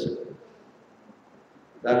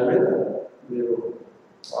 దాని మీద మీరు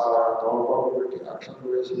తోమపాకు పెట్టి అక్షరం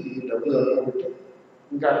వేసి ఈ డబ్బు దగ్గర పెట్టి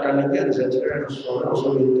ఇంకా అక్కడి నుంచి అది సత్యనారాయణ స్వామి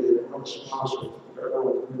అసలు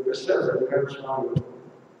చెప్పేస్తే సత్యనారాయణ స్వామి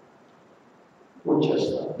పూజ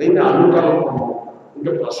చేస్తారు. దీన్ని అనుకల్పము.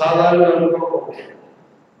 ఇంకా ప్రసాదాలు అనుకల్పం.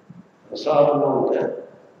 ప్రసాదంలో ఉంటే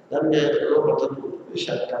దానికి ఏదో పద్ధతి ఉంటుంది.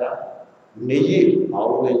 శర్కర, నెయ్యి,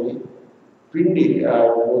 ఆవు నెయ్యి, పిండి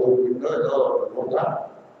గోధుమ పిండి ఏదో నూక,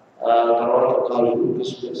 తర్వాత కాజు,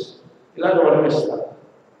 కిస్మిస్ ఇలాగ వర్ణిస్తారు.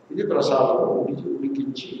 ఇది ప్రసాదం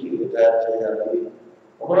ఉడికించి తయారు చేయాలి.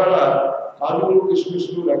 ఒకవేళ కాజులు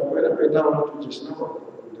కిస్మిస్లు లేకపోయినా మిగతా వంటలు చేసినా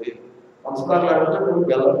పడుతుంది. పంచదార లేకపోతే మేము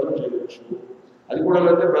బెల్లంతో చేయవచ్చు. అది కూడా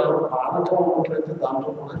లేకపోతే బెల్లం పానకం ఉన్నట్లయితే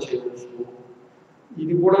దాంట్లో కూడా చేయవచ్చు.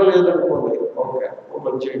 ఇది కూడా లేదనుకోండి, ఓకే ఓ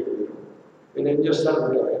పని చేయండి. మీరు ఏం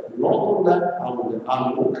చేస్తారంటే నూక ఉందా, ఆ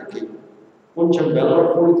నూకకి కొంచెం బెల్లం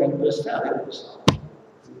పొడి కలిపేస్తే అదే ప్రసాదం.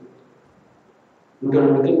 ఇంకా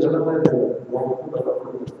ఉడికించడం నూకకు బెల్లం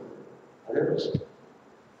పొడి అదే ప్రసాదం.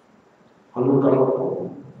 అనుకల్పం.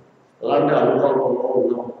 అలాంటి అనుకల్పంలో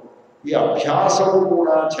ఉన్నాం. ఈ అభ్యాసం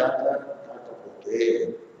కూడా చేత కాకపోతే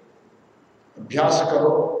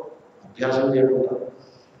అభ్యాసకరం అభ్యాసం చేయమంటారు.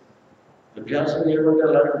 అభ్యాసం చేయమంటే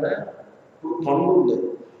ఎలాగంటే ఇప్పుడు పండు ఉంది,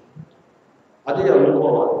 అది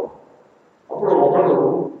అనుకోవాలి. అప్పుడు ఒకడు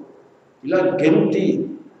ఇలా గెంతి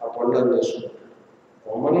ఆ పండుగ చేసుకుంటాడు.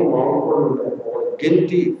 కొమ్మని మామూలు పండు ఉంటాయి, ఒక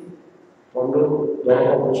గెంతి పండు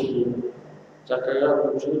దొరకవచ్చుని చక్కగా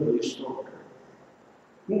కూర్చొని పిలుస్తూ ఉంటాడు.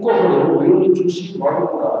 ఇంకొకడు వీడిని చూసి వాడు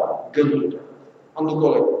కూడా గెంతుతాడు,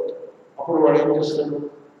 అందుకోలేకపోతాడు. అప్పుడు వాడు ఏం చేస్తాడు,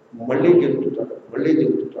 మళ్ళీ గెంతుతాడు.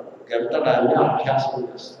 గెంతడాన్ని అభ్యాసం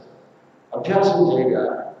చేస్తాడు. అభ్యాసం చేయగా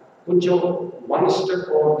కొంచెం వన్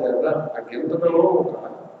స్టెప్ ఓవర్ ఆ గెంతలో ఒక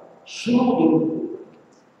సులువు దొరుకుతుంది.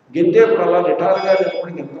 గెంతేప్పుడు అలా నిటారుగా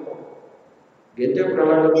ఎప్పుడు గెంతకూడదు. గెంతేప్పుడు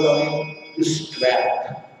ఎలా గెంతాలి, స్క్వాట్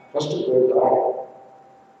ఫస్ట్ పోతాం,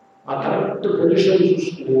 ఆ కరెక్ట్ పొజిషన్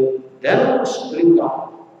చూసుకుని then spring up,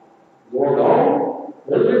 go down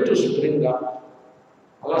only to spring up.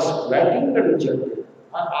 అలా స్క్వాటింగ్ అని చెప్పి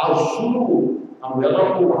ఆ సులువు ఆ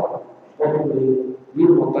వెలము పట్టుకుని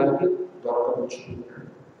వీడు మొత్తానికి దొరకవచ్చుకుంటాడు.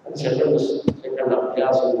 అది సెకండ్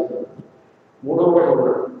అభ్యాసం. మూడవ వాడు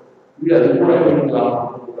ఉన్నాడు, వీడు అది కూడా వీడికి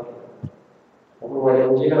రావాలనుకుంటాడు. అప్పుడు వాడు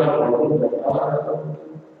ఏం చేయాలి, వాడు దొరకాలి.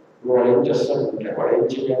 వాడు ఏం చేస్తాడంటే వాడు ఏం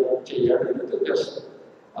చేయాలి ఏదైతే చేస్తాడు.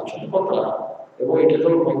 ఆ చుట్టుపక్కల ఏవో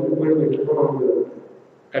ఇటుకలు పగిలిపోయిన ఇటుకలు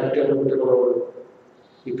కట్టెలు ఇటుకలు,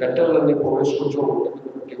 ఈ కట్టెలన్నీ వేసుకొంచెం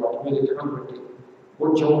పెట్టి వాటి మీద ఇటుకలు పెట్టి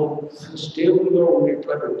కొంచెం స్టేబుల్గా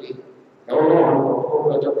ఉండేట్లా పెట్టి ఎవరో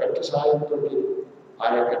పట్టుకోకపోతే కట్టె సాయంతో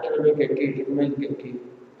ఆయా కట్టెల మీదకి ఎక్కి ఇటుక మీదకి ఎక్కి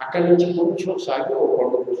అక్కడి నుంచి కొంచెం సాగి ఒక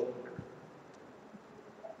కొండ కూర్చుంటాడు.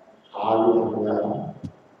 ఆ విధంగా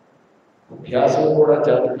అభ్యాసం కూడా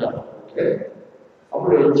చేత కాకపోతే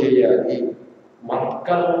అప్పుడు ఏం చేయాలి,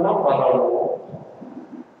 మత్కర్మ ఫలము.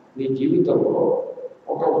 నీ జీవితంలో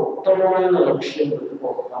ఒక ఉత్తమమైన లక్ష్యం పెట్టుకో.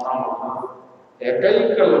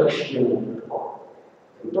 ఏకైక లక్ష్యం పెట్టుకో.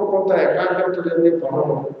 ఎంతో కొంత ఏకాగ్రత లేని పరమ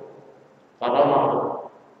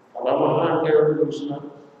అంటే ఎవరు తెలుసిన,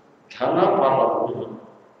 ధన పరమ.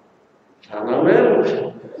 ధనమే ముఖ్యం,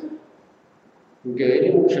 ఇంకేది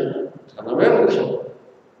ముఖ్యం, ధనమే ముఖ్యం.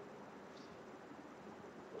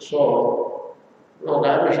 సో ఒక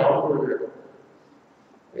ఆయన షాపుకి వెళ్ళాడు,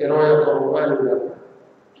 21 రూపాయలు ఇవ్వాలి.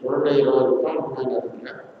 చూడండి 20 రూపాయలు ఉన్నాయి,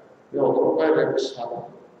 మేము 1 రూపాయి రేపిస్తాము,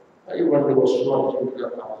 ఇవ్వండి వస్తువు అర్జెంటుగా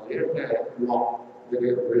కావాలి అంటే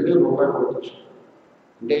మీరు వెళ్ళి రూపాయి కూడా తీసుకుంటారు.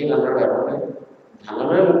 అంటే ఇది అన్నాడు ఎవరి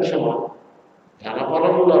ధనమే ముఖ్యమా,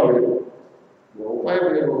 ధనపరములా మీరు రూపాయి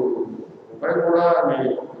కూడా నేను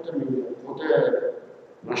ఇవ్వకపోతే మీరు ఇవ్వకపోతే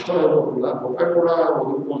నష్టం అయిపోతుందా, రూపాయి కూడా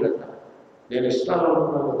వదులుకోలేక నేను ఇస్తాను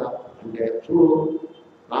అనుకున్నాను కదా అంటే చూడు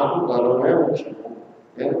నాకు ధనమే ముఖ్యము,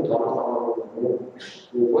 నేను ధనపరము,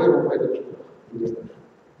 రూపాయి తెచ్చుకున్నాను.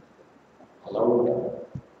 అలా ఉంటాను.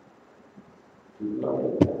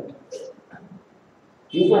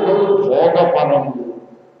 ఇంకొకరు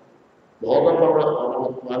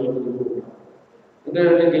భోగపరత్వానికి ఉంటారు. అంటే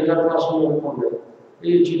గీతా క్లాసులు అనుకోండి, ఈ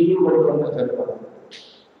చిన్నులు పడుకుంటే సరిపడ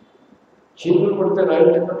చిన్నులు పడితే రైలు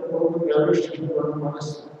టికెట్ కొనుక్కుని రైల్వే స్టేషన్ వెళ్ళడం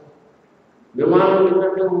మానేస్తాం. విమానం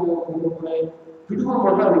టికెట్ కొనుక్కున్నాయి పిడుగులు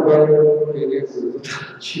పడ్డా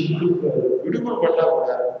చిన్నులు పిడుగులు పడ్డా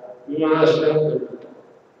కూడా విమానాశ్రయాలు పెరుగుతాం.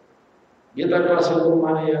 గీతా క్లాసులు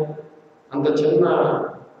మానేయాలి. అంత చిన్న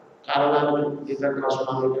కారణానికి గీతా క్లాసు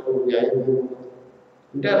మానేయడం న్యాయం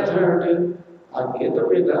అంటే అర్థం ఏమిటి? ఆ గీత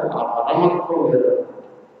మీద ఆ పరమత్వం లేదు.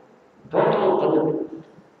 టోటల్ కమిట్మెంట్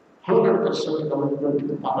 100%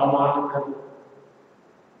 కమిట్మెంట్కి పరమాణం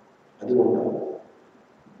అది ఉండాలి.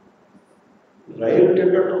 రైలు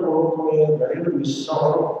టికెట్ కొనుక్కునే రైలు మిస్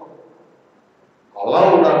అవ్వడం అలా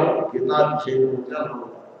ఉండాలి. గీతాధ్యయనం అంటే అలా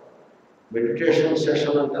ఉండాలి. మెడిటేషన్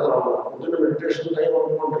సెషన్ అంటే అలా ఉండాలి. పొద్దున్న మెడిటేషన్ టైం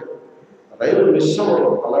అనుకోండి, రైలు మిస్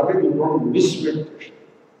అవ్వడం. అలాగే యూ డోంట్ మిస్ మెడిటేషన్.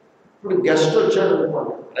 ఇప్పుడు గెస్ట్ వచ్చాడు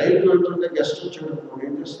అనుకోండి, రైలు వెళ్తుంటే గెస్ట్ వచ్చాడు అనుకోండి,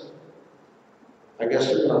 ఏం చేస్తారు? ఆ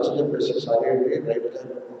గెస్ట్కి నచ్చ చెప్పేసి సరే అండి రైలు టైం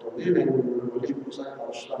అయిపోతుంది, నేను మళ్ళీ ఇంకోసారి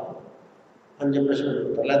కలుస్తాను అని చెప్పేసి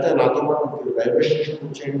వెళ్తారు. లేకపోతే నాతో పాటు రైల్వే స్టేషన్కి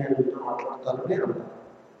వచ్చేయండి, నేను మీతో మాట్లాడతానని అంటారు.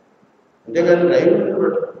 అంతేగాని రైలు పెట్టరు.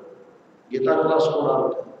 గీతా క్లాస్ కూడా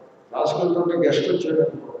అంటారు. క్లాస్కి వెళ్తుంటే గెస్ట్ వచ్చాడు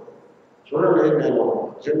అనుకోండి, చూడండి నేను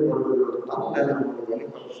అర్జెంట్ పనులు వెళ్తున్నాను, నేను మళ్ళీ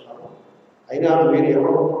కలుస్తాను, అయినా మీరు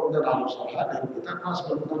ఎవరనుకుంటే నాకు సలహా, నేను గీతా క్లాస్కి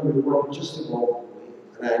వెళ్తున్నాను, మీరు కూడా వచ్చేస్తే బాగుంటుంది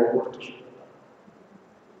అని ఆయన కూడా తీసుకుంటారు.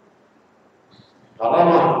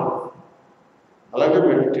 పరమాత్మ. అలాగే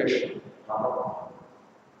మెడిటేషన్ పరమాత్మ.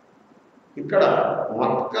 ఇక్కడ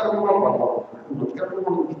మత్కర్మ పరమాత్మ. మత్కర్మ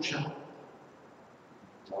మనం చూసాం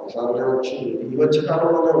చాలాసార్లే వచ్చింది, ఈ మధ్య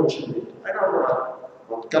కాలంలోనే వచ్చింది. అయినా కూడా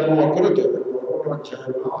మత్కర్మ ఒక్కరు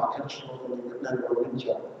అధ్యాయంలో ఆఖరి శ్లోకం నేను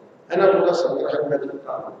గమనించాను. అయినా కూడా సంగ్రహంగా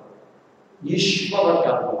చెప్తాను. ఈశ్వర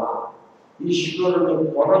కర్మ, ఈశ్వరుని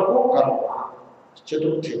కొరకు కర్మ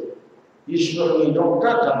చతుర్థి, ఈశ్వరుని యొక్క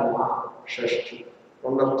కర్మ షష్ఠి.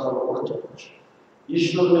 రెండర్థాలు కూడా చెప్పచ్చు.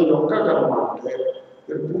 ఈశ్వరుని యొక్క కర్మ అంటే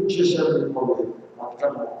మీరు పూజ చేశారనుకోండి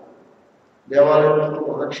మత్కర్మ, దేవాలయం చుట్టూ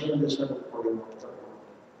ప్రదక్షిణ చేశారనుకోండి మత్కర్మ,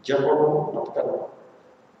 జపము మత్కర్మ,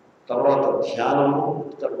 తర్వాత ధ్యానము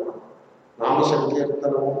మత్కర్మ, నామ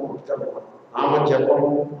సంకీర్తనము మత్కర్మ, నామ జపము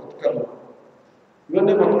మత్కర్మ,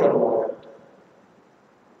 ఇవన్నీ మత్కర్మ.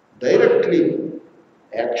 Directly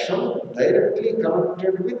action directly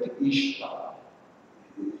connected with ఈశ్వర,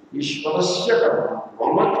 ఈశ్వరస్య కర్మ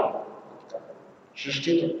మమ కర్మ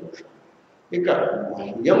సృష్టితత్వం. ఇక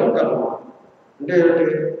మహ్యం కర్మ అంటే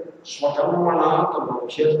ఏమిటి? స్వకర్మణ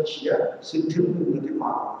తమభ్యర్చ్య సిద్ధిర్నది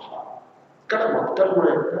మానవ. ఇక్కడ మత్కర్మ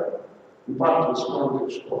యొక్క ఇంపార్టెన్స్ మనం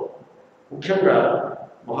తెలుసుకోవాలి. ముఖ్యంగా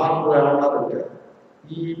మహాత్ములు ఏమన్నారంటే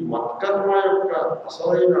ఈ మత్కర్మ యొక్క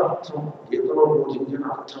అసలైన అర్థం, గీతలో బోధించిన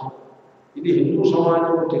అర్థం, ఇది హిందూ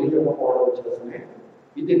సమాజం తెలియకపోవడం చేతనే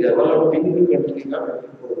ఇది డెవలపింగ్ కంట్రీగా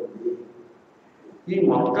వెళ్ళిపోయింది. ఈ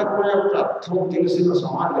మత్కర్మ యొక్క అర్థం తెలిసిన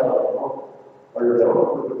సమాజంలో వాళ్ళు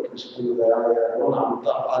డెవలప్మెంట్ తీసుకుంటారో అంత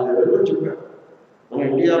ఆ లెవెల్లో చెప్పారు. మన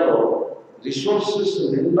ఇండియాలో రిసోర్సెస్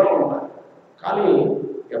నిండా ఉన్నాయి, కానీ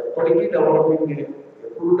ఎప్పటికీ డెవలపింగ్,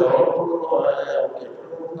 ఎప్పుడు డెవలప్లో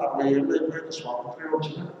ఎప్పటికప్పుడు 40 ఏళ్ళు అయిపోయిన స్వాతంత్ర్యం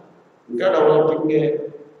వచ్చినా ఇంకా డెవలపింగే.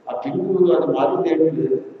 ఆ పింగు అది మారిందేమీ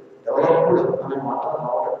లేదు. డెవలప్డ్ అనే మాట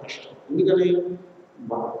రావడం కష్టం. ఎందుకని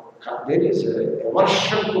there is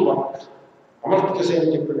aversion to work. Amartya Sen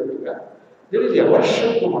చెప్పినట్టుగా there is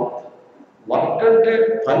aversion to work. Work అంటే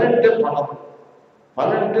పని అంటే పడదు,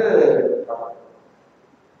 పని అంటే పడదు.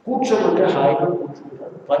 కూర్చోమంటే హాయిగా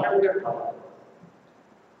కూర్చుంటాడు, పని అంటే పడదు.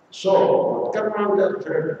 సో మత్కర్మ అంటే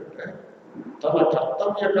అర్థం ఏంటంటే తన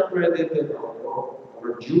కర్తవ్య కర్మ ఏదైతే కావాలో,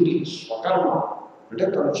 తన డ్యూటీ స్వకర్మ అంటే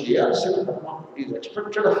తను చేయాల్సిన కర్మ, ఈజ్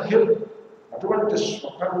ఎక్స్పెక్టెడ్ ఆఫ్ హిమ్. అటువంటి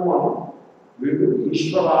స్వకర్మను వీడు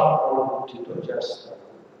ఈశ్వరాత్మబుద్ధితో చేస్తాడు.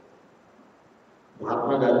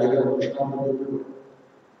 మహాత్మా గాంధీ గారు కృష్ణాంధ్ర చెప్పారు,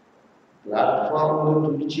 ప్లాట్ఫామ్లో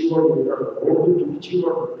తుడిచివాడు ఉంటాడు, రోడ్డు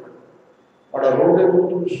తుడిచివాడు ఉంటాడు. వాడు ఆ రోడ్డు ఎందుకు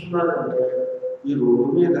తుడుస్తున్నాడంటే ఈ రోడ్డు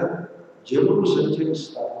మీద జనులు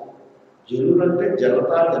సంచరిస్తారు. జనులంటే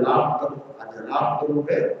జనతా జనార్దను, ఆ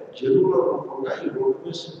జనార్దనుడే జనుల రూపంగా ఈ రోడ్డు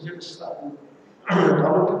మీద సంచరిస్తారు.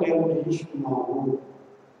 కాబట్టి నేను జీవిస్తున్నాను,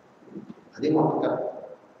 అది మమకారం.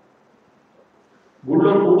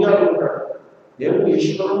 గుళ్ళో పూజారు ఉంటాడు, నేను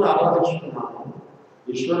ఈశ్వరుని ఆరాధిస్తున్నాను,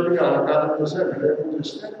 ఈశ్వరుడికి అలంకారం చేసి అభిషేకం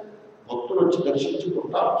చేస్తే భక్తులు వచ్చి దర్శించి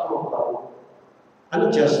కృతార్థులు అవుతారు అని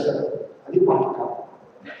చేస్తారు, అది మమకారం.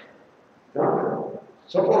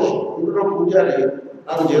 సపోజ్ ఇందులో పూజారి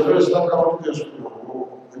నాకు జీతం ఇస్తాను కాబట్టి చేస్తున్నాను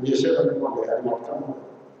అని చేసేదనుకోండి, అది మమకారం.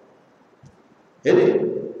 ఏది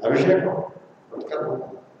అభిషేకం మమకారం.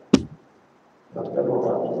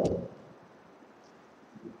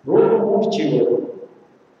 రోడ్డు మూడ్చేవాడు,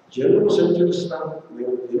 జనులు సంచరిస్తాను,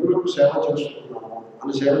 నేను జనులకు సేవ చేస్తున్నాను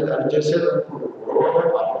అని సేవ అని చేసేదనుకోండి, గొడవలే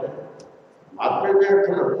మాత్రమే మాత్రమే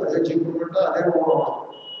అక్కర్లేదు, అదే చెప్పబట్ట అదే గొడవ.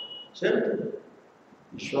 సేమ్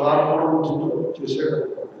ఈశ్వరార్పణ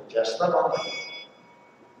చేసేదనుకోండి, చేస్తాను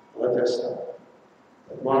అలా చేస్తాను.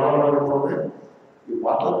 అనుకోండి, ఈ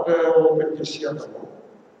వాటర్ ఓపెన్ చేసి అతను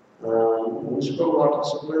మున్సిపల్ వాటర్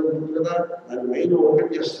సప్లై ఉంటుంది కదా, దాన్ని మెయిన్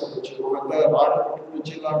ఓపెన్ చేస్తాను, చిన్న రాడ్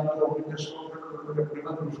నుంచి లాగా ఓపెన్ చేసుకోవడం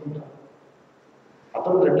ఎప్పుడైనా చూసుకుంటాను.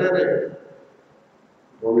 అతను రిటైర్ అయ్యాడు,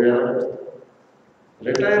 2000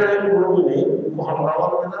 రిటైర్ అయిన రోజుని ఇంకొకటి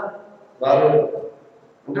రావాలి కదా, రాలేదు.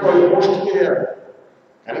 అంటే వాళ్ళు పోస్ట్ చేయాలి,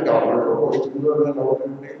 కానీ గవర్నమెంట్ పోస్టింగ్లో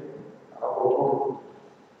అవుతుంది అలా పోతుంది.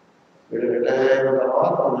 వీళ్ళు రిటైర్ అయిన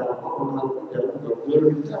తర్వాత గబ్బులు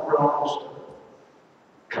పెడితే అప్పుడు వస్తుంది.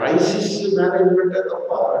 క్రైసిస్ మేనేజ్మెంటే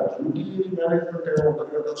తప్ప డ్యూటీ మేనేజ్మెంట్ ఏమి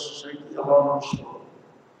ఉంటుంది కదా, సొసైటీ అలా నడుస్తుంది.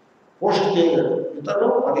 పోస్ట్ చేయలేదు, ఇతను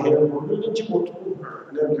 15 రోజుల నుంచి కొట్టుకుంటున్నాడు,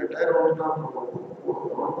 నేను రిటైర్ అవుతున్నాను,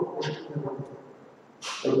 పోస్టింగ్ ఇవ్వండి.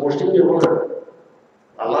 పోస్టింగ్ ఇవ్వలేదు.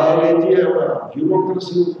 అలా అయితే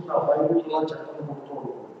బ్యూరోక్రసీ ఉంటుంది, ఆ 5 అలా చక్కగా మొత్తం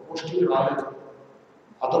పోస్టింగ్ రాలేదు.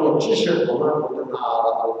 అతను వచ్చేసాడు,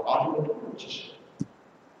 పార్లమెంట్ వచ్చేసాడు.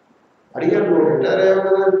 అడిగారు, నువ్వు రిటైర్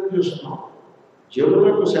అయ్యాలని ఎందుకు చూస్తున్నావు?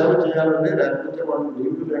 జనులకు సేవ చేయాలంటే, లేకపోతే వాళ్ళు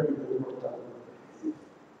నీళ్లు లేక ఇబ్బంది పడతారు.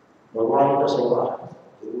 భగవాన్ సేవ,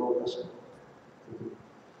 జనుల సేవ.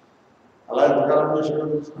 అలా ఎంతకాలం చేసాడో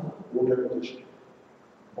చూసిన 3 ఏళ్ళు చేశాడు.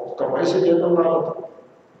 ఒక్క పైసా జీతం రాలేదు.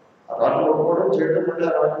 ఆ రాజు ఒప్పుకోవడం చేయడం అంటే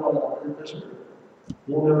ఆ రాజు వాళ్ళు అప్పగింపేసాడు.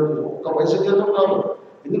 3 ఏళ్ళు ఒక్క పైసా జీతం రాదు.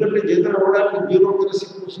 ఎందుకంటే జీతం ఇవ్వడానికి బ్యూరోక్రసీ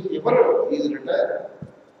కోసం ఇవ్వరు, ఇది రిటైర్.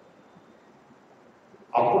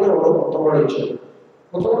 అప్పుడే ఎవడో కొత్తవాడు వచ్చాడు.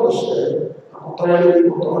 కొత్తవాడు వస్తే ఆ కొత్తవాడికి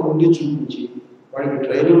కొత్తవాడి నుండి చూపించి వాడికి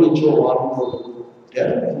ట్రైనింగ్ ఇచ్చి ఓ వారం రోజులు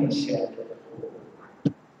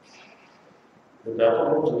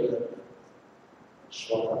వ్యాపారం చేయలేదు.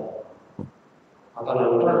 స్వతహా అతను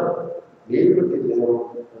అంటాడు, నీళ్ళు నేను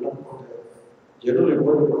వెళ్ళకపోతే జనులు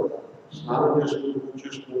ఇబ్బంది పడతారు. స్నానం చేసుకుని పూజ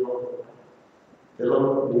చేసుకునేవాడు, పిల్లలు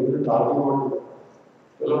నీళ్ళు తాగేవాడు,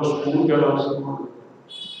 పిల్లలు స్కూల్కి వెళ్ళాల్సిన వాడు,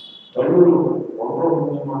 తల్లులు వంటలు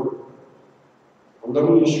ఉండేవాడు, అందరూ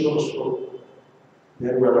ఈశ్వరస్వం.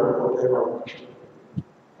 నేను వెళ్ళకపోతే వాళ్ళు కష్టం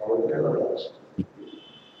కాబట్టి వెళ్ళాల్సి.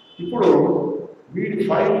 ఇప్పుడు వీడి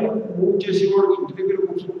ఫైల్ మూవ్ చేసేవాడు ఇంటి దగ్గర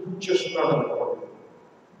కూర్చొని పూజ చేస్తున్నాడు అనుకోండి.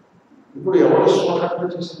 ఇప్పుడు ఎవరు స్వకర్మ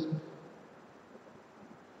చేసింది,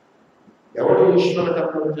 ఎవరు ఈశ్వర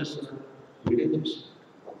కర్మ చేస్తున్నారు? వీడే చేస్తుంది.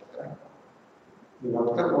 ఈ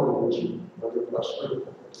మతకర్మ గురించి ప్రతి క్లాస్లో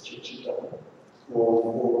చర్చిద్దాము. ఓం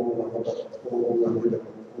ఓం నమః ఓం నమః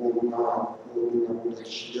ఓం నమః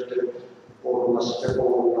పూర్ణస్య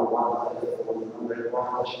పూర్ణమాదాయ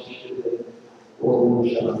పూర్ణమేవాశిష్యతే. ఓం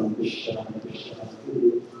శాంతి శాంతి శాంతి.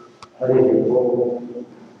 హరి ఓం.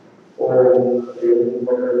 ఓం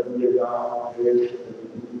త్ర్యంబకం